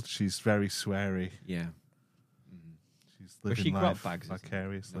old. She's very sweary. Yeah. She's living life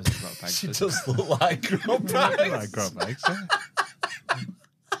vicariously. She does look like grub bags. Like grub bags,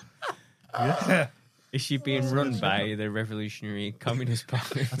 yeah. Is she being run by the Revolutionary Communist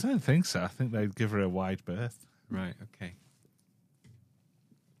Party? I don't think so. I think they'd give her a wide berth. Right, okay.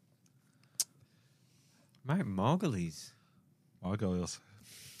 Right, Margolyes. Margoyles.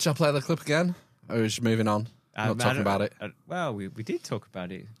 Shall I play the clip again? Or is she moving on? Not talking about it. Well, we did talk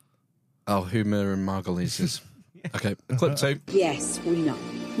about it. Oh, who Miriam Margolyes is. Okay, clip 2. Yes, we know.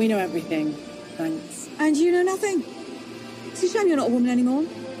 We know everything. Thanks. And you know nothing. It's a shame you're not a woman anymore.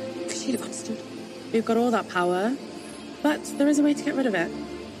 Because you'd have understood. We've got all that power, but there is a way to get rid of it.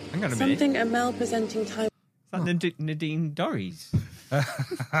 Hang on a Something a male presenting time. Is that Nadine Dorries?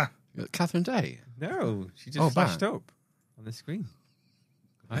 Catherine Day? No, she just flashed up on the screen.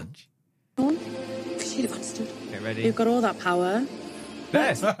 Watch. Because you'd have understood. Get ready. We've got all that power.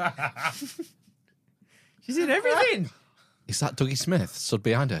 Beth. She's in everything. Is that Dougie Smith stood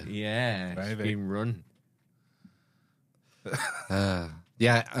behind her? Yeah, she's been run.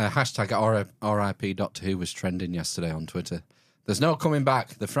 Hashtag RIP Doctor Who was trending yesterday on Twitter. There's no coming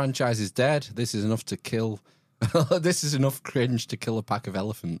back. The franchise is dead. This is enough to kill. This is enough cringe to kill a pack of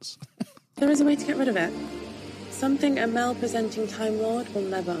elephants. There is a way to get rid of it. Something a male presenting Time Lord will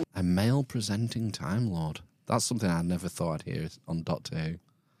never. A male presenting Time Lord. That's something I never thought I'd hear on Doctor Who.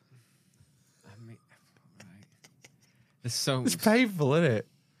 It's painful, isn't it?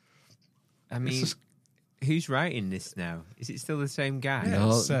 I mean, who's writing this now? Is it still the same guy?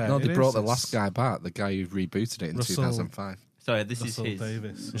 No, they brought the last guy back, the guy who rebooted it in 2005. Sorry, this Russell is his.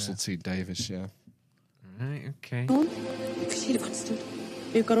 Davis. Russell T. Davis, yeah. Right, okay. Because you'd have understood.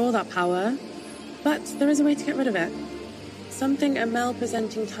 We've got all that power, but there is a way to get rid of it. Something a male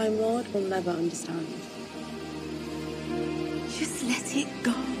presenting Time Lord will never understand. Just let it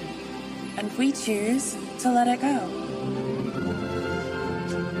go. And we choose to let it go.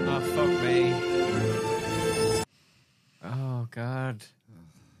 Oh, fuck me. Oh, God.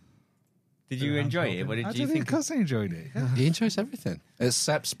 Did you enjoy it? What did you think? Of course I enjoyed it. Yeah. He enjoys everything.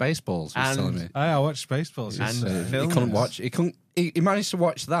 Except Spaceballs, was telling me. I watched Spaceballs. And He couldn't watch. He managed to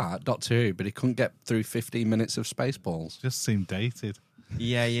watch that, Doctor Who, but he couldn't get through 15 minutes of Spaceballs. Just seemed dated.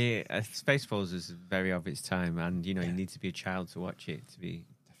 Yeah. Spaceballs is very of its time, and you need to be a child to watch it to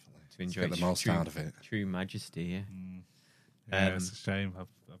enjoy Get the most out of it. True majesty. Yeah. Yeah, it's a shame. I've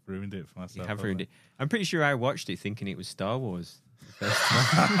ruined it for myself. You have ruined it. I'm pretty sure I watched it thinking it was Star Wars. The first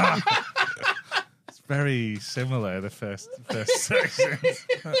time. It's very similar. The first section.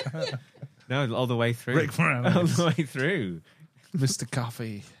 No, all the way through. Rick Moranis. All the way through. Mr.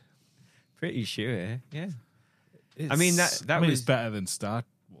 Coffee. Pretty sure. Yeah. I mean that was better than Star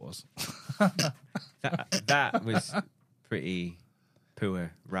Wars. that was pretty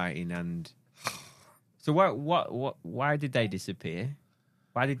poor writing. And so why did they disappear?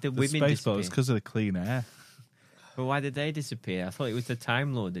 Why did the women disappear? It's because of the clean air. But why did they disappear? I thought it was the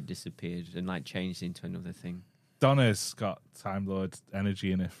Time Lord that disappeared and changed into another thing. Donna's got Time Lord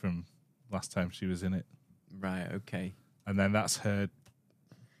energy in her from last time she was in it. Right, okay. And then that's her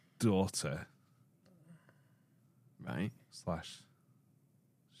daughter. Right.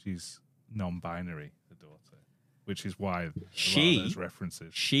 / she's non-binary, the daughter, which is why a lot of those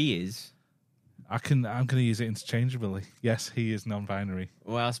references. She is. I'm going to use it interchangeably. Yes, he is non-binary.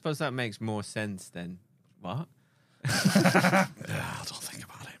 Well, I suppose that makes more sense then. What? I don't think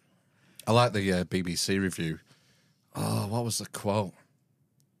about it. I like the BBC review. Oh, what was the quote?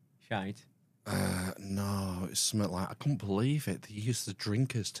 Shite. No, it's something like, I couldn't believe it. They used the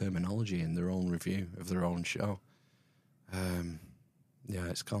drinkers terminology in their own review of their own show. Yeah,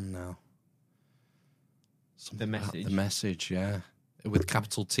 it's gone now. The Message. The Message, yeah. With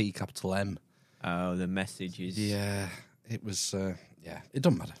capital T, capital M. Oh, The Message is... Yeah, it was, it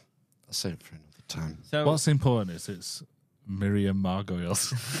doesn't matter. I'll save it for another time. So what's important is it's Miriam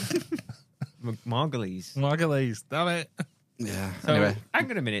Margoyles. Margolyes. Margolyes, damn it. Yeah. So, Anyway,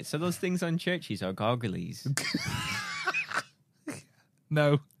 hang on a minute. So those things on churches are gargoyles?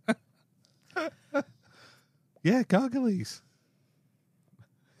 No. Yeah, gargoyles.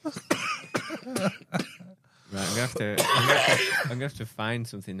 Right, I'm gonna have to find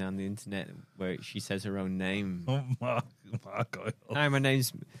something on the internet where she says her own name. Oh, gargoyle. Hi, my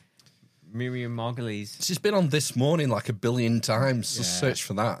name's Miriam Margulies. she's been on This Morning like a billion times. Just search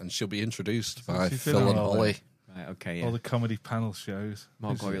for that, and she'll be introduced by she's been Phil on and all Holly. Right, okay, yeah. All the comedy panel shows.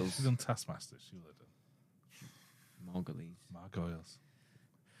 Margoyles. She's on Taskmaster. She would have done. Margulies. Margoyles.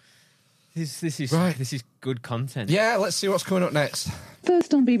 This is good content. Yeah, let's see what's coming up next.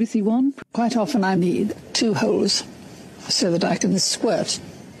 First on BBC One. Quite often I need 2 holes so that I can squirt.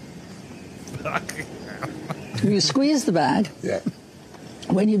 You squeeze the bag. Yeah.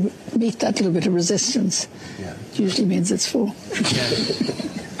 When you meet that little bit of resistance, it usually means it's full.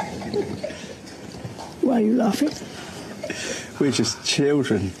 Why are you laughing? We're just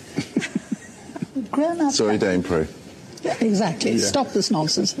children. Grown up. Sorry, Dame Prue. Yeah, exactly. Yeah. Stop this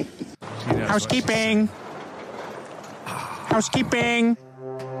nonsense. Housekeeping. Housekeeping.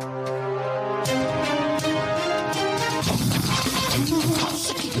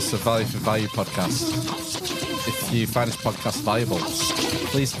 This is a Value for Value podcast. If you find this podcast valuable,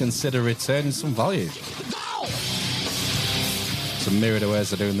 please consider returning some value. Some myriad of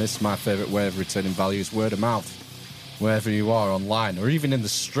ways of doing this. My favourite way of returning value is word of mouth. Wherever you are online or even in the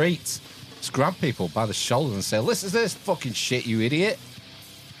street, just grab people by the shoulder and say, listen to this fucking shit, you idiot.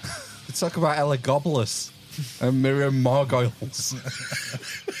 We talk about Elagobulus and Miriam Margoyles.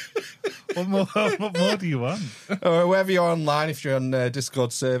 What more do you want? Or wherever you're online, if you're on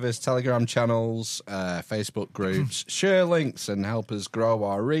Discord servers, Telegram channels, Facebook groups, share links and help us grow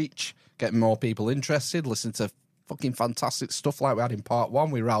our reach, get more people interested, listen to fucking fantastic stuff like we had in part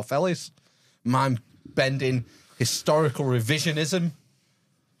 1 with Ralph Ellis. Mind-bending historical revisionism.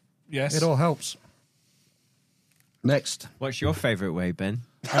 Yes. It all helps. Next. What's your favourite way, Ben?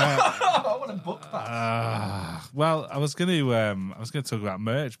 I want to book that. Well, I was going to talk about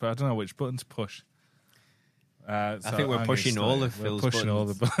merch, but I don't know which button to push. I think we're pushing all of Phil's pushing all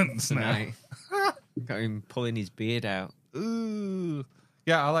the buttons tonight. Got him pulling his beard out. Ooh.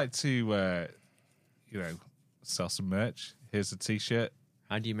 Yeah, I like to, sell some merch. Here's a T-shirt.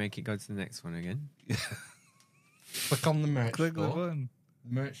 How do you make it go to the next one again? Click on the merch Click the store. button.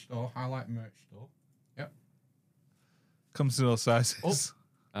 Merch store. Highlight merch store. Yep. Comes in all sizes.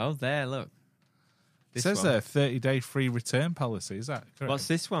 Oh, there, look. It says there 30-day free return policy. Is that correct? What's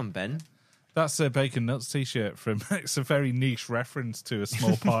this one, Ben? That's a Bacon Nuts T-shirt from. It's a very niche reference to a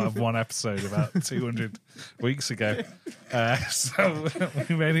small part of one episode about 200 weeks ago. So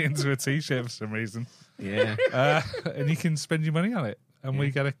we made it into a T-shirt for some reason. Yeah. And you can spend your money on it, and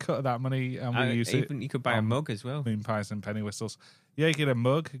we get a cut of that money, and we use it. You could buy a mug as well. Moon pies and penny whistles. Yeah, you get a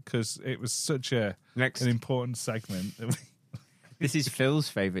mug because it was such an important segment that we. This is Phil's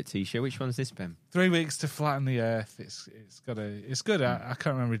favourite T-shirt. Which one's this, Ben? 3 weeks to flatten the earth. It's good. I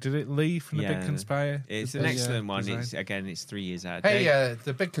can't remember. Did it Lee from the Big Conspire? It's an excellent one. It's 3 years out. Hey,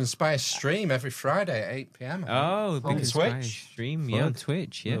 the Big Conspire stream every Friday at 8 p.m. Oh, the Big Conspire Twitch stream, on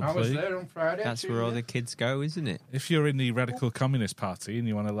Twitch. Yeah, I was there on Friday. That's where all the kids go, isn't it? If you're in the Radical Communist Party and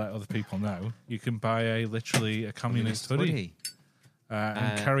you want to let other people know, you can buy literally a communist hoodie.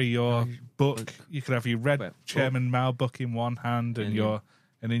 And carry your book. You could have your red Chairman Mao book in one hand, and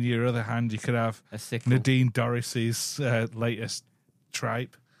in your other hand you could have Nadine Dorris's latest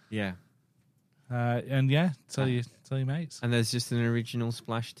tripe. Yeah. Tell your mates. And there's just an original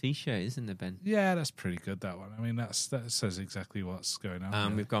Splash T-shirt, isn't there, Ben? Yeah, that's pretty good. That one. I mean, that says exactly what's going on.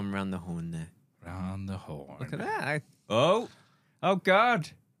 Really. We've gone round the horn there. Round the horn. Look at that. Oh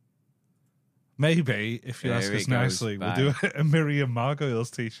God. Maybe, if you ask us nicely, we'll do a Miriam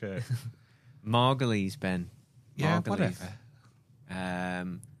Margoyles T-shirt. Margulies, Ben. Yeah, Margulies.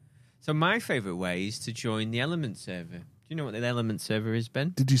 whatever. So my favourite way is to join the Element server. Do you know what the Element server is,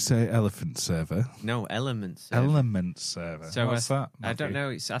 Ben? Did you say elephant server? No, Element server. Element server. So what's that? I don't know.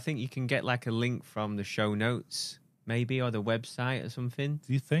 I think you can get like a link from the show notes, maybe, or the website or something.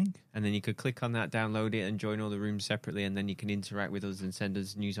 Do you think? And then you could click on that, download it, and join all the rooms separately, and then you can interact with us and send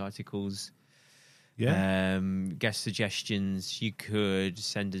us news articles. Yeah. Guest suggestions. You could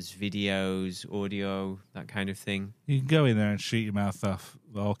send us videos, audio, that kind of thing. You can go in there and shoot your mouth off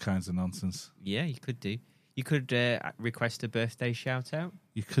all kinds of nonsense. Yeah, you could do. You could request a birthday shout out.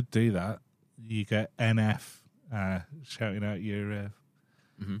 You could do that. You get NF shouting out your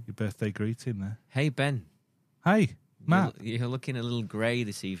birthday greeting there. Hey, Ben. Hey, Matt. You're looking a little grey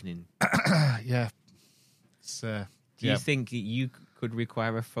this evening. Yeah. Do you think you could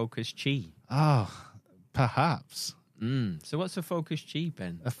require a focus chi? Oh, perhaps. So what's a focused chi,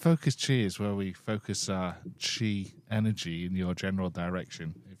 Ben? A focused chi is where we focus our chi energy in your general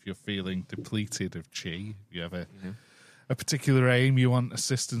direction. If you're feeling depleted of chi, if you have a particular aim you want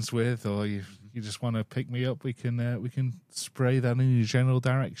assistance with, or you just want to pick me up, we can spray that in your general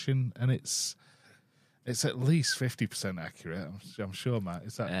direction, and it's at least 50% accurate. I'm sure, Matt.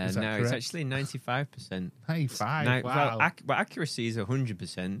 Is that no? correct? It's actually 95%. 95. Wow. Well, accuracy is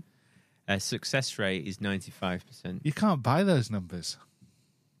 100%. Success rate is 95%. You can't buy those numbers.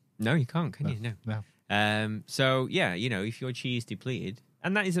 No, you can't, can you? No. So yeah, if your chi is depleted,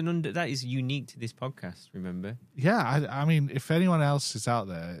 and that is unique to this podcast. Remember? Yeah, I mean, if anyone else is out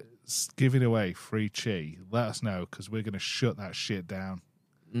there giving away free chi, let us know, because we're going to shut that shit down.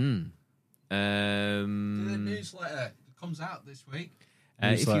 The newsletter comes out this week.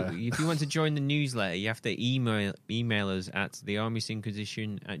 If you want to join the newsletter, you have to email us at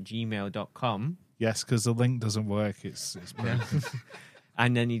thearmysyncretion@gmail.com. Yes, because the link doesn't work. It's broken.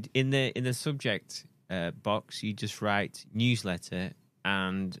 And then in the subject box, you just write newsletter,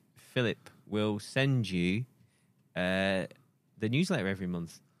 and Philip will send you the newsletter every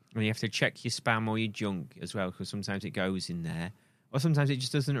month. And you have to check your spam or your junk as well, because sometimes it goes in there, or sometimes it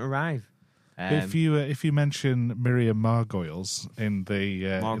just doesn't arrive. If you mention Miriam Margoyles in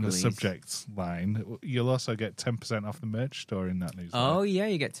the subject line, you'll also get 10% off the merch store in that newsletter. Oh yeah,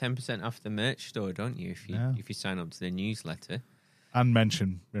 you get 10% off the merch store, don't you? If you sign up to the newsletter and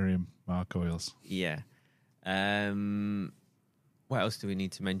mention Miriam Margoyles. Yeah. What else do we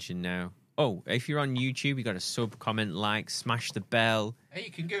need to mention now? Oh, if you're on YouTube, you got to sub, comment, like, smash the bell. Hey,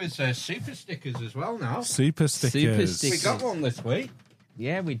 you can give us super stickers as well now. Super stickers. We got one this week.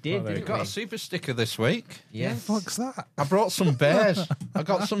 Yeah, we did. We got a super sticker this week. Yes. What the fuck's that? I brought some bears. I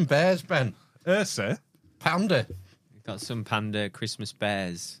got some bears, Ben. Ursa? Panda. We got some panda Christmas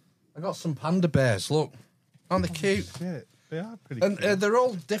bears. I got some panda bears. Look, aren't they cute? Shit. They are pretty and cute. They're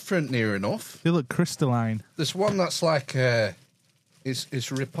all different near enough. They look crystalline. There's one that's like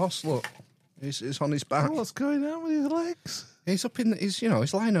it's riposte. Look, it's on his back. Oh, what's going on with his legs? He's up in. He's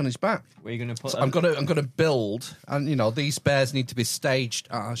lying on his back. Where are you going to put? So I'm gonna build, and these bears need to be staged.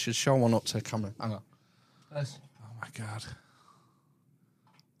 I should show one up to the camera. Hang on. Oh my god.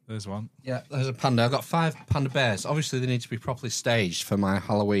 There's one. Yeah, there's a panda. I've got 5 panda bears. Obviously, they need to be properly staged for my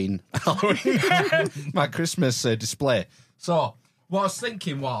Halloween my Christmas display. So what I was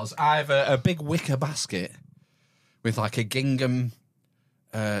thinking was, I have a big wicker basket with like a gingham,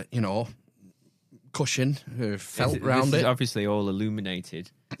 cushion, felt round it. Obviously, all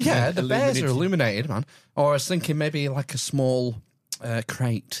illuminated. Yeah, the bears are illuminated, man. Or I was thinking maybe like a small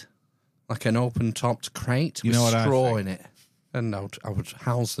crate, like an open-topped crate with straw in it, and I would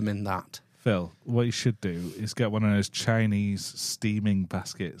house them in that. Phil, what you should do is get one of those Chinese steaming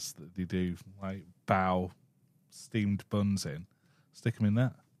baskets that they do, like bao steamed buns in. Stick them in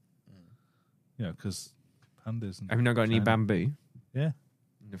that. Because pandas. Have you not got any bamboo? Yeah.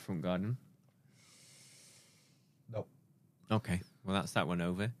 In the front garden? No. Okay, well, that's that one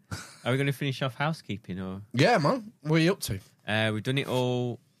over. Are we going to finish off housekeeping? Or? Yeah, man. What are you up to? We've done it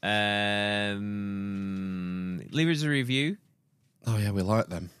all. Leave us a review. Oh, yeah, we like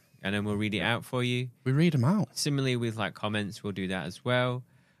them. And then we'll read it out for you. We read them out. Similarly with comments, we'll do that as well.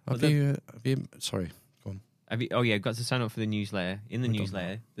 Sorry, go on. You've got to sign up for the newsletter. In the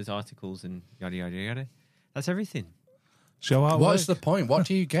newsletter, there's articles and yada, yada, yada. That's everything. Show artwork. What is the point? What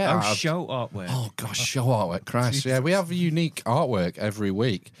do you get? Show artwork. Oh, gosh, show artwork. Christ. Yeah, we have unique artwork every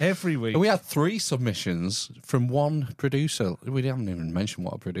week. Every week. And we had 3 submissions from one producer. We haven't even mentioned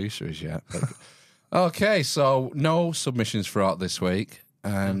what a producer is yet. But... Okay, so no submissions for art this week.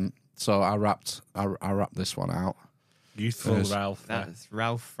 So I wrapped this one out. Youthful Ralph. That's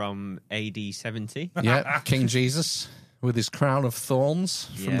Ralph from AD 70. Yeah, King Jesus with his crown of thorns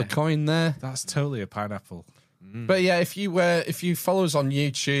from the coin there. That's totally a pineapple. But yeah, if you follow us on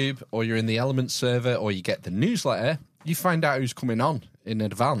YouTube, or you're in the Element server, or you get the newsletter, you find out who's coming on in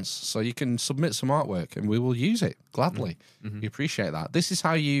advance, so you can submit some artwork, and we will use it gladly. We appreciate that. This is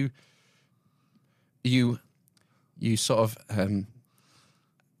how you sort of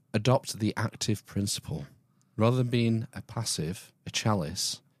adopt the active principle, rather than being a passive, a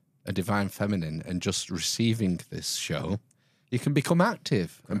chalice, a divine feminine, and just receiving this show. You can become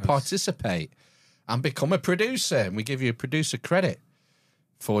active and participate. And become a producer, and we give you a producer credit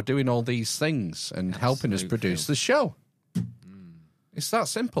for doing all these things and helping us produce the show. It's that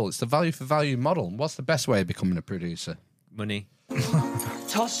simple. It's the value for value model. What's the best way of becoming a producer? Money.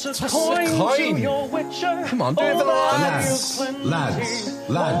 Toss a coin to your witcher. Come on, do it for the lads.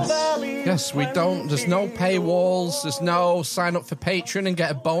 Lads. Yes, we don't. There's no paywalls. There's no sign up for Patreon and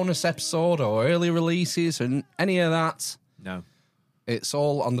get a bonus episode or early releases and any of that. No. It's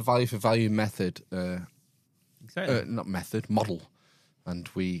all on the value for value method. Exactly. Model. And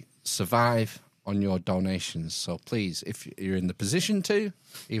we survive on your donations. So please, if you're in the position to,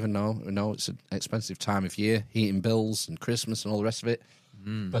 even though we know it's an expensive time of year, heating bills and Christmas and all the rest of it,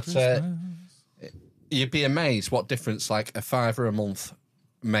 but you'd be amazed what difference like a $5 a month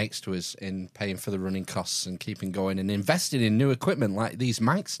makes to us in paying for the running costs and keeping going and investing in new equipment like these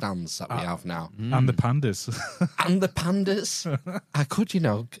mic stands that we have now. And the pandas. And the pandas. I could,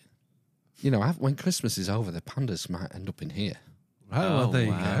 when Christmas is over, the pandas might end up in here. Oh, well, there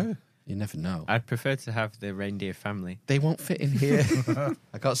you go. You never know. I'd prefer to have the reindeer family. They won't fit in here.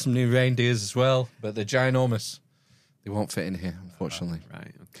 I got some new reindeers as well, but they're ginormous. They won't fit in here, unfortunately.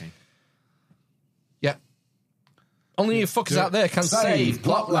 Right, okay. Yeah. Only you fuckers out there can save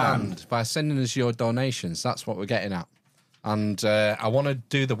Plotland by sending us your donations. That's what we're getting at. And I want to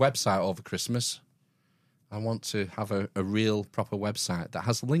do the website over Christmas. I want to have a real, proper website that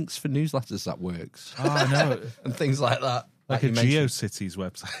has links for newsletters that works. Oh, no. And things like that. Like a GeoCities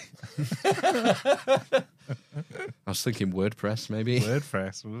website. I was thinking WordPress, maybe.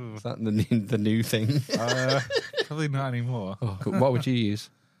 WordPress. Ooh. Is that the new thing? Probably not anymore. Oh, what would you use?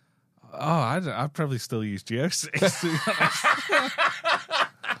 Oh, I'd probably still use GeoCities, to be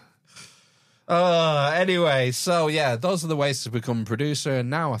honest. Anyway, so yeah, those are the ways to become a producer. And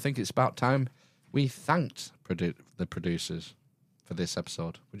now I think it's about time we thanked the producers for this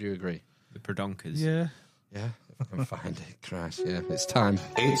episode. Would you agree? The Prodonkers. Yeah. Yeah, if I can find it. Christ, yeah, it's time.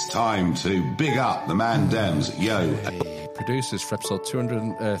 It's time to big up the Mandems. Yo. Hey, producers for episode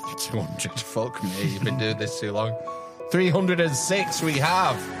 200. Fuck me, you've been doing this too long. 306 we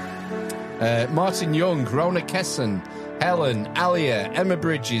have. Martin Young, Rona Kesson, Helen, Alia, Emma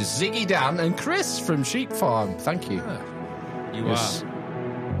Bridges, Ziggy Dan, and Chris from Sheep Farm. Thank you. You are.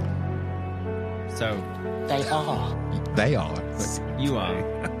 So. They are. They are. You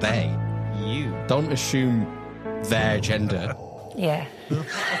are. They. You. Don't assume their gender. Yeah.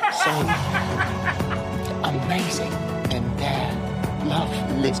 So amazing. And their love,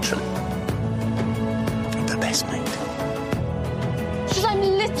 literally. The best mate. Because I'm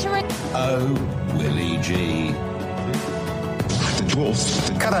literally. Oh, Willie G. The dwarf.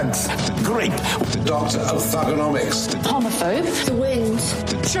 The currants. The grape. The doctor of thugonomics. The Homophobe. The wind.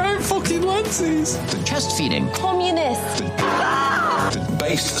 The giant fucking lenses. The chest feeding. Communist. The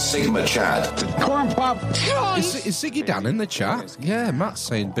based Sigma Chad. Is Ziggy Dan in the chat? Yeah, Matt's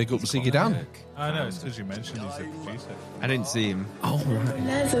saying big up Ziggy Dan. I know, it's because you mentioned he's a producer. I didn't see him. Oh,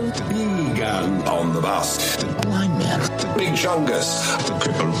 right. The vegan on the bus. The blind man. The big chungus. The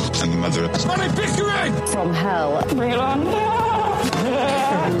cripple and the mother of Money Pickering! From hell. Bring it on.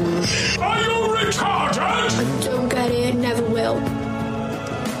 Are you retarded? Don't get it, never will.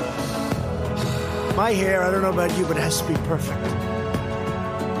 My hair, I don't know about you, but it has to be perfect.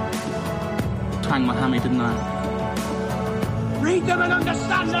 Twang my hammy, didn't I? Read them and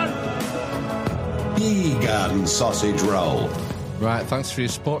understand them! Vegan sausage roll. Right, thanks for your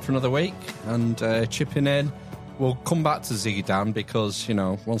support for another week and chipping in. We'll come back to Ziggy Dan because,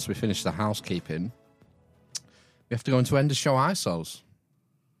 once we finish the housekeeping, we have to go into end of show ISOs.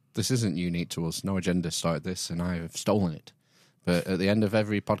 This isn't unique to us. No Agenda started this and I have stolen it. But at the end of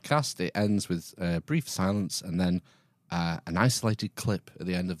every podcast, it ends with a brief silence and then an isolated clip at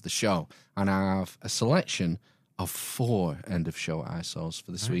the end of the show. And I have a selection of 4 end of show ISOs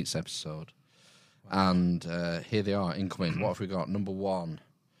for this week's episode. And here they are, incoming. What have we got? Number 1.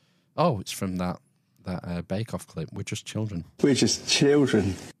 Oh, it's from that Bake Off clip. We're just children. We're just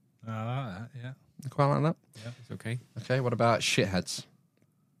children. I like that, yeah. Quite like that? Yeah, it's okay. Okay, what about shitheads?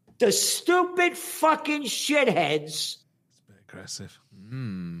 The stupid fucking shitheads. It's a bit aggressive.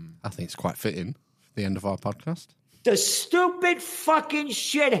 I think it's quite fitting for the end of our podcast. The stupid fucking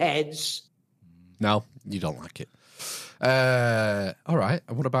shitheads. No, you don't like it. All right.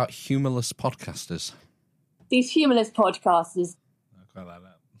 What about humorless podcasters? These humorless podcasters. I quite like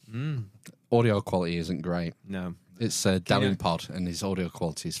that. Audio quality isn't great. No. It's Darren Pod, and his audio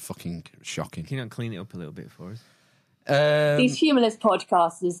quality is fucking shocking. Can you not clean it up a little bit for us? These humorless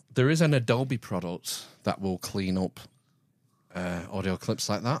podcasters. There is an Adobe product that will clean up audio clips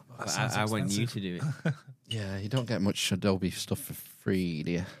like that. I want you to do it. Yeah, you don't get much Adobe stuff for free,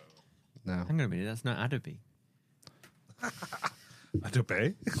 do you? No. Hang on a minute, that's not Adobe.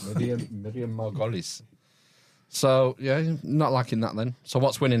 Adobe? Miriam Margolis. So, yeah, not liking that then. So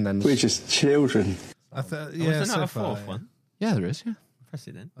what's winning then? We're just children. I thought, Was there not a 4th one? Yeah, there is, yeah. Press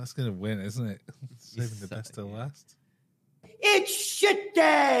it then. That's going to win, isn't it? Saving the best till last. It's shit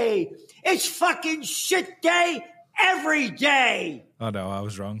day. It's fucking shit day every day. Oh no, I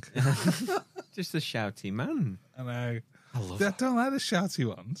was wrong. Just a shouty man. I know. I don't like the shouty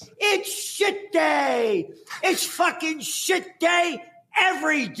ones. It's shit day. It's fucking shit day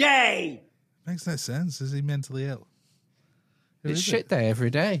every day. Makes no sense. Is he mentally ill? It's shit day every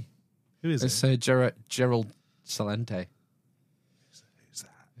day. Who is it? it? Gerald Salente. Who's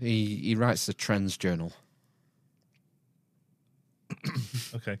that? He writes the Trends Journal.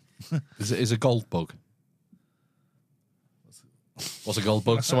 Okay. Is a gold bug. What's a gold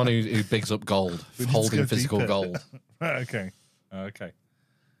bug? Someone who bigs up gold, holding physical deeper. gold. Okay.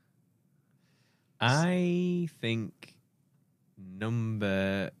 I think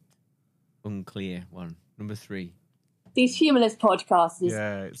number unclear one. Number 3. These humanist podcasters.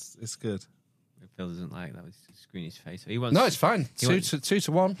 Yeah, it's good. Phil doesn't like that. He's screwing his face. He wants. No, it's fine. Two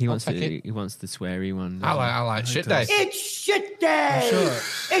to one. He wants the sweary one. I like shit day. It's shit day.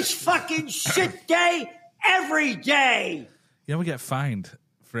 Sure. It's fucking shit day every day. Yeah, we get fined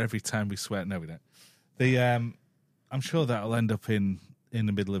for every time we swear. No, we don't. I'm sure that'll end up in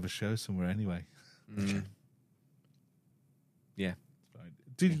the middle of a show somewhere anyway. Mm. Yeah.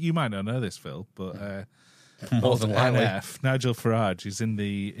 You might not know this, Phil, but more than likely, NF, Nigel Farage is in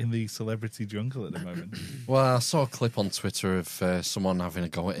the celebrity jungle at the moment. Well, I saw a clip on Twitter of someone having a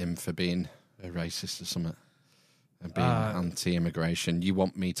go at him for being a racist or something, and being anti-immigration. You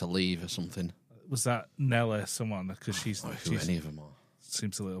want me to leave or something? Was that Nella someone? Because she's any of them are.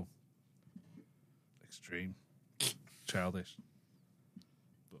 Seems a little extreme, childish.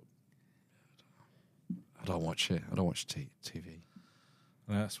 I don't watch it. I don't watch TV.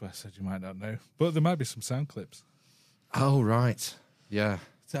 And that's why I said you might not know. But there might be some sound clips. Oh, right. Yeah.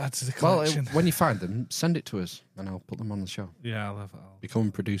 To add to the Well, collection. when you find them, send it to us and I'll put them on the show. Yeah, I'll become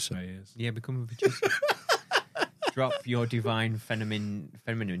a producer. Yeah, become a producer. Drop your divine feminine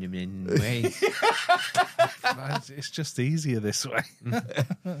ways. It's just easier this way.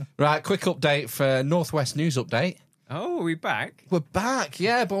 Right, quick update for Northwest News Update. Oh, are we back? We're back,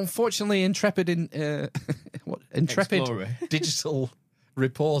 yeah, but unfortunately, intrepid Explorer. digital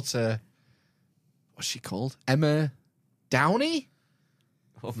reporter, what's she called? Emma Downey?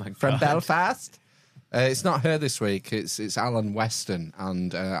 Oh my god! From Belfast. It's not her this week. It's Alan Weston,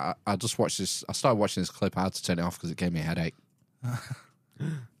 and I just watched this. I started watching this clip. I had to turn it off because it gave me a headache.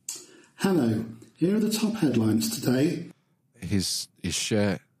 Hello. Here are the top headlines today. His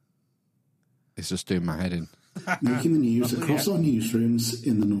shirt is just doing my head in. Making the news across our newsrooms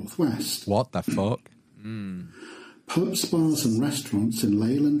in the Northwest. What the fuck? Pubs, bars and restaurants in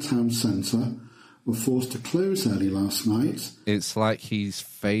Leyland Town Centre were forced to close early last night. It's like he's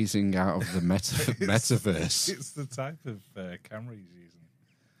phasing out of the metaverse. It's the type of camera he's using.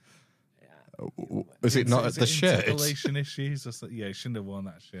 Is it not the shirt? Installation issues? Yeah, he shouldn't have worn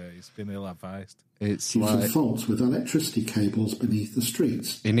that shirt. He's been ill-advised. It's Due to like fault with electricity cables beneath the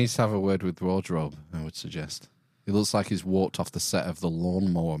streets. he needs to have a word with wardrobe, I would suggest. He looks like he's walked off the set of The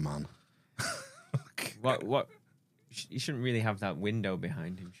Lawnmower Man. What? You shouldn't really have that window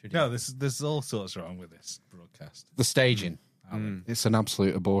behind him, should you? No, there's all sorts wrong with this broadcast. The staging. It's an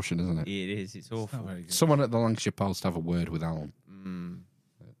absolute abortion, isn't it? It is. It's awful. Someone at the Lancashire Post have a word with Alan.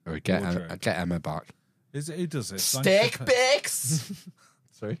 Or get Emma back. Is it, who does this? Steak Bix!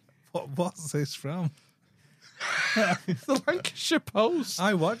 Sorry? What's this from? The Lancashire Post.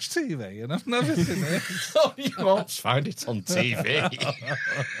 I watch TV and I've never seen it. Oh, you won't find it on TV.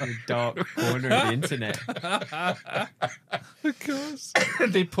 The dark corner of the internet. Of course.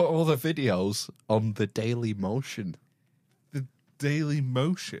 They put all the videos on the Daily Motion. The Daily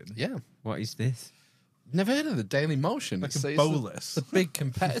Motion? Yeah. What is this? Never heard of the Daily Motion. Like It's a bolus. the big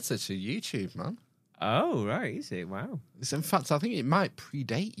competitor to YouTube, man. Oh, right, is it? Wow. In fact, I think it might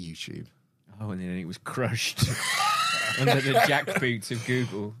predate YouTube. Oh, and then it was crushed under the jackboots of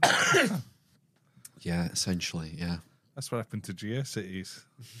Google. Yeah, essentially, yeah. That's what happened to GeoCities.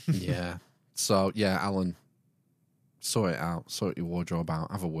 Yeah. So, yeah, Alan, sort it out. Sort your wardrobe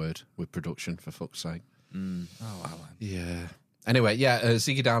out. Have a word with production, for fuck's sake. Oh, Alan. Yeah. Anyway, yeah,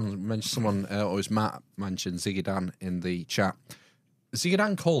 Ziggy Dan mentioned someone, or it was Matt mentioned Ziggy Dan in the chat. Ziggy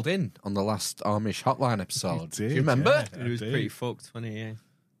Dan called in on the last Amish hotline episode. Did, do you remember? Yeah, it was pretty fucked, wasn't it?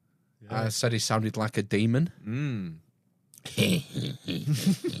 Yeah. I said he sounded like a demon. The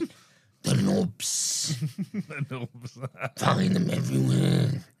nubs. The nubs. Find them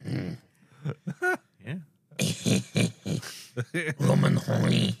everywhere. Yeah. Rum and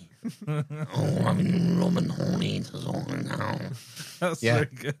honey. Oh, I'm rum and honey now. That's very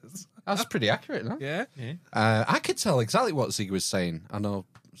good. That's pretty accurate, no? Yeah. I could tell exactly what Ziggy was saying. I know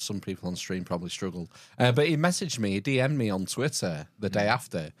some people on stream probably struggled. But he messaged me, he DM'd me on Twitter the day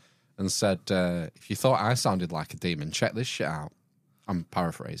after, and said, if you thought I sounded like a demon, check this shit out. I'm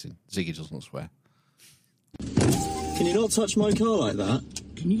paraphrasing. Ziggy doesn't swear. Can you not touch my car like that?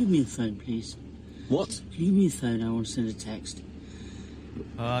 Can you give me a phone, please? What? Can you give me a phone? I want to send a text.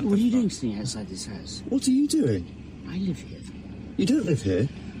 What are you doing sitting outside this house? What are you doing? I live here. You don't live here.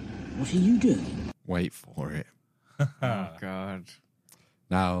 What are you doing? Wait for it. Oh, God.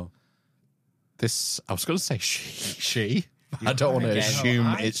 Now, this, I was going to say she. I don't want to assume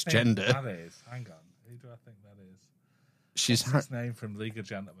its gender. That is. Hang on. Who do I think that is? She's What's his name from League of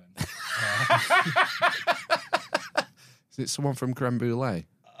Gentlemen? Is it someone from Creme Brulee?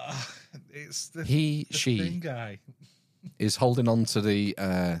 It's the she thin guy. is holding on to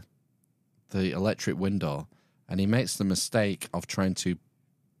the electric window, and he makes the mistake of trying to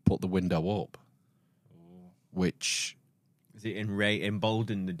put the window up, which is it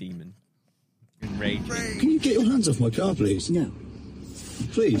embolden the demon? Enrage. Can you get your hands off my car, please? No.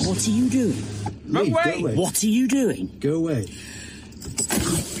 Please. What are you doing? Leave, go away. What are you doing? Go away.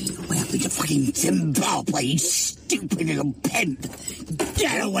 Welcome to fucking Zimbabwe, you stupid little pimp.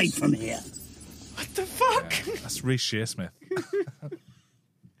 Get away from here. What the fuck? Yeah, that's Reece Shearsmith.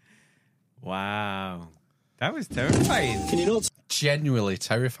 Wow. That was terrifying. Can you not genuinely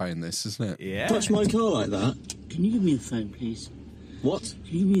terrifying, this, isn't it? Yeah. touch my car like that? Can you give me a phone, please? What?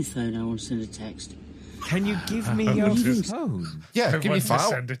 Can you give me a phone? I want to send a text. Can you give me your phone? Yeah, give me a file.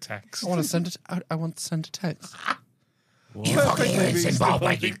 Send a text. I want to send it. I want to send a text. You fucking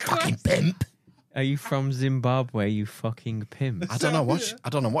Zimbabwe, you fucking pimp. Are you from Zimbabwe, you fucking pimp? I don't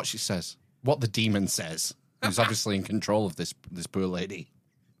know what she says. What the demon says. Who's obviously in control of this poor lady.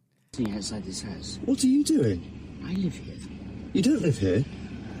 Sitting outside this house. What are you doing? I live here. You don't live here.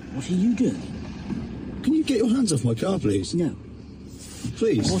 What are you doing? Can you get your hands off my car, please? No.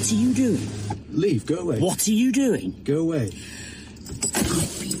 Please. What are you doing? Leave, go away. What are you doing? Go away.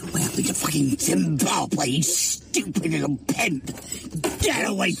 Welcome to fucking Zimbabwe, you stupid little pimp. Get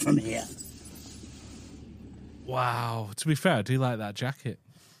away from here. Wow. To be fair, I do like that jacket.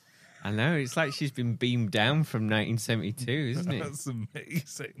 I know, it's like she's been beamed down from 1972, isn't it? That's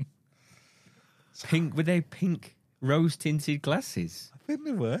amazing. Pink, were they pink rose-tinted glasses? I think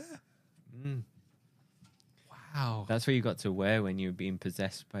they were. Mm. Wow. That's what you got to wear when you were being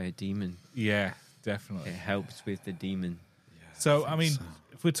possessed by a demon. Yeah, definitely. It helps with the demon. So, I mean,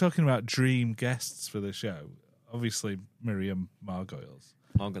 if we're talking about dream guests for the show, obviously Miriam Margolyes.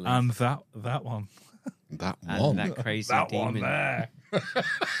 And that one. That and one. that crazy that demon. one there.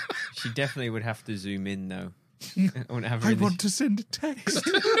 She definitely would have to zoom in, though. I want to send a text.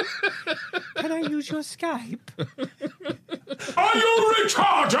 Can I use your Skype? Are you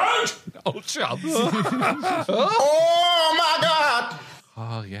retarded? Oh, chance. Oh my God!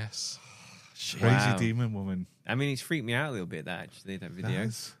 Oh, yes. Crazy Wow. demon woman. I mean, it's freaked me out a little bit, that video.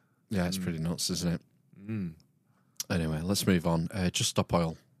 Yeah, it's pretty nuts, isn't it? Mm. Anyway, let's move on. Just Stop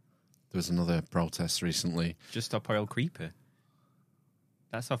Oil. There was another protest recently. Just Stop Oil Creeper.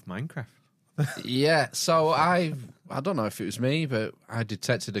 That's off Minecraft. Yeah, so I don't know if it was me, but I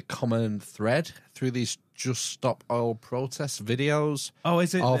detected a common thread through these Just Stop Oil protest videos. Oh,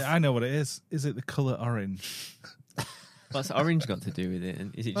 is it? I know what it is. Is it the colour orange? What's orange got to do with it?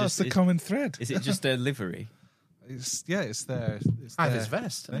 And is it That's just the common thread. Is it just their livery? It's their High-vis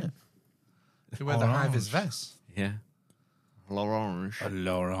vest, isn't it? They wear the high-vis vest. Yeah. L'orange.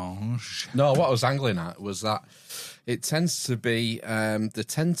 L'orange. No, what I was angling at was that it tends to be, there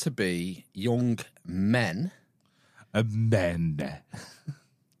tend to be young men. Men.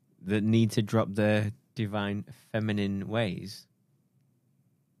 That need to drop their divine feminine ways.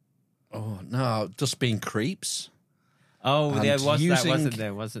 Oh, no, just being creeps. Oh, And there was that,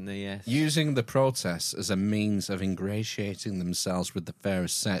 using- wasn't there? Yes. Using the protests as a means of ingratiating themselves with the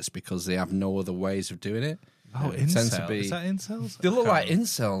fairest sex because they have no other ways of doing it. Oh, It tends to incel. be- Is that incels? They look like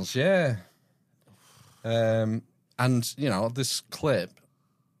incels, yeah. And, you know, this clip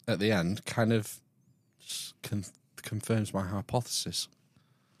at the end kind of just confirms my hypothesis.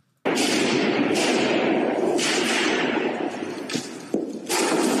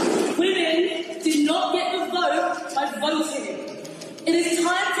 Women did not get the vote by voting. It is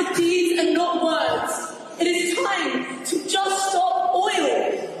time for deeds and not words. It is time to just stop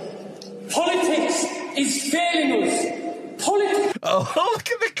oil. Politics is failing us. Politics. Oh, look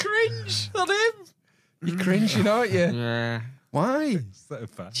at the cringe on him. You cringe, you know it, yeah. Yeah. Why? So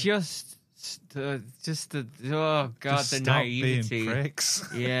bad. Just the oh god, Just the stop naivety. being pricks.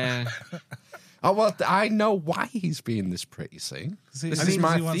 Yeah. Oh, well, I know why he's being this prick, you see. This is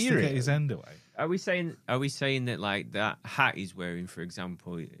my he wants to theory. get his end away. Are we saying that like that hat he's wearing, for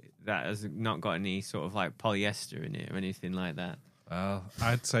example, that has not got any sort of like polyester in it or anything like that? Well,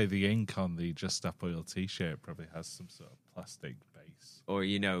 I'd say the ink on the Just Stop Oil T-shirt probably has some sort of plastic base. Or,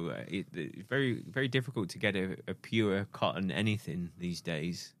 it's very, very difficult to get a pure cotton anything these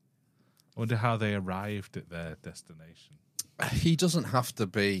days. I wonder how they arrived at their destination. He doesn't have to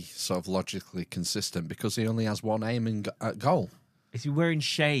be sort of logically consistent because he only has one aim at goal. Is he wearing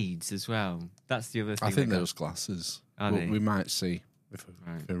shades as well? That's the other thing. I think those glasses. We might see if we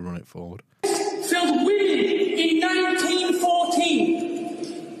run it forward. Filled women in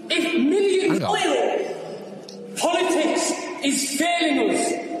 1914. If millions oil, politics is failing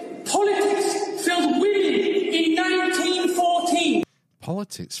us. Politics filled women in 1914.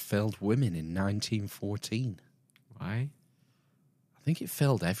 Politics failed women in 1914. Why? I think it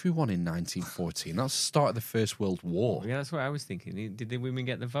failed everyone in 1914. That's the start of the First World War. Yeah, that's what I was thinking. Did the women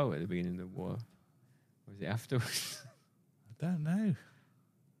get the vote at the beginning of the war? Or was it afterwards? I don't know.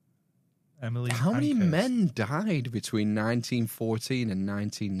 Emily, how many men died between 1914 and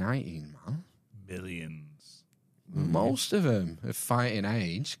 1919, man? Millions. Most of them of fighting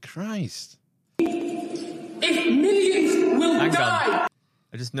age. Christ. If millions will die.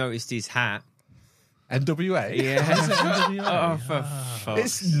 I just noticed his hat. NWA? Yeah. Is it NWA? Oh, for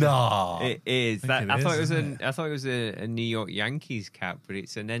fuck's It's not. It is. I thought it was a New York Yankees cap, but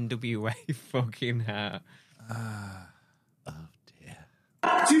it's an NWA fucking hat.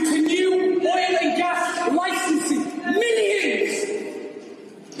 Due to new oil and gas licensing, millions!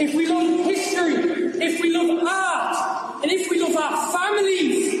 If we love history, if we love art, and if we love our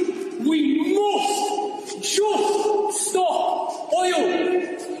families, we must just stop oil.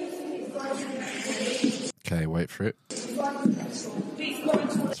 Okay, wait for it.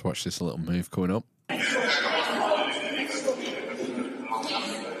 Let's watch this little move coming up.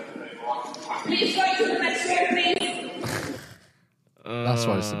 That's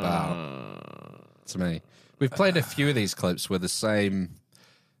what it's about, to me. We've played a few of these clips where the same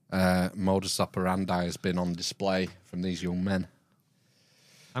modus operandi has been on display from these young men.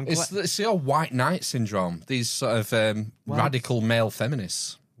 It's the old white knight syndrome, these sort of radical male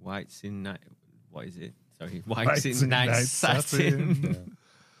feminists. Whites in night... What is it? Sorry. Whites in night satin.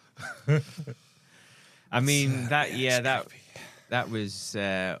 I mean, that was...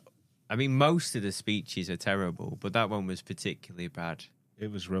 I mean, most of the speeches are terrible, but that one was particularly bad. It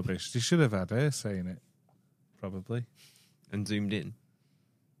was rubbish. They should have had her saying it, probably. And zoomed in.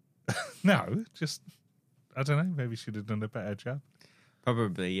 No, just, I don't know, maybe she'd have done a better job.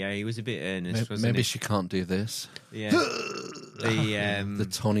 Probably, yeah. He was a bit earnest, wasn't he? Maybe she can't do this. Yeah. The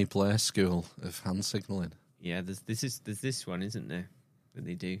Tony Blair school of hand signalling. Yeah, there's this one, isn't there, that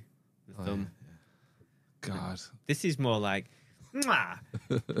they do? The thumb. Yeah. God. This is more like... Mwah!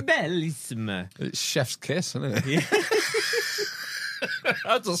 Bellissima. It's chef's kiss, isn't it? Yeah.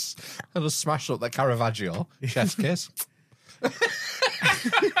 I just smash up the Caravaggio. Chef's kiss.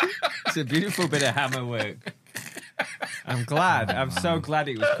 It's a beautiful bit of hammer work. I'm so glad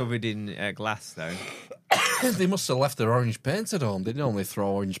it was covered in glass, though. They must have left their orange paint at home. They normally throw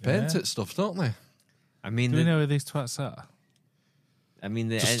orange paint at stuff, don't they? I mean, do we know where these twats are? I mean,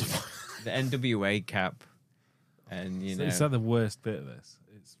 the NWA cap. And you know, is that the worst bit of this?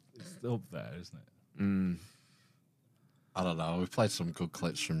 It's up there, isn't it? I don't know. We've played some good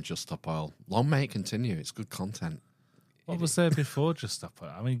clips from Just Stop Oil. Long may it continue. It's good content. What was there before Just Stop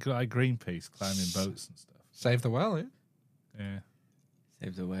Oil? I mean, like Greenpeace climbing boats and stuff. Save the whale, yeah. Yeah.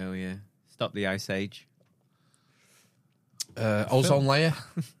 Save the whale, yeah. Stop the ice age. Ozone layer.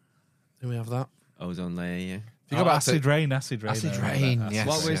 Do we have that? Ozone layer, yeah. If you go back acid rain. Acid rain, yes.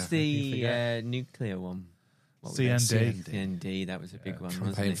 What was the nuclear one? CND, that was a big one.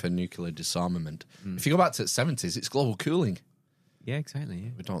 Campaign for nuclear disarmament. If you go back to the 70s, it's global cooling. Yeah, exactly. Yeah.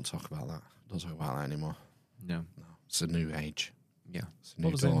 We don't talk about that. Don't talk about that anymore. No. It's a new age. Yeah. It's a new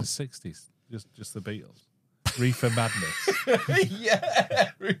what was it in the 60s? Just the Beatles. Reefer Madness. Yeah,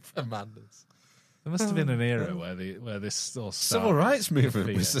 Reefer Madness. There must have been an era where this all started. Civil rights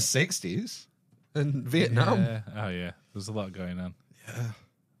movement was the 60s and Vietnam. Yeah. Oh yeah, there's a lot going on. Yeah.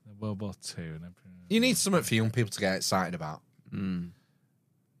 World War II and everything. You need something for young people to get excited about.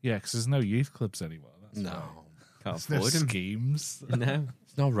 Yeah, because there's no youth clubs anymore. No. Can't afford them. Schemes. No.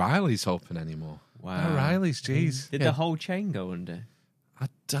 There's no Riley's open anymore. Wow. No Riley's, jeez. Did the whole chain go under? I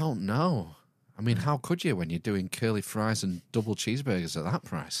don't know. I mean, how could you when you're doing curly fries and double cheeseburgers at that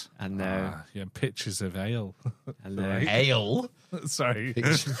price? I know. Yeah, pictures of ale. I know. Right. Ale? Sorry.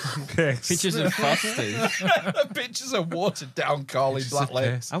 Pictures of Fosters. Pictures of watered down Carly Black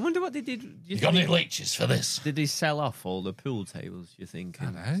Label. I wonder what they did. You got any leeches for this? Did they sell off all the pool tables, you think? I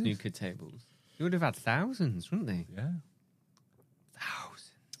know. Snooker tables. They would have had thousands, wouldn't they? Yeah.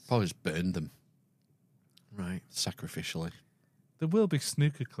 Thousands. Probably just burned them. Right. Sacrificially. There will be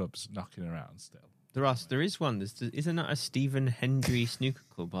snooker clubs knocking around still. There is one. Isn't that a Stephen Hendry snooker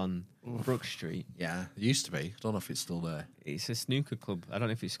club on Brook Street? Yeah, it used to be. I don't know if it's still there. It's a snooker club. I don't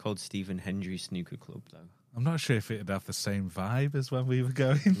know if it's called Stephen Hendry Snooker Club, though. I'm not sure if it'd have the same vibe as when we were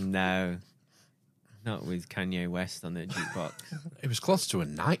going. No. Not with Kanye West on the jukebox. It was closer to a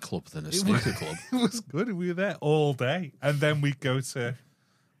nightclub than a snooker club. It was good. We were there all day. And then we'd go to,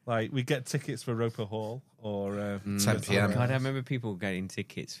 we get tickets for Roper Hall or 10 p.m. God, I remember people getting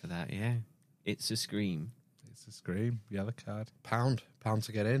tickets for that, yeah. It's a Scream. It's a Scream. Yellow card. Pound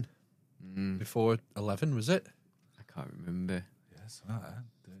to get in. Before 11, was it? I can't remember. Yes,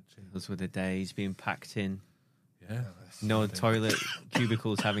 those were the days being packed in. Yeah. No toilet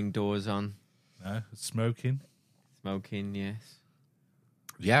cubicles having doors on. No, smoking. Smoking, yes.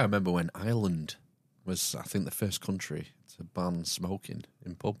 Yeah, I remember when Ireland was, I think, the first country to ban smoking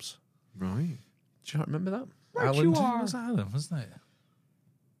in pubs. Right. Do you not remember that? Ireland was Ireland, wasn't it?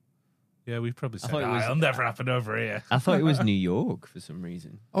 Yeah, we probably said it'll never happen over here. I thought it was New York for some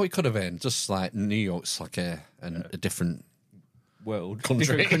reason. Oh, it could have been. Just like New York's like a different world.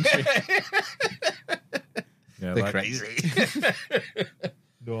 Country. Different country. Yeah, they're crazy.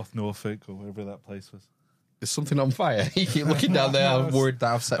 North Norfolk or wherever that place was. Is something on fire? You keep looking down there. I'm worried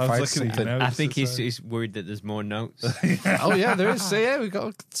that I've set fire to something. I think he's worried that there's more notes. Oh, yeah, there is. So, yeah, we've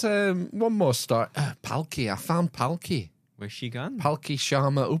got one more story. Palki. I found Palki. Where's she gone? Palki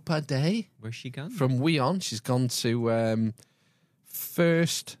Sharma Upadhyay. Where's she gone? From WeOn. She's gone to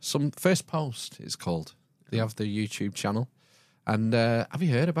First Post, it's called. They have the YouTube channel. And have you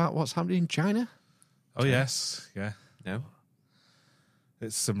heard about what's happening in China? Oh, yes. Yeah. No.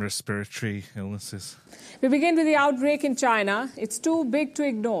 It's some respiratory illnesses. We begin with the outbreak in China. It's too big to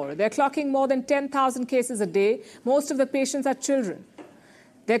ignore. They're clocking more than 10,000 cases a day. Most of the patients are children.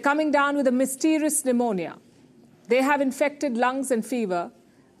 They're coming down with a mysterious pneumonia. They have infected lungs and fever,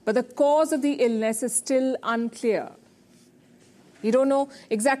 but the cause of the illness is still unclear. We don't know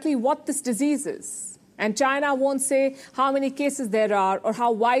exactly what this disease is, and China won't say how many cases there are or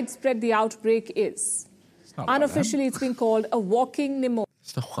how widespread the outbreak is. Unofficially, it's been called a walking pneumonia.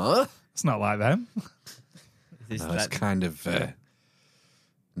 It's not what? It's not like them. It's kind of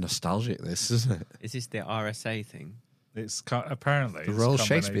nostalgic, this, isn't it? Is this the RSA thing? It's apparently the Royal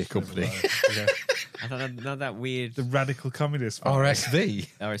Shakespeare Company. I don't know that weird. The Radical Communist Party. RSV.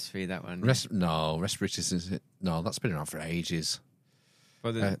 RSV, that one. No, respiratory is it? No, that's been around for ages.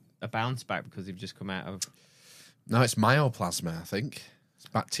 Well, a bounce back because they've just come out of. No, it's myoplasma. I think it's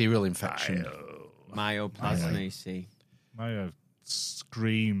bacterial infection. Myoplasma, you see. Myo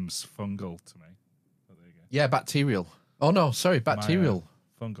screams fungal to me. Oh, there you go. Yeah, bacterial. Oh no, sorry, bacterial.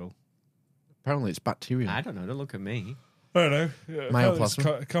 Fungal. Apparently, it's bacterial. I don't know. Don't look at me. I don't know. Myoplasma.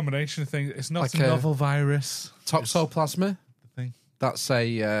 It's a combination of things. It's not like a novel virus. Toxoplasma. The thing. That's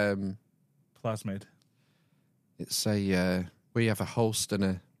a plasmid. It's a where you have a host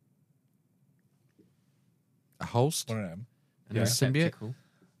and a host. One of them. Yeah. A symbiote.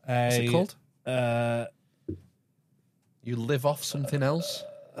 What's it called? You live off something else.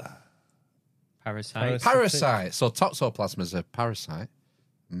 Parasite. Parasite. So toxoplasma is a parasite.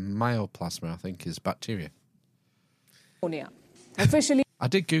 Myoplasma, I think, is bacteria. Officially, I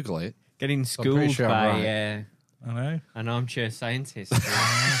did Google it. Getting schooled sure by I know. an armchair scientist.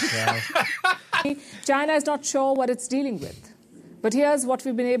 China is not sure what it's dealing with. But here's what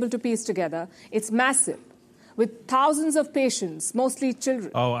we've been able to piece together. It's massive, with thousands of patients, mostly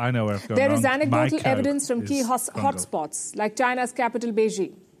children. Oh, I know where I've gone There wrong. is anecdotal Myco evidence from key is fungal. hotspots, like China's capital,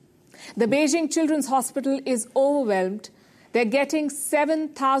 Beijing. The Beijing Children's Hospital is overwhelmed. They're getting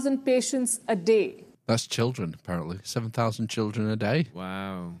 7,000 patients a day. That's children, apparently. 7,000 children a day.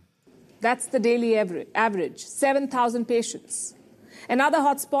 Wow. That's the daily average, 7,000 patients. Another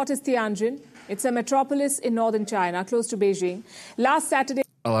hotspot is Tianjin. It's a metropolis in northern China, close to Beijing. Last Saturday...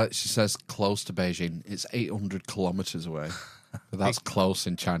 She says close to Beijing. It's 800 kilometres away. But that's close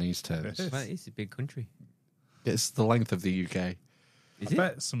in Chinese terms. Well, it's a big country. It's the length of the UK. I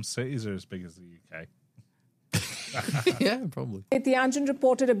bet some cities are as big as the UK. Yeah, probably. Tianjin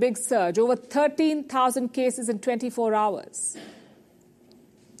reported a big surge, over 13,000 cases in 24 hours.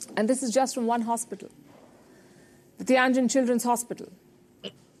 And this is just from one hospital, the Tianjin Children's Hospital.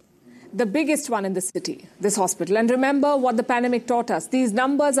 The biggest one in the city, this hospital. And remember what the pandemic taught us. These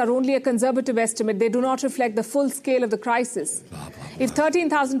numbers are only a conservative estimate. They do not reflect the full scale of the crisis. Blah, blah, blah. If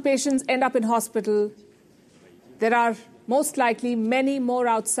 13,000 patients end up in hospital, there are most likely many more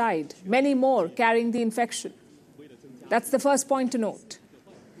outside, many more carrying the infection. That's the first point to note.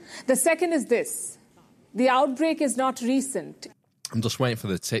 The second is this. The outbreak is not recent. I'm just waiting for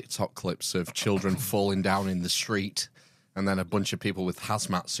the TikTok clips of children falling down in the street and then a bunch of people with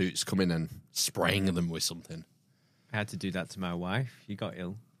hazmat suits come in and spraying them with something. I had to do that to my wife. She got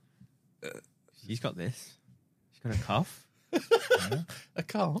ill. She's got this. She's got a cough. A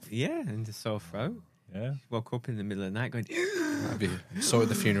cough? Yeah, and a sore throat. Yeah. She woke up in the middle of the night going... Have you sorted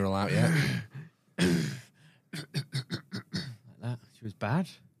the funeral out yet? Like that. She was bad.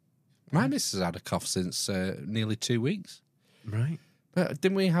 My missus had a cough since nearly 2 weeks. Right. But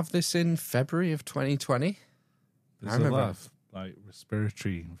didn't we have this in February of 2020? There's a lot of like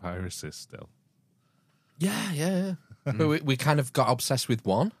respiratory viruses still. Yeah. But we kind of got obsessed with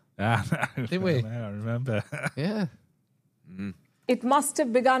one. Didn't we? I remember. Yeah. It must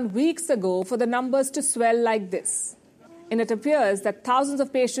have begun weeks ago for the numbers to swell like this. And it appears that thousands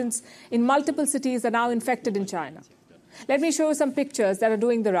of patients in multiple cities are now infected in China. Let me show you some pictures that are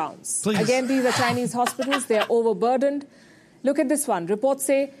doing the rounds. Please. Again, these are Chinese hospitals. They are overburdened. Look at this one. Reports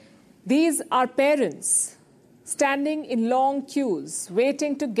say these are parents standing in long queues,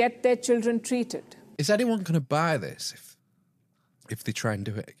 waiting to get their children treated. Is anyone going to buy this if they try and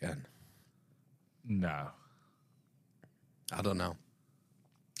do it again? No. I don't know.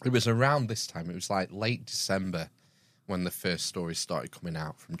 It was around this time. It was like late December when the first stories started coming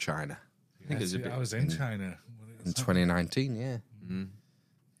out from China. I was in China. In 2019, yeah.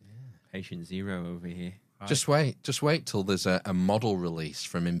 Patient zero over here. Just wait till there's a model release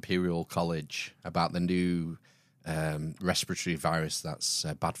from Imperial College about the new respiratory virus that's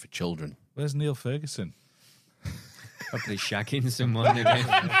bad for children. Where's Neil Ferguson? Probably shagging someone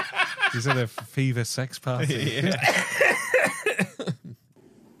again. He's at a fever sex party.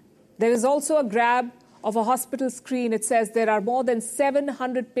 There is also a grab of a hospital screen. It says there are more than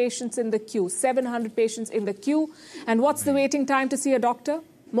 700 patients in the queue. 700 patients in the queue. And what's the waiting time to see a doctor?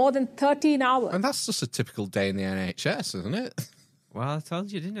 More than 13 hours. And that's just a typical day in the NHS, isn't it? Well, I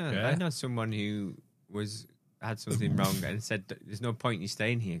told you, didn't I? Yeah. I know someone who had something wrong and said, there's no point in you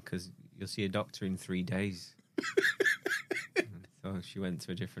staying here because you'll see a doctor in 3 days. So she went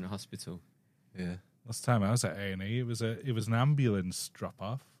to a different hospital. Yeah. Last time I was at A&E, it was an ambulance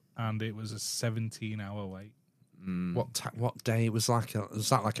drop-off, and it was a 17-hour wait. What day was like? Was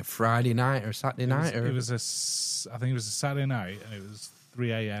that like a Friday night or a Saturday night? I think it was a Saturday night, and it was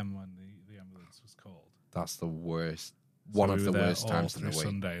 3 a.m. when the ambulance was called. That's the worst. So One we of were the there worst all times in through the week.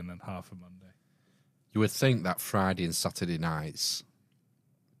 Sunday and then half a Monday. You would think that Friday and Saturday nights,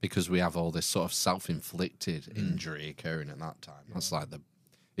 because we have all this sort of self-inflicted injury occurring at that time. That's like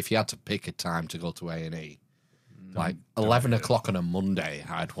if you had to pick a time to go to A&E, like 11 o'clock on a Monday,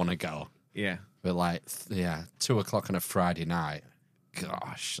 I'd want to go. Yeah. But like, 2 o'clock on a Friday night,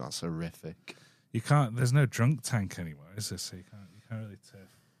 gosh, that's horrific. You can't. There's no drunk tank anymore, is there? So you can't really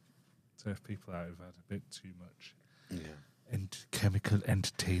turf people out who've had a bit too much. And chemical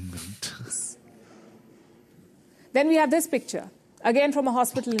entertainment. Then we have this picture, again from a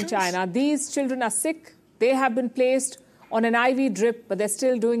hospital in China. These children are sick. They have been placed on an IV drip, but they're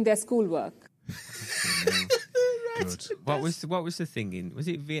still doing their schoolwork. Good. What was the thing in? Was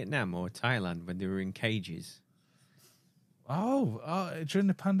it Vietnam or Thailand when they were in cages? Oh, during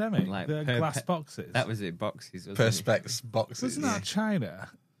the pandemic, Like the glass boxes. That was it, boxes. Wasn't Perspex boxes. Wasn't that China?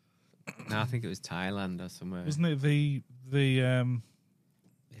 No, I think it was Thailand or somewhere. Wasn't it the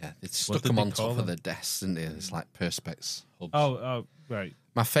Yeah, they stuck them on top of the desks, didn't they? It's like Perspex hubs. Oh, right.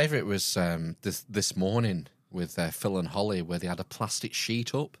 My favourite was this morning with Phil and Holly, where they had a plastic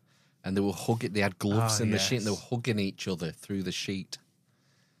sheet up and they were hugging. They had gloves in the sheet and they were hugging each other through the sheet.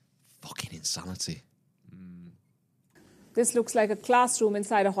 Fucking insanity. This looks like a classroom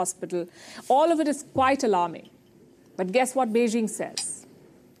inside a hospital. All of it is quite alarming. But guess what Beijing says?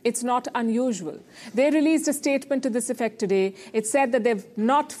 It's not unusual. They released a statement to this effect today. It said that they've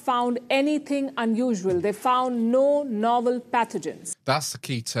not found anything unusual. They found no novel pathogens. That's the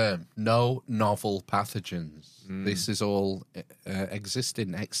key term. No novel pathogens. This is all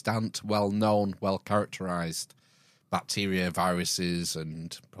existing, extant, well-known, well-characterised bacteria, viruses,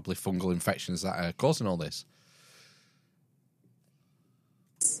 and probably fungal infections that are causing all this.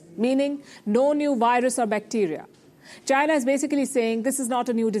 Meaning no new virus or bacteria. China is basically saying this is not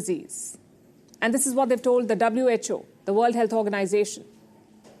a new disease. And this is what they've told the WHO, the World Health Organization.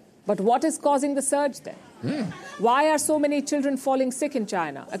 But what is causing the surge then? Why are so many children falling sick in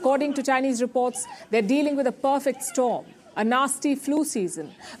China? According to Chinese reports, they're dealing with a perfect storm, a nasty flu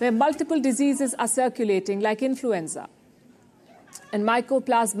season, where multiple diseases are circulating like influenza and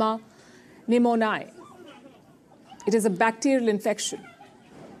Mycoplasma pneumoniae. It is a bacterial infection.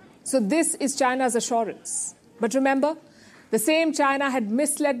 So this is China's assurance. But remember, the same China had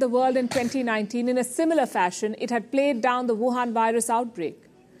misled the world in 2019. In a similar fashion, it had played down the Wuhan virus outbreak.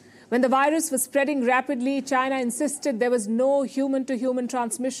 When the virus was spreading rapidly, China insisted there was no human-to-human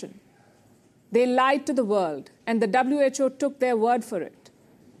transmission. They lied to the world, and the WHO took their word for it.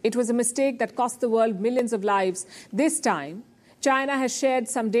 It was a mistake that cost the world millions of lives. This time, China has shared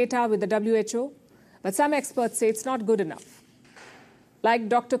some data with the WHO, but some experts say it's not good enough. Like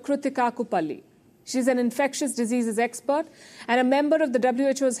Dr. Krutika Kupalli. She's an infectious diseases expert and a member of the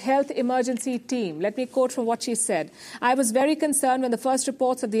WHO's health emergency team. Let me quote from what she said. I was very concerned when the first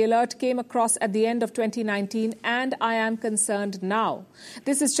reports of the alert came across at the end of 2019, and I am concerned now.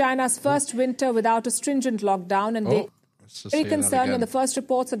 This is China's first winter without a stringent lockdown, and they very concerned when the first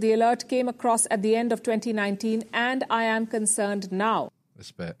reports of the alert came across at the end of 2019, and I am concerned now.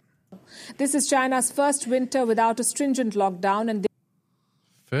 This bit. This is China's first winter without a stringent lockdown, and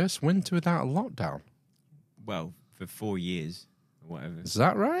first winter without a lockdown? Well, for 4 years or whatever. Is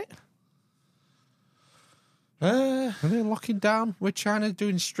that right? Are they locking down? Were China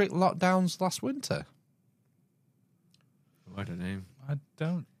doing strict lockdowns last winter? I don't know. I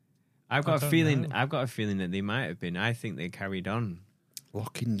don't. I've got a feeling that they might have been. I think they carried on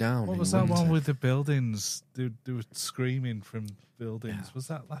locking down. What was that one with the buildings? They were screaming from buildings. Yeah. Was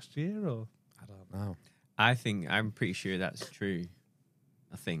that last year or? I don't know. I'm pretty sure that's true.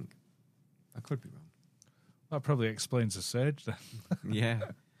 I think. I could be wrong. That probably explains the surge then. Yeah.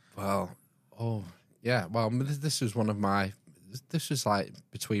 Well, yeah. Well, this was this was like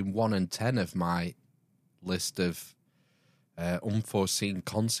between 1 and 10 of my list of unforeseen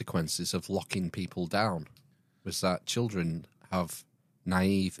consequences of locking people down. Was that children have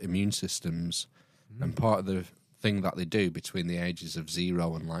naive immune systems, and part of the thing that they do between the ages of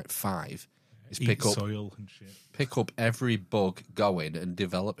 0 and like 5 is pick up soil and shit. Pick up every bug going and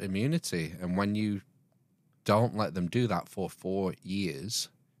develop immunity. And when you don't let them do that for 4 years,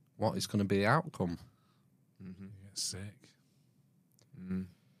 what is going to be the outcome? Mm-hmm. You get sick.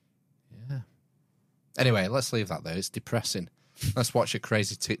 Yeah. Anyway, let's leave that there. It's depressing. Let's watch a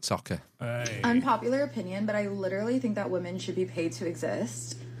crazy TikToker. Hey. Unpopular opinion, but I literally think that women should be paid to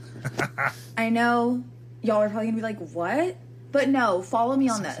exist. I know y'all are probably going to be like, what? But no, follow me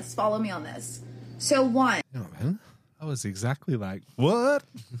on this. Follow me on this. So one. You know, man. I was exactly like, what?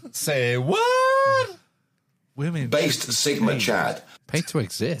 Say what? Women. Based Sigma Chad. Paid to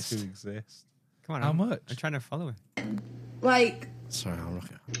exist. Come on. How much? I'm trying to follow her. Like. Sorry, I'll look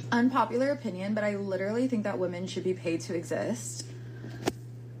at. Unpopular opinion, but I literally think that women should be paid to exist.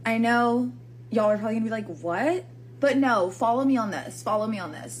 I know y'all are probably going to be like, what? But no, follow me on this. Follow me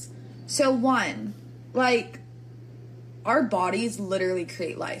on this. So one, like, our bodies literally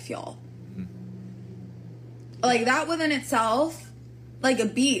create life, y'all. Like, that within itself, like,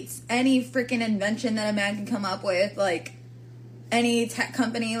 it beats any freaking invention that a man can come up with. Like, any tech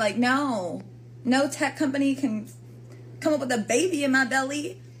company, like, no tech company can come up with a baby in my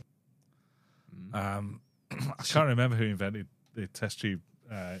belly. I can't remember who invented the test tube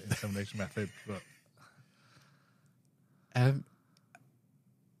insemination method, but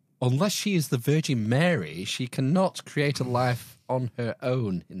unless she is the Virgin Mary, she cannot create a life on her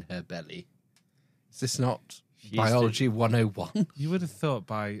own in her belly. Is this not Biology 101? You would have thought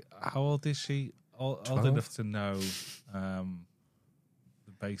by how old is she? Old enough to know the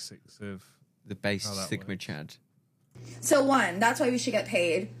basics of the base Sigma Chad. So one, that's why we should get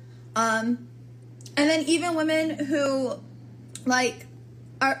paid. And then even women who like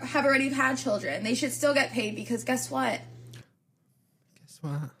have already had children, they should still get paid because guess what?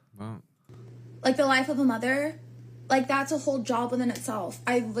 Wow. Like the life of a mother, like that's a whole job within itself.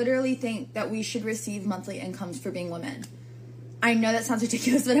 I literally think that we should receive monthly incomes for being women. I know that sounds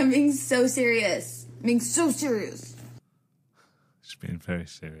ridiculous, but I'm being so serious. I'm being so serious. She's being very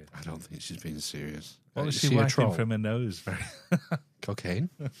serious. I don't think she's being serious. What was she whacking from her nose? Cocaine?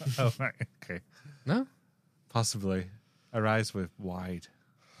 Oh, right. Okay. No? Possibly. Her eyes were wide.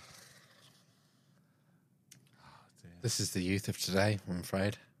 This is the youth of today, I'm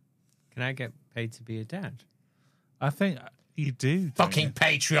afraid. Can I get paid to be a dad? I think you do. Fucking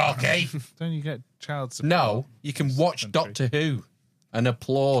patriarchy. Don't you get child support? No, you can watch Doctor Who and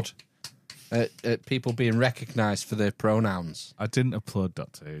applaud at people being recognised for their pronouns. I didn't applaud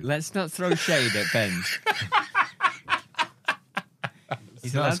Doctor Who. Let's not throw shade at Ben.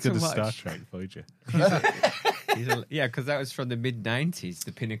 He's not as good as Star Trek, would you? Yeah, because that was from the mid-90s,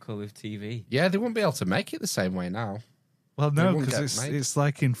 the pinnacle of TV. Yeah, they won't be able to make it the same way now. Well, no, because it's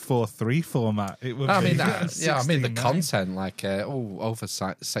like in 4:3 format. It would. I mean that. Yeah, I mean the content, like over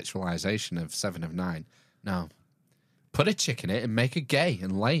sexualization of 7 of 9. No, put a chick in it and make her gay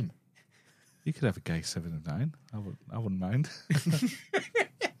and lame. You could have a gay 7 of 9. I wouldn't mind.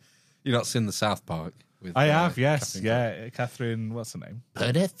 You're not seen the South Park. With, I have, yes, Catherine yeah. Catherine, what's her name?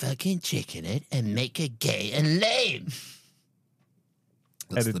 Put a fucking chick in it and make her gay and lame.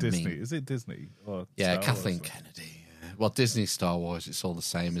 That's Head of the Disney. meme. Is it Disney? Or Yeah, Star Kathleen Wars? Kennedy. Well, Disney, Star Wars, it's all the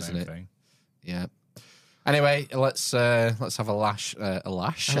same, isn't it? Thing. Yeah. Anyway, let's have a lash. Let's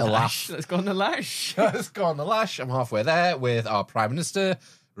go on the lash. Let's go on the lash. I'm halfway there with our Prime Minister,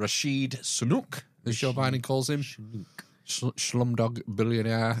 Rashid Sunak, as Joe Biden calls him. Slumdog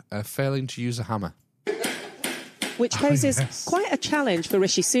billionaire, failing to use a hammer. Which poses quite a challenge for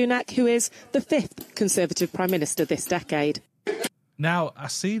Rishi Sunak, who is the 5th Conservative Prime Minister this decade. Now, I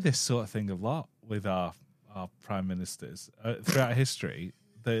see this sort of thing a lot with our Prime Ministers throughout history.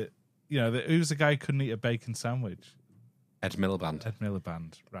 Who's the guy who couldn't eat a bacon sandwich? Ed Miliband. Ed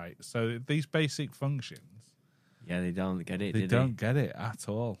Miliband, right. So these basic functions... Yeah, they don't get it, They don't get it at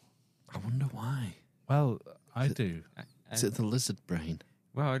all. I wonder why. Well, I do. Is it the lizard brain?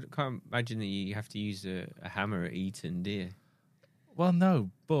 Well, I can't imagine that you have to use a hammer at Eton, do you? Well, no,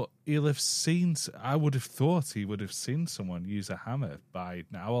 but he'll have seen... I would have thought he would have seen someone use a hammer by...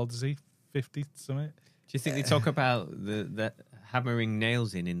 Now, how old is he? 50-something? Do you think they talk about the hammering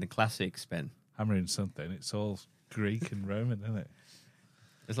nails in the classics, Ben? Hammering something. It's all Greek and Roman, isn't it?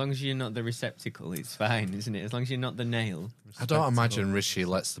 As long as you're not the receptacle, it's fine, isn't it? As long as you're not the nail. I don't imagine Rishi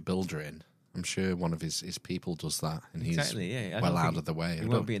lets the builder in. I'm sure one of his people does that, and he's well out of the way. He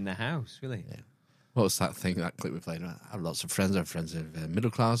won't be in the house, will he? Yeah. What was that clip we played? I have lots of friends. I have friends of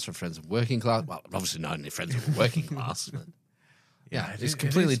middle class, I have friends of working class. Well, obviously not any friends of working class. But yeah, it's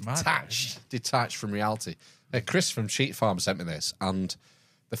completely detached from reality. Chris from Sheep Farm sent me this, and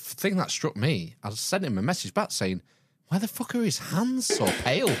the thing that struck me, I sent him a message back saying, why the fuck are his hands so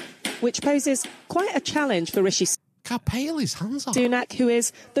pale? Which poses quite a challenge for Rishi Look how pale his hands are. Sunak, who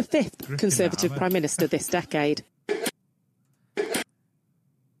is the 5th Conservative Prime Minister this decade.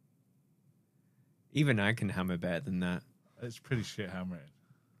 Even I can hammer better than that. It's pretty shit hammering.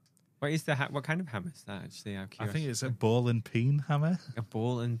 What kind of hammer is that? Actually, I'm I curious. think it's a ball and peen hammer. A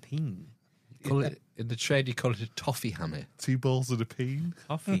ball and peen. In the trade, you call it a toffee hammer. 2 balls and a peen.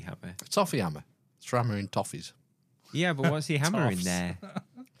 Toffee hammer. A toffee hammer. It's for hammering toffees. Yeah, but what's he hammering Toffs. there?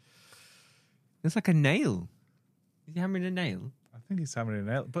 It's like a nail. Is he hammering a nail? I think he's hammering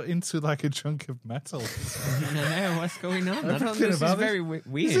a nail, but into like a chunk of metal. I don't know what's going on. I don't know. Everything This is about very this-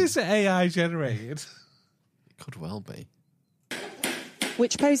 weird. Is this AI generated? It could well be.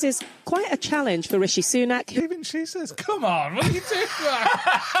 Which poses quite a challenge for Rishi Sunak, Even she says, come on, what are you doing?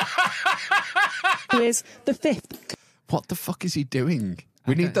 who is the 5th. What the fuck is he doing?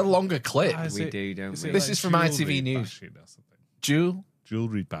 We need the longer clip. We do, don't we? This is from ITV News.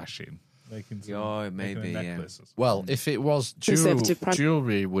 Jewelry bashing. Making some, Oh, maybe, making a yeah. necklace or something. Well, if it was Conservative Prime-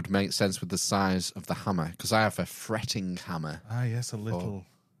 jewellery would make sense with the size of the hammer, because I have a fretting hammer. Ah, yes, a little.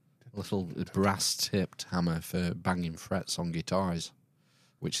 Little brass-tipped hammer for banging frets on guitars,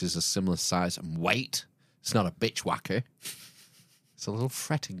 which is a similar size and weight. It's not a bitch whacker. It's a little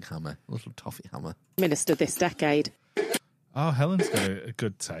fretting hammer, a little toffee hammer. Minister this decade. Oh, Helen's got a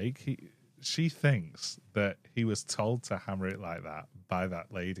good take. She thinks that he was told to hammer it like that by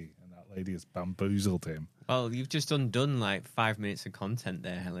that lady, and that lady has bamboozled him. Well, you've just undone like 5 minutes of content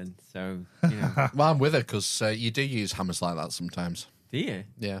there, Helen. So, you know. Well, I'm with her, because you do use hammers like that sometimes. Do you?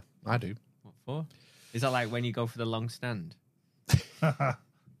 Yeah, I do. What for? Is that like when you go for the long stand?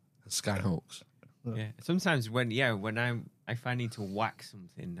 Skyhawks. Yeah. Sometimes if I need to whack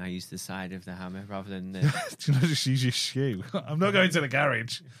something, I use the side of the hammer rather than the... Do you not just use your shoe? I'm not going to the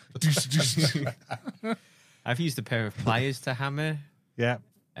garage. I've used a pair of pliers to hammer. Yeah,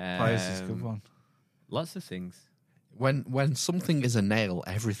 pliers is a good one. Lots of things. When something is a nail,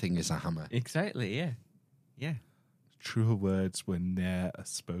 everything is a hammer. Exactly, yeah. Yeah. Truer words were ne'er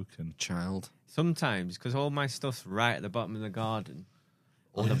spoken. Child. Sometimes, because all my stuff's right at the bottom of the garden.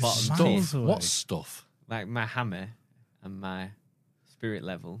 On the bottom Stuff. tip. What stuff? Like my hammer and my spirit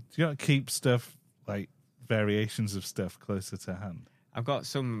level. Do you not keep stuff, like variations of stuff, closer to hand? I've got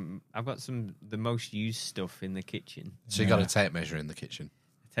the most used stuff in the kitchen. So you got a tape measure in the kitchen?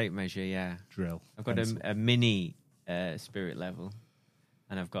 Tape measure, yeah. Drill. I've got a mini spirit level,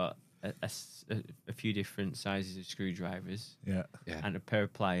 and I've got a few different sizes of screwdrivers. Yeah. And a pair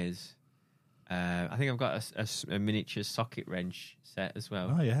of pliers. I think I've got a miniature socket wrench set as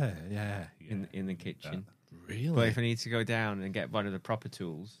well. Oh yeah. In the kitchen. Really? But if I need to go down and get one of the proper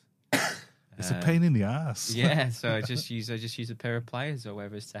tools, it's a pain in the ass. Yeah, so I just use a pair of pliers or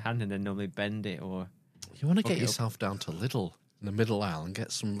whatever is to hand, and then normally bend it or. You want to fuck get it up. yourself down to Lidl in the middle aisle and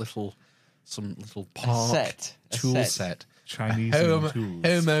get some little some little park A tool set. set. Chinese Home, tools.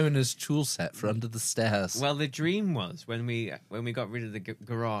 homeowner's tool set for under the stairs. Well, the dream was when we got rid of the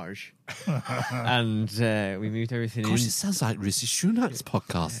garage and we moved everything in. Gosh, it sounds like Rishi Sunak's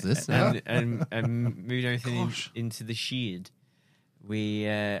podcast, this. And moved everything into the shed.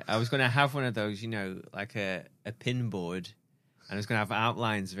 I was going to have one of those, like a pin board, and I was going to have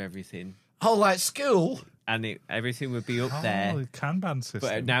outlines of everything. Oh, like school? And everything would be up there. Oh, Kanban system.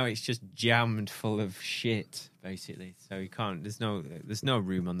 But now it's just jammed full of shit, basically. So you can't. There's no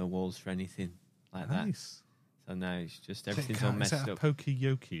room on the walls for anything like that. So now it's just everything's all messed is it a up.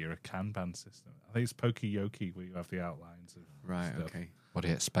 Pokeyoki or a Kanban system? I think it's Pokeyoki where you have the outlines of Right. stuff. Okay. What do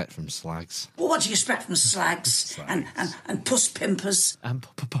you expect from slags? Well, what do you expect from slags and puss pimpers? And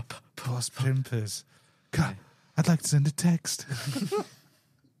Puss pimpers. God, I'd like to send a text.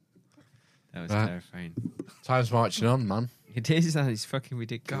 That was terrifying. Time's marching on, man. It is. It's fucking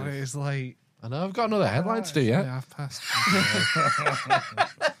ridiculous. God, it's like... I know, I've got another headline to do yet. Half past.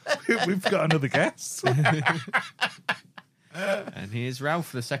 We've got another guest. And here's Ralph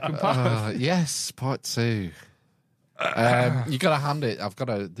for the second part. Yes, part 2. You got to hand it.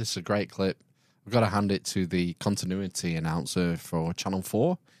 This is a great clip. I've got to hand it to the continuity announcer for Channel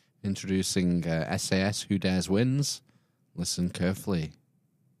 4, introducing SAS Who Dares Wins. Listen carefully,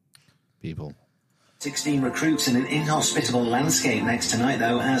 people. 16 recruits in an inhospitable landscape next tonight,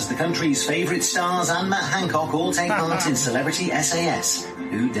 though, as the country's favourite stars and Matt Hancock all take part in Celebrity SAS.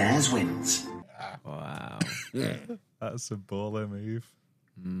 Who Dares Wins. Wow. That's a baller move.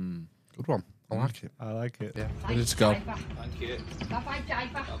 Good one. I like it. I like it. Yeah. Ready to go. Thank you. Bye-bye,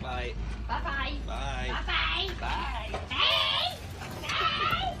 Diaper. Bye-bye. Bye-bye. Bye. Bye-bye. Bye.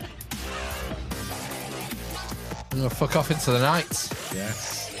 I'm going to fuck off into the night.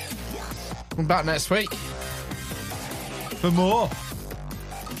 Yes. Come back next week. For more.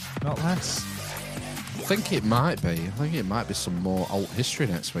 Not less. I think it might be. I think it might be some more alt history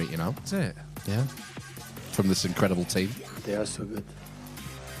next week, Is it? Yeah. From this incredible team. They are so good.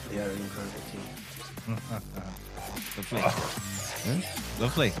 They are an incredible team. Lovely. Yeah.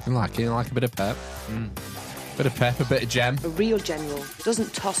 Lovely. You like it? You like a bit of pep? Bit of pep, a bit of gem. A real general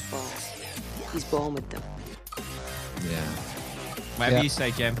doesn't toss balls. He's born with them. Yeah. Whatever you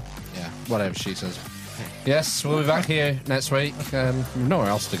say, Jem. Yeah, whatever she says. Yes, we'll be back here next week. Nowhere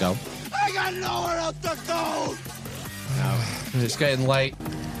else to go. I got nowhere else to go! No. It's getting late.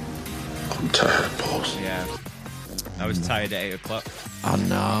 I'm tired, boss. Yeah. I was tired at 8 o'clock. Oh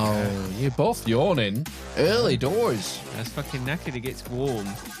no, you're both yawning. Early doors. I was fucking knackered. It gets warm.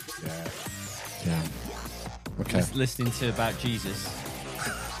 Yeah. Okay. Listening to about Jesus.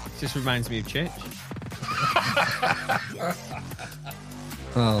 Just reminds me of church.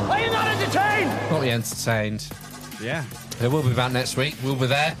 Well, Are you not entertained? not be entertained. Yeah. We'll be back next week. We'll be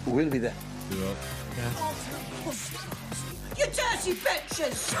there. We'll be there. Yeah. You dirty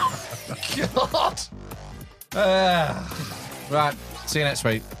bitches! God. Right. See you next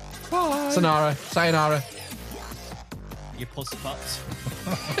week. Bye. Sayonara. You puss pots.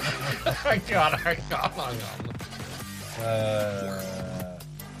 Hang on.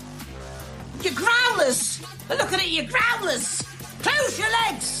 You growlers! Look at it, you growlers! Close your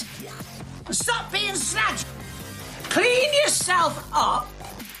legs! And stop being slags! Clean yourself up,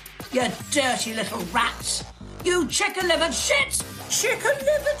 you dirty little rats! You chicken-livered shits!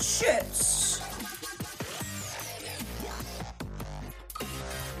 Chicken-livered shits!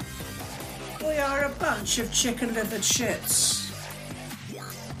 We are a bunch of chicken-livered shits.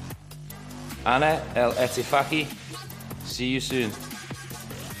 Ana El Etifaki. See you soon.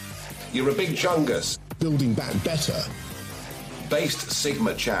 You're a big chungus. Building back better. Based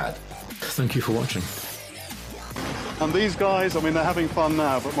Sigma Chad. Thank you for watching. And these guys, I mean, they're having fun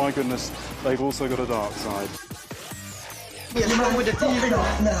now, but my goodness, they've also got a dark side. What's wrong with the TV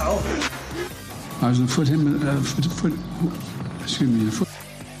off now? I was a foot.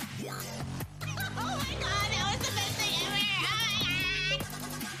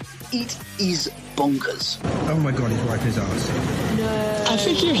 It is bonkers. Oh my god, he's wiping his arse. No. I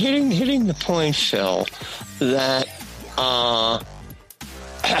think you're hitting the point, Phil, that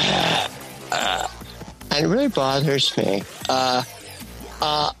and it really bothers me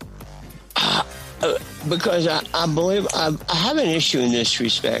because I believe I have an issue in this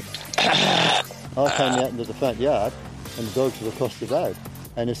respect. I came out into the front yard and the dogs were across the road,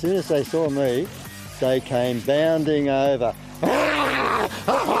 and as soon as they saw me, they came bounding over.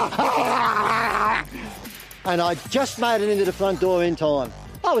 And I just made it into the front door in time.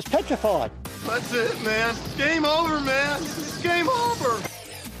 I was petrified. That's it, man. Game over, man. It's game over.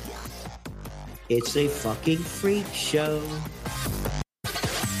 It's a fucking freak show.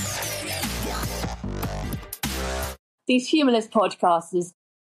 these humorless podcasters